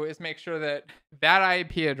to do is make sure that that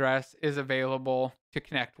IP address is available to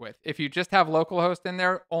connect with. If you just have localhost in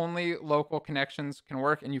there, only local connections can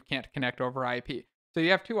work and you can't connect over IP. So you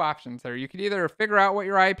have two options there. You could either figure out what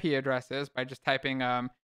your IP address is by just typing,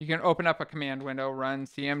 you can open up a command window, run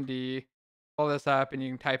cmd, pull this up, and you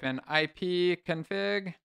can type in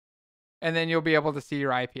ipconfig, and then you'll be able to see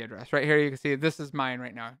your IP address. Right here, you can see this is mine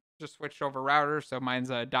right now. Just switched over routers, so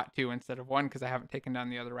mine's a .2 instead of 1 because I haven't taken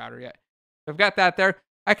down the other router yet. So I've got that there.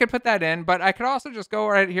 I could put that in, but I could also just go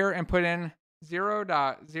right here and put in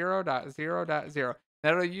 0.0.0.0.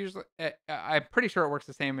 That'll usually, I'm pretty sure it works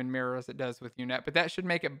the same in Mirror as it does with UNet, but that should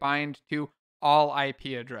make it bind to all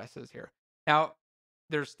IP addresses here. Now,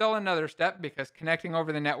 there's still another step because connecting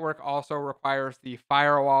over the network also requires the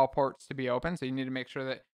firewall ports to be open. So you need to make sure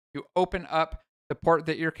that you open up the port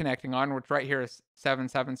that you're connecting on, which right here is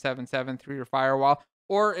 7777 through your firewall.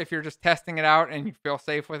 Or if you're just testing it out and you feel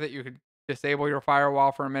safe with it, you could disable your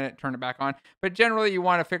firewall for a minute, turn it back on. But generally, you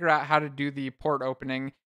want to figure out how to do the port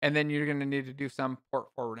opening, and then you're going to need to do some port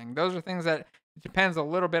forwarding. Those are things that depends a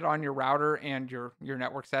little bit on your router and your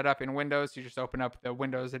network setup. In Windows, you just open up the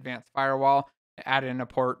Windows Advanced Firewall, add in a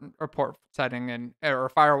port setting or a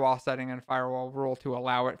firewall setting and a firewall rule to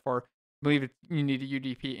allow it for. I believe you need a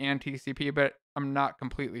UDP and TCP, but I'm not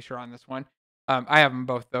completely sure on this one. I have them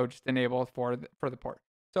both though, just enabled for the port.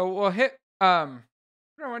 So we'll hit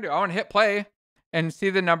what do I want to do? I want to hit play and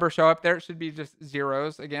see the number show up there. It should be just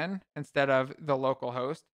zeros again instead of the local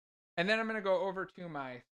host. And then I'm going to go over to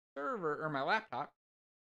my server or my laptop.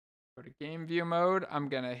 Go to game view mode. I'm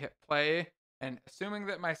going to hit play, and assuming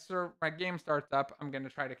that my game starts up, I'm going to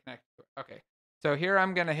try to connect to it. Okay. So here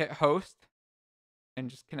I'm going to hit host and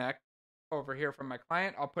just connect. Over here from my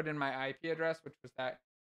client, I'll put in my IP address, which was that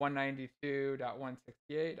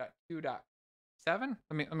 192.168.2.7.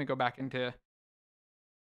 Let me go back into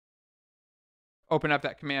open up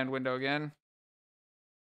that command window again.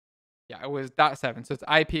 Yeah, it was .7, so it's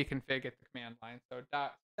IP config at the command line. So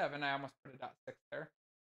 .7, I almost put a .6 there.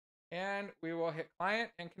 And we will hit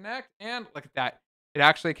client and connect, and look at that. It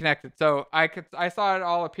actually connected. So I saw it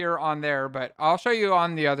all appear on there, but I'll show you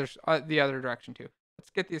on the other direction too. Let's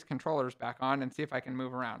get these controllers back on and see if I can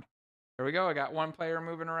move around. There we go. I got one player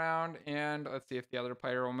moving around, and let's see if the other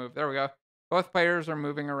player will move. There we go. Both players are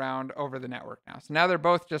moving around over the network now. So now they're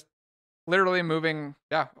both just literally moving,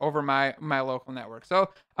 over my local network. So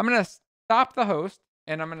I'm going to stop the host,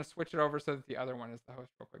 and I'm going to switch it over so that the other one is the host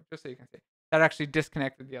real quick, just so you can see. That actually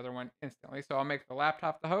disconnected the other one instantly. So I'll make the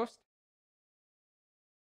laptop the host.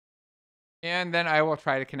 And then I will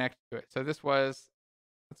try to connect to it. So this was,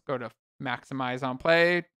 let's go to maximize on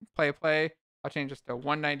play. I'll change this to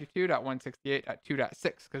 192.168.2.6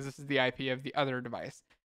 because this is the IP of the other device.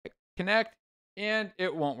 Hit connect, and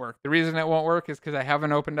it won't work. The reason it won't work is because I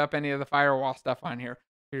haven't opened up any of the firewall stuff on here.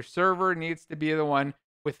 Your server needs to be the one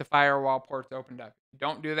with the firewall ports opened up. If you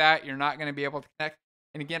don't do that, you're not going to be able to connect.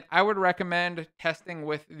 And again, I would recommend testing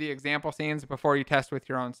with the example scenes before you test with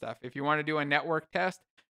your own stuff. If you want to do a network test,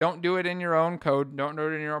 don't do it in your own code. Don't do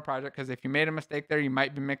it in your own project because if you made a mistake there, you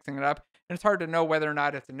might be mixing it up. And it's hard to know whether or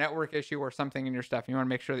not it's a network issue or something in your stuff. You want to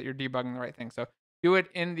make sure that you're debugging the right thing. So do it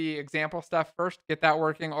in the example stuff first, get that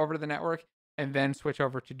working over to the network, and then switch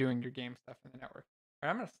over to doing your game stuff in the network. All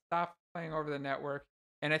right, I'm going to stop playing over the network.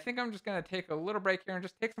 And I think I'm just going to take a little break here and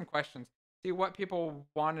just take some questions, see what people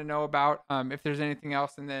want to know about, if there's anything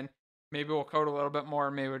else, and then maybe we'll code a little bit more.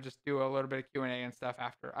 Maybe we'll just do a little bit of Q&A and stuff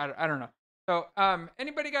after. I don't know. So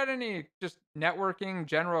anybody got any just networking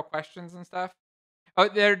general questions and stuff? Oh,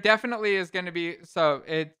 there definitely is going to be. So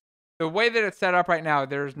the way that it's set up right now,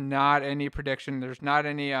 there's not any prediction. There's not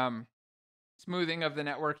any smoothing of the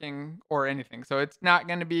networking or anything. So it's not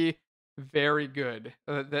going to be very good.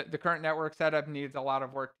 The current network setup needs a lot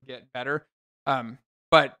of work to get better.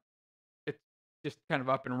 But it's just kind of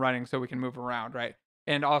up and running so we can move around, right?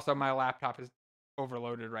 And also my laptop is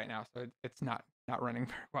overloaded right now, so it's not running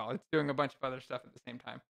very well. It's doing a bunch of other stuff at the same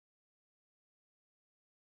time.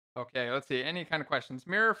 Okay, let's see. Any kind of questions?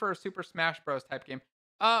 Mirror for a Super Smash Bros. Type game.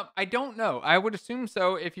 I don't know. I would assume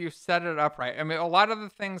so if you set it up right. I mean, a lot of the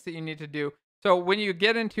things that you need to do. So when you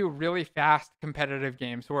get into really fast competitive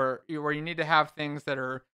games where you need to have things that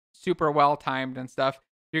are super well timed and stuff,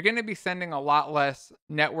 you're going to be sending a lot less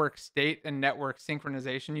network state and network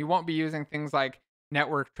synchronization. You won't be using things like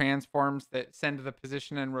network transforms that send the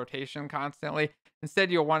position and rotation constantly.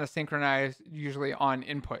 Instead, you'll want to synchronize usually on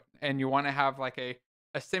input, and you want to have like a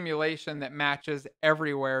a simulation that matches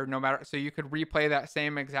everywhere, no matter. So you could replay that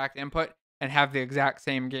same exact input and have the exact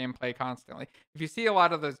same gameplay constantly. If you see a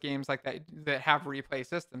lot of those games like that that have replay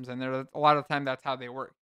systems, and there a lot of the time that's how they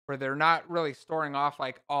work, where they're not really storing off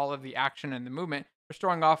like all of the action and the movement. They're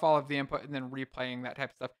storing off all of the input and then replaying that type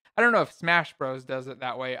of stuff. I don't know if Smash Bros does it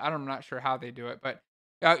that way. I'm not sure how they do it, but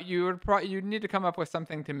you'd need to come up with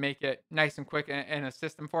something to make it nice and quick and a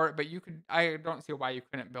system for it. But you could. I don't see why you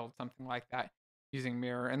couldn't build something like that using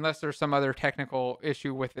Mirror, unless there's some other technical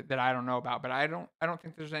issue with it that I don't know about. But I don't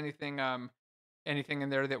think there's anything in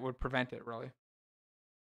there that would prevent it really.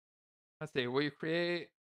 Let's see. Will you create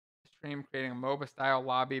a stream creating a MOBA style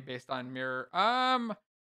lobby based on Mirror?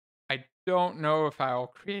 I don't know if I'll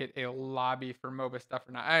create a lobby for MOBA stuff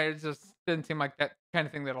or not. It just didn't seem like that kind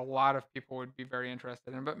of thing that a lot of people would be very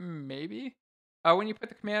interested in, but maybe. When you put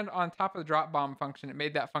the command on top of the drop bomb function, it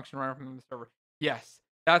made that function run from the server. Yes,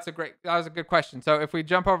 that was a good question. So if we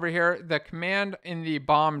jump over here, the command in the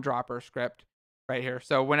bomb dropper script right here.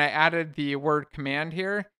 So when I added the word command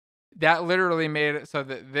here, that literally made it so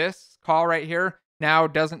that this call right here now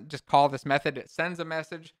doesn't just call this method. It sends a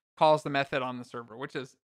message, calls the method on the server, which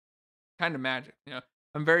is kind of magic.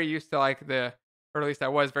 I'm very used to like or at least I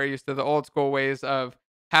was very used to the old school ways of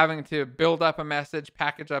having to build up a message,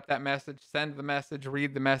 package up that message, send the message,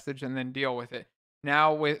 read the message, and then deal with it.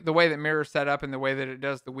 Now, with the way that Mirror's set up and the way that it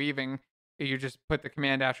does the weaving, you just put the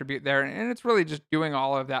command attribute there, and it's really just doing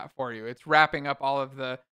all of that for you. It's wrapping up all of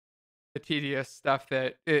the tedious stuff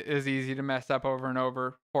that is easy to mess up over and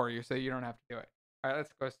over for you, so you don't have to do it. All right,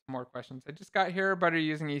 let's go to some more questions. I just got here, but are you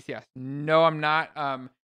using ECS? No, I'm not.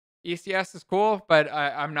 ECS is cool, but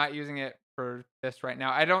I'm not using it for this right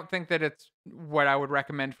now. I don't think that it's what I would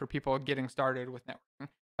recommend for people getting started with networking.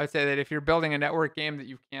 I'd say that if you're building a network game that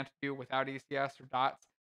you can't do without ECS or dots,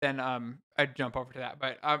 then I'd jump over to that.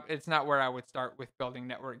 But it's not where I would start with building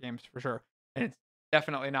network games for sure. And it's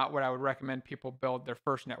definitely not what I would recommend people build their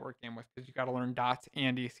first network game with, because you got to learn dots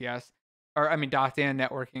and ECS, or I mean dots and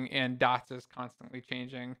networking, and dots is constantly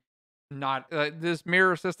changing. Not This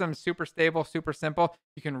Mirror system is super stable, super simple.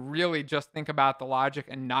 You can really just think about the logic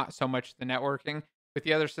and not so much the networking. With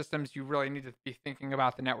the other systems, you really need to be thinking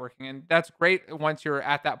about the networking, and that's great once you're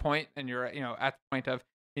at that point and you're at the point of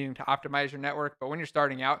needing to optimize your network. But when you're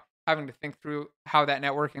starting out, having to think through how that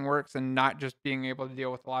networking works and not just being able to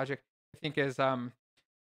deal with the logic, I think is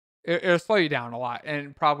it'll slow you down a lot,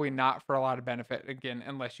 and probably not for a lot of benefit, again,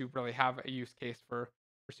 unless you really have a use case for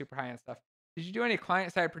super high end stuff. Did you do any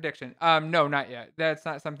client side prediction? No, not yet. That's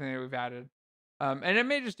not something that we've added. And it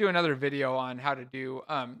may just do another video on how to do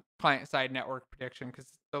client side network prediction, because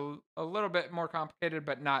it's a little bit more complicated,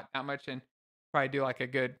 but not that much. And probably do like a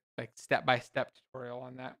good like step by step tutorial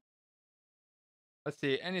on that. Let's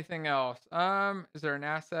see. Anything else? Is there an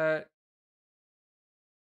asset?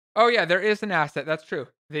 Oh yeah, there is an asset. That's true.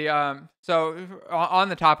 On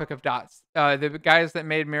the topic of dots, the guys that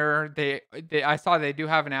made Mirror, they I saw they do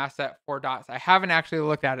have an asset for dots. I haven't actually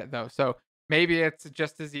looked at it though, so maybe it's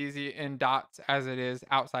just as easy in dots as it is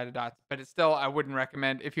outside of dots. But it's still, I wouldn't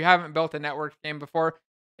recommend if you haven't built a network game before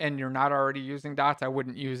and you're not already using dots. I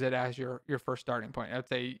wouldn't use it as your first starting point. I'd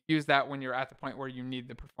say use that when you're at the point where you need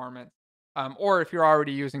the performance. Or if you're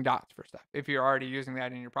already using dots for stuff. If you're already using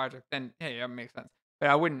that in your project, then hey, that makes sense, but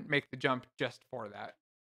I wouldn't make the jump just for that.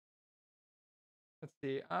 Let's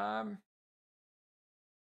see.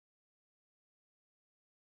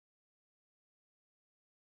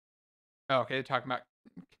 Okay, talking about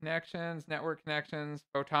connections, network connections,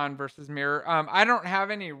 Photon versus Mirror. I don't have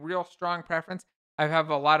any real strong preference. I have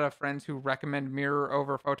a lot of friends who recommend Mirror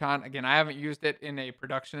over Photon. Again, I haven't used it in a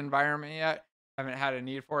production environment yet. I haven't had a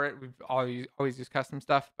need for it. We've always used custom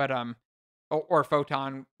stuff, but or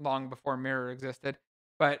Photon long before Mirror existed.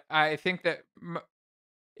 But I think that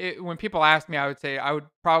when people ask me, I would say I would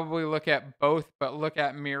probably look at both, but look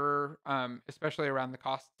at Mirror, especially around the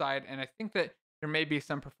cost side. And I think that there may be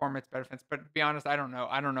some performance benefits, but to be honest, I don't know.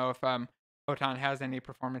 I don't know if Photon has any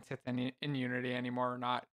performance hits in Unity anymore or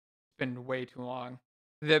not. It's been way too long.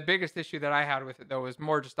 The biggest issue that I had with it though was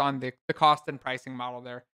more just on the cost and pricing model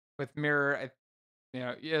there. With Mirror,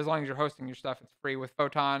 as long as you're hosting your stuff, it's free. With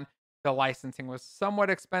Photon, the licensing was somewhat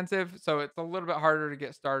expensive, so it's a little bit harder to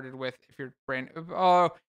get started with if you're brand. Oh,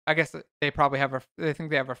 I guess they probably have they think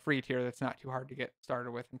they have a free tier that's not too hard to get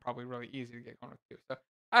started with and probably really easy to get going with too. So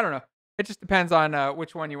I don't know. It just depends on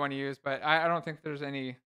which one you want to use, but I don't think there's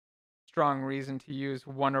any strong reason to use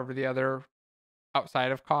one over the other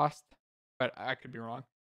outside of cost. But I could be wrong.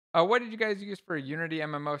 What did you guys use for Unity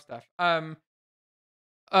MMO stuff?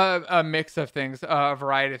 A mix of things, a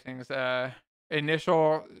variety of things.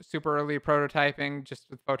 Initial super early prototyping just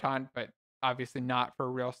with Photon, but obviously not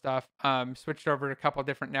for real stuff. Switched over to a couple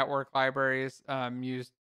different network libraries.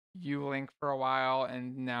 Used Ulink for a while,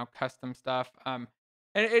 and now custom stuff. And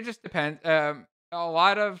it just depends. A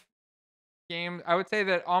lot of games, I would say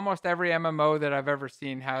that almost every MMO that I've ever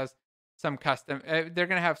seen has some custom. They're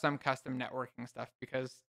gonna have some custom networking stuff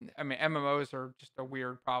because I mean MMOs are just a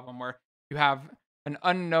weird problem where you have an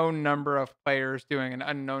unknown number of players doing an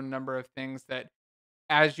unknown number of things that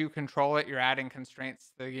as you control it, you're adding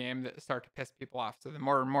constraints to the game that start to piss people off. So the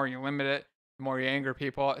more and more you limit it, the more you anger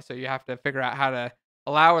people. So you have to figure out how to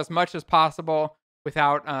allow as much as possible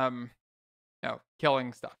without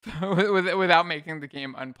killing stuff without making the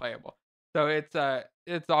game unplayable. So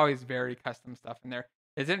it's always very custom stuff in there.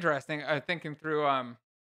 It's interesting. Thinking through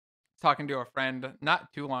talking to a friend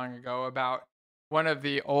not too long ago about one of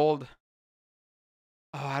the old.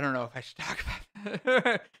 Oh, I don't know if I should talk about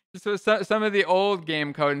that. Some of the old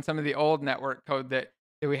game code and some of the old network code that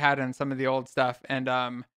we had in some of the old stuff, and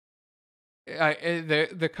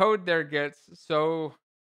the code there gets so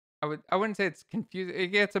I wouldn't say it's confusing. It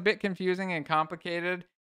gets a bit confusing and complicated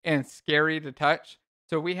and scary to touch.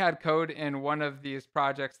 So we had code in one of these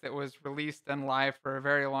projects that was released and live for a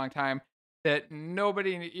very long time that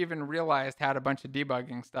nobody even realized had a bunch of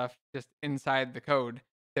debugging stuff just inside the code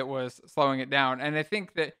that was slowing it down. And I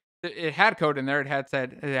think that it had code in there. It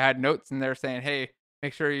had notes in there saying, "Hey,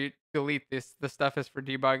 make sure you delete this. The stuff is for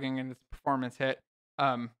debugging and it's a performance hit.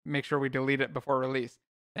 Make sure we delete it before release."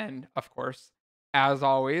 And of course, as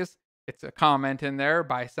always, it's a comment in there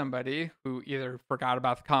by somebody who either forgot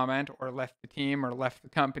about the comment or left the team or left the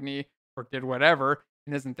company or did whatever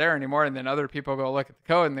and isn't there anymore. And then other people go look at the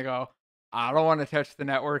code and they go, I don't want to touch the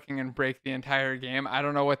networking and break the entire game. I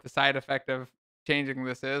don't know what the side effect of changing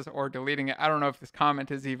this is or deleting it. I don't know if this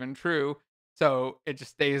comment is even true. So it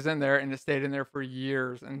just stays in there, and it stayed in there for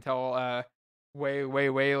years until way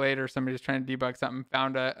later somebody's trying to debug something,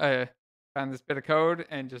 found this bit of code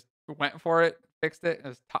and just went for it, fixed it.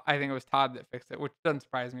 I think it was Todd that fixed it, which doesn't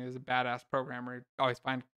surprise me. He was a badass programmer. He'd always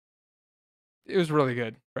find it was really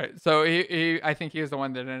good, right? So I think he was the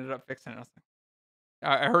one that ended up fixing it.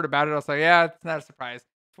 I heard about it. I was like, yeah, it's not a surprise.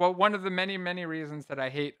 Well, one of the many reasons that I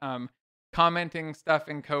hate commenting stuff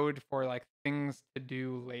in code for like things to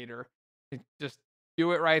do later. Just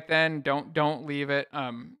do it right then. Don't leave it.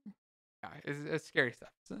 Yeah, it's scary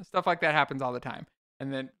stuff. Stuff like that happens all the time.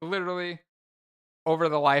 And then literally over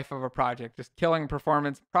the life of a project, just killing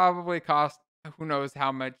performance probably cost who knows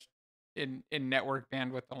how much in network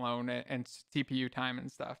bandwidth alone and CPU time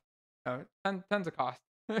and stuff. Tons of cost.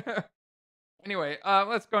 Anyway,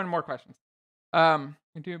 let's go into more questions.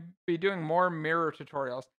 Be doing more mirror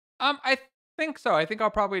tutorials. I think so. I think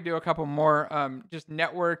I'll probably do a couple more just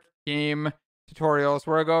network game tutorials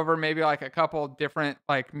where I go over maybe like a couple different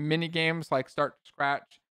like mini games like start to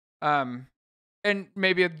scratch. And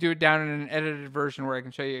maybe do it down in an edited version where I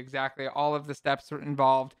can show you exactly all of the steps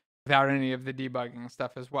involved without any of the debugging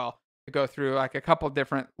stuff as well. To go through like a couple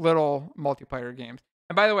different little multiplayer games.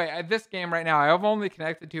 And by the way, this game right now, I've only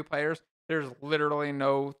connected 2 players. There's literally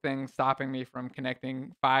no thing stopping me from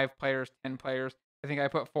connecting 5 players, 10 players. I think I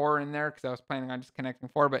put 4 in there because I was planning on just connecting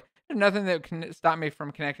 4, but there's nothing that can stop me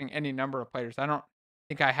from connecting any number of players. I don't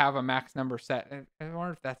think I have a max number set. I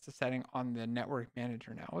wonder if that's the setting on the network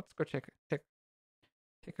manager now. Let's go take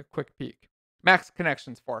a quick peek. Max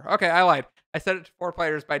connections 4. Okay, I lied. I set it to 4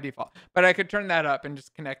 players by default, but I could turn that up and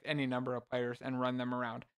just connect any number of players and run them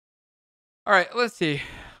around. All right, let's see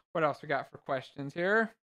what else we got for questions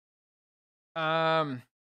here. Do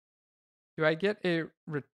I get a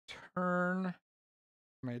return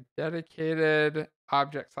my dedicated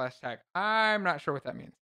object / tag? I'm not sure what that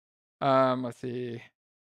means. Let's see.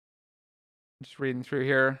 Just reading through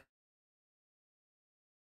here.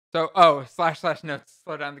 So, / notes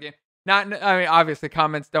slow down the game. I mean, obviously,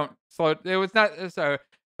 comments don't slow. It was not so.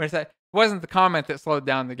 What I said it wasn't the comment that slowed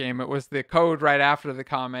down the game. It was the code right after the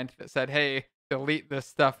comment that said, "Hey, delete this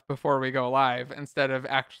stuff before we go live," instead of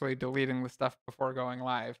actually deleting the stuff before going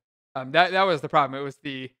live. That was the problem. It was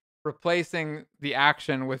the replacing the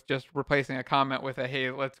action with just replacing a comment with a "Hey,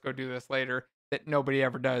 let's go do this later." That nobody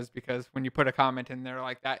ever does because when you put a comment in there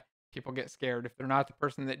like that, people get scared. If they're not the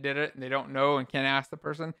person that did it and they don't know and can't ask the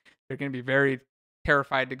person, they're going to be very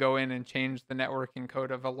terrified to go in and change the networking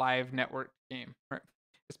code of a live network game, right?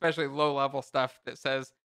 Especially low level stuff that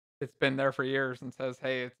says it's been there for years and says,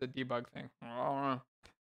 "Hey, it's a debug thing."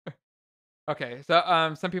 Okay,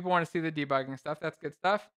 so some people want to see the debugging stuff. That's good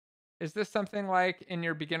stuff. Is this something like in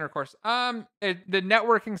your beginner course? The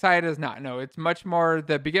networking side is not. No, it's much more.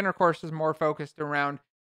 The beginner course is more focused around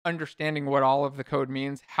understanding what all of the code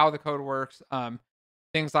means, how the code works,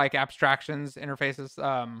 things like abstractions, interfaces,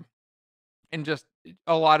 and just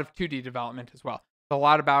a lot of 2D development as well. A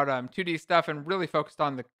lot about 2D stuff and really focused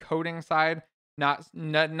on the coding side,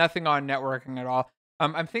 nothing on networking at all.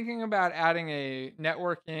 I'm thinking about adding a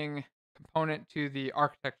networking component to the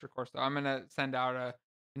architecture course. So I'm gonna send out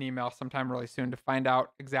an email sometime really soon to find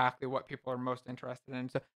out exactly what people are most interested in.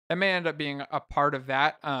 So that may end up being a part of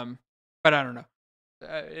that. But I don't know.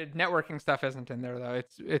 Networking stuff isn't in there though.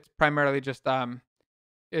 It's primarily just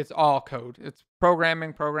it's all code. It's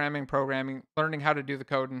programming, learning how to do the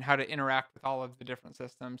code and how to interact with all of the different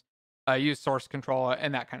systems, use source control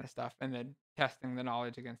and that kind of stuff, and then testing the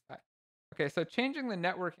knowledge against that. Okay, so changing the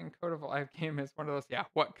networking code of a live game is one of those, yeah,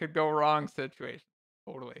 what could go wrong situations.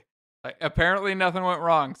 Totally. Like, apparently nothing went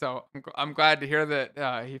wrong, so I'm glad to hear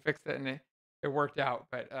that he fixed it and it worked out.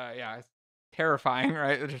 But yeah, it's terrifying,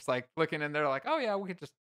 right? They're just like looking in there, like, oh yeah, we could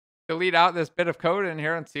just delete out this bit of code in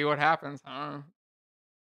here and see what happens. I don't know.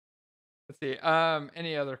 Let's see.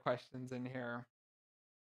 Any other questions in here?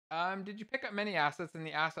 Did you pick up many assets in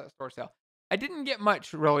the asset store sale? I didn't get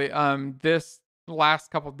much really. This last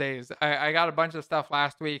couple days, I got a bunch of stuff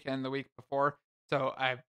last week and the week before, so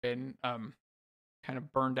I've been kind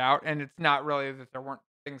of burned out. And it's not really that there weren't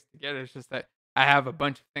things to get; it's just that I have a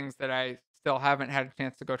bunch of things that I still haven't had a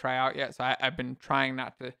chance to go try out yet. So I've been trying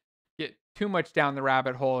not to get too much down the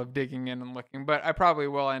rabbit hole of digging in and looking, but I probably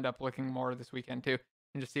will end up looking more this weekend too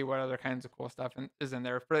and just see what other kinds of cool stuff is in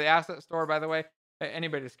there. For the asset store, by the way,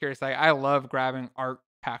 anybody that's curious, I love grabbing art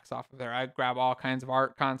packs off of there. I grab all kinds of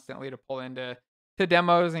art constantly to pull into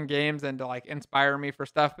demos and games and to like inspire me for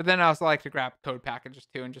stuff. But then I also like to grab code packages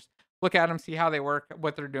too and just look at them, see how they work,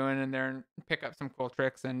 what they're doing in there, and pick up some cool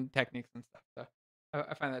tricks and techniques and stuff. So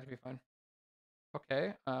I find that to be fun.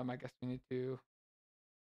 Okay, I guess we need to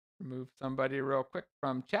remove somebody real quick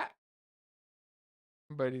from chat,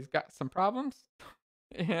 but he's got some problems,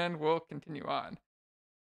 and we'll continue on.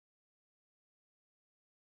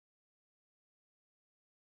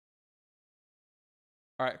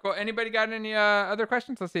 All right, cool. Anybody got any other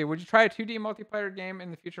questions? Let's see. Would you try a 2D multiplayer game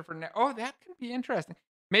in the future for net? Oh, that could be interesting.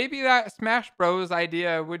 Maybe that Smash Bros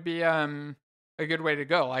idea would be a good way to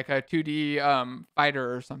go, like a 2D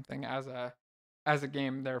fighter or something as a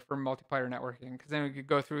game there for multiplayer networking. Because then we could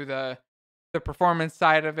go through the performance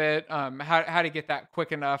side of it, how to get that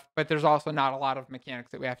quick enough. But there's also not a lot of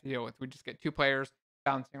mechanics that we have to deal with. We just get two players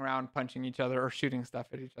bouncing around, punching each other, or shooting stuff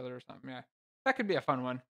at each other or something. Yeah, that could be a fun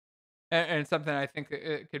one and something I think that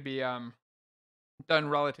it could be done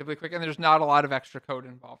relatively quick. And there's not a lot of extra code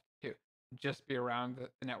involved too. Just be around the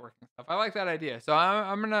networking stuff. I like that idea, so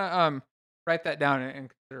I'm gonna write that down and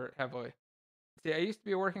consider it heavily. See, I used to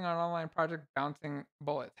be working on an online project bouncing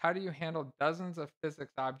bullets. How do you handle dozens of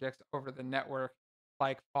physics objects over the network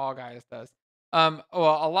like Fall Guys does? Well,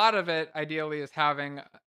 a lot of it ideally is having.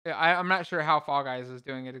 I'm not sure how Fall Guys is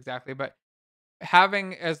doing it exactly, but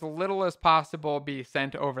having as little as possible be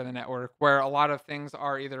sent over the network, where a lot of things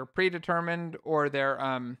are either predetermined or they're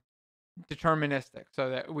deterministic, so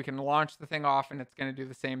that we can launch the thing off and it's going to do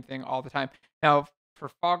the same thing all the time. Now, for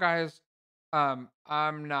Fall Guys, I'm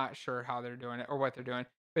not sure how they're doing it or what they're doing,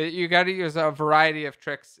 but you got to use a variety of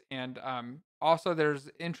tricks, and also there's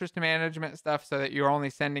interest management stuff so that you're only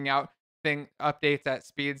sending out thing updates at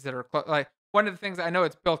speeds that are like one of the things I know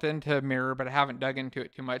it's built into Mirror, but I haven't dug into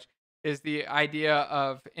it too much is the idea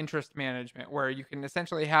of interest management, where you can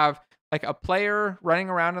essentially have like a player running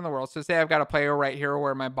around in the world. So say I've got a player right here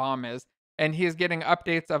where my bomb is, and he's getting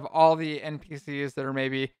updates of all the NPCs that are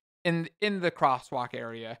maybe in the crosswalk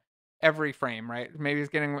area every frame, right? Maybe he's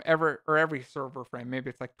getting every server frame. Maybe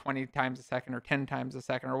it's like 20 times a second or 10 times a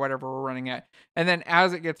second or whatever we're running at. And then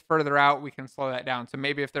as it gets further out, we can slow that down. So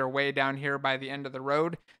maybe if they're way down here by the end of the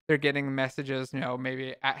road, they're getting messages,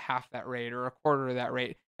 maybe at half that rate or a quarter of that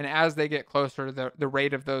rate. And as they get closer, the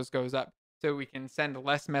rate of those goes up. So we can send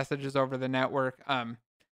less messages over the network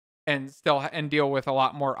and deal with a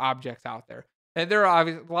lot more objects out there. And there are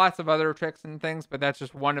obviously lots of other tricks and things, but that's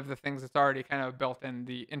just one of the things that's already kind of built in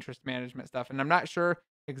the interest management stuff. And I'm not sure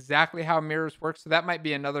exactly how mirrors work, so that might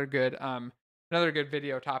be another good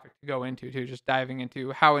video topic to go into too, just diving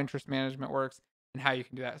into how interest management works and how you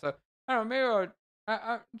can do that. So I don't know,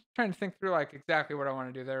 I'm trying to think through like exactly what I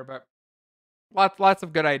want to do there, but lots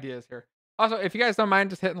of good ideas here. Also, if you guys don't mind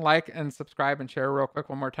just hitting like and subscribe and share real quick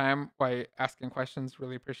one more time while asking questions,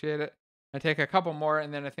 really appreciate it. I take a couple more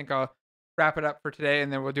and then I think I'll wrap it up for today,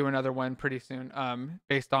 and then we'll do another one pretty soon.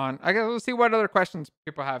 Based on I guess we'll see what other questions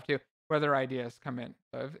people have too, where their ideas come in.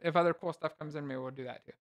 So if other cool stuff comes in, maybe we'll do that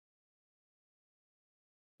too.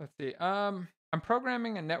 Let's see. I'm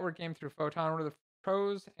programming a network game through Photon. What are the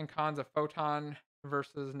pros and cons of Photon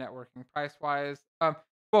versus networking price wise?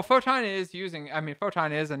 Well, Photon is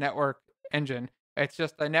a network engine. It's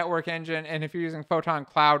just a network engine, and if you're using Photon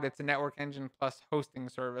Cloud, it's a network engine plus hosting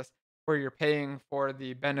service where you're paying for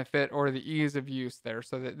the benefit or the ease of use there,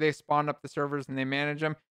 so that they spawn up the servers and they manage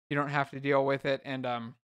them. You don't have to deal with it, and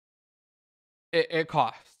it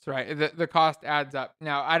costs, right? The cost adds up.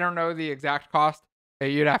 Now, I don't know the exact cost.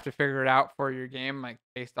 You'd have to figure it out for your game, like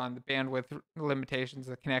based on the bandwidth limitations,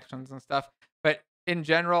 the connections and stuff. But in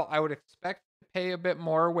general, I would expect to pay a bit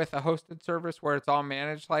more with a hosted service where it's all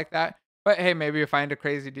managed like that. But hey, maybe you find a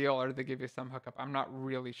crazy deal or they give you some hookup. I'm not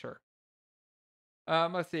really sure.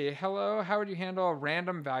 Let's see. Hello, how would you handle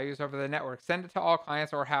random values over the network? Send it to all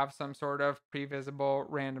clients or have some sort of pre-visible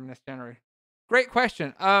randomness generator? Great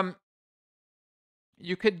question.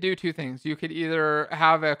 You could do two things. You could either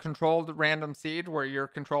have a controlled random seed where you're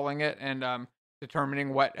controlling it and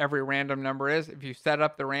determining what every random number is. If you set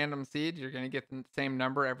up the random seed, you're going to get the same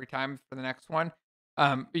number every time for the next one.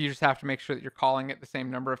 You just have to make sure that you're calling it the same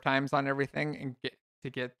number of times on everything and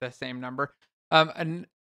get the same number. And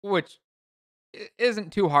which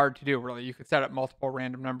isn't too hard to do, really. You could set up multiple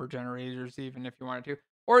random number generators even if you wanted to,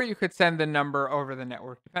 or you could send the number over the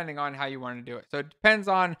network depending on how you want to do it. So it depends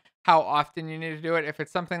on how often you need to do it. If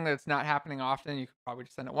it's something that's not happening often, you could probably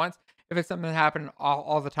just send it once. If it's something that happens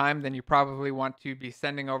all the time, then you probably want to be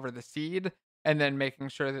sending over the seed and then making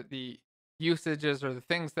sure that the usages or the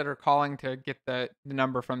things that are calling to get the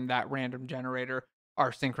number from that random generator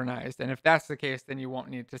are synchronized. And if that's the case, then you won't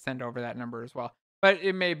need to send over that number as well. But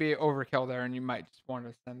it may be overkill there, and you might just want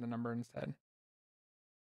to send the number instead.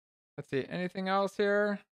 Let's see. Anything else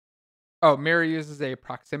here? Oh, Mirror uses a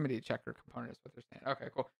proximity checker component is what they're saying.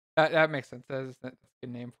 Okay, cool. That makes sense. That's a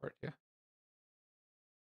good name for it too.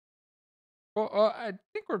 Well, I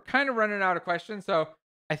think we're kind of running out of questions, so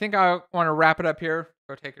I think I want to wrap it up here.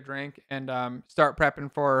 Go take a drink and start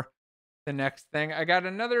prepping for the next thing. I got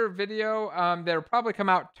another video that'll probably come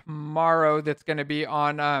out tomorrow. That's going to be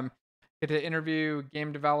on get to interview a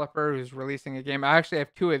game developer who's releasing a game. I actually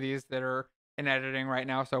have two of these that are in editing right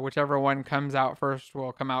now, so whichever one comes out first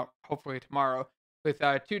will come out hopefully tomorrow with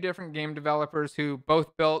two different game developers who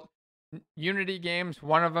both built Unity games.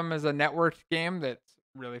 One of them is a networked game that's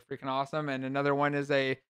really freaking awesome, and another one is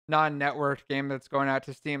a non-networked game that's going out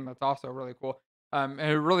to Steam that's also really cool. And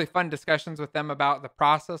really fun discussions with them about the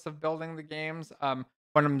process of building the games. One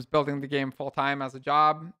of them's building the game full time as a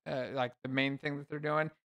job, like the main thing that they're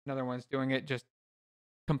doing. Another one's doing it just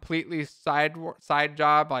completely side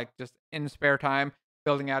job, like just in spare time,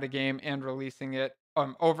 building out a game and releasing it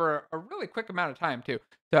over a really quick amount of time too.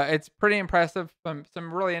 So it's pretty impressive.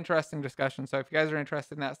 Some really interesting discussions. So if you guys are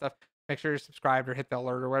interested in that stuff, make sure you're subscribed or hit the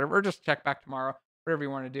alert or whatever, or just check back tomorrow, whatever you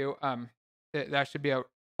want to do. That should be a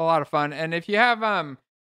lot of fun. And if you have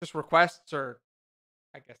just requests or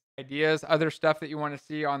I guess ideas, other stuff that you want to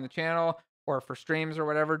see on the channel or for streams or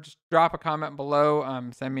whatever, just drop a comment below.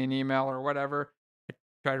 Send me an email or whatever. I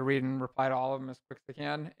try to read and reply to all of them as quick as I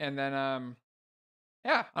can. And then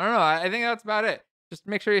yeah, I don't know. I think that's about it. Just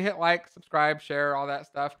make sure you hit like, subscribe, share, all that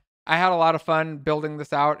stuff. I had a lot of fun building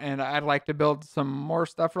this out, and I'd like to build some more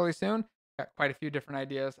stuff really soon. Got quite a few different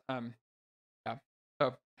ideas. Yeah.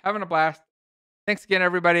 So having a blast. Thanks again,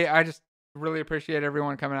 everybody. I just really appreciate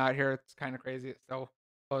everyone coming out here. It's kind of crazy. It still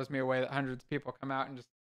blows me away that hundreds of people come out and just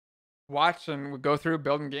watch and we go through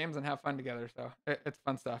building games and have fun together. So it's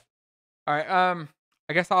fun stuff. All right.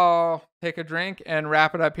 I guess I'll take a drink and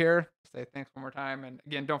wrap it up here. Say thanks one more time. And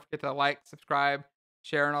again, don't forget to like, subscribe,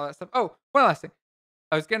 share, and all that stuff. Oh, one last thing.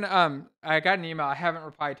 I got an email. I haven't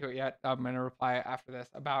replied to it yet. I'm gonna reply after this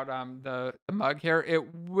about the mug here.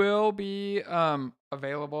 It will be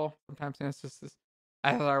available sometime soon. It's just this.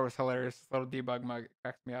 I thought it was hilarious. This little debug mug, it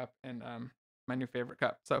cracks me up, and my new favorite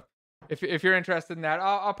cup. So if you're interested in that,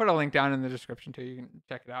 I'll put a link down in the description too. You can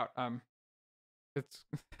check it out. It's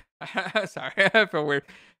sorry, I feel weird,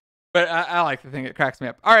 but I like the thing. It cracks me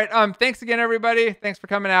up. All right. Thanks again, everybody. Thanks for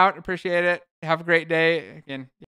coming out. Appreciate it. Have a great day. Again.